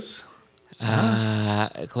 It is.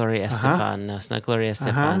 Gloria Estefan. No, it's not Gloria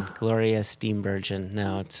Estefan. Gloria Steenburgen.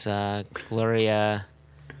 No, it's Gloria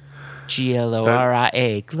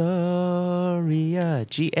Gloria. Gloria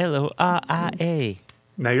Gloria.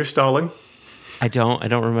 Now you're stalling. I don't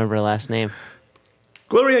remember her last name.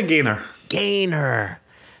 Gloria Gaynor. Gaynor.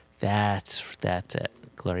 That's it.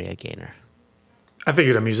 Gloria Gaynor. I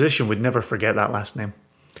figured a musician would never forget that last name.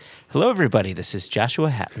 Hello, everybody. This is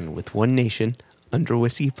Joshua Hatton with One Nation Under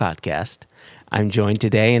Whiskey Podcast. I'm joined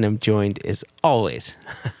today, and I'm joined as always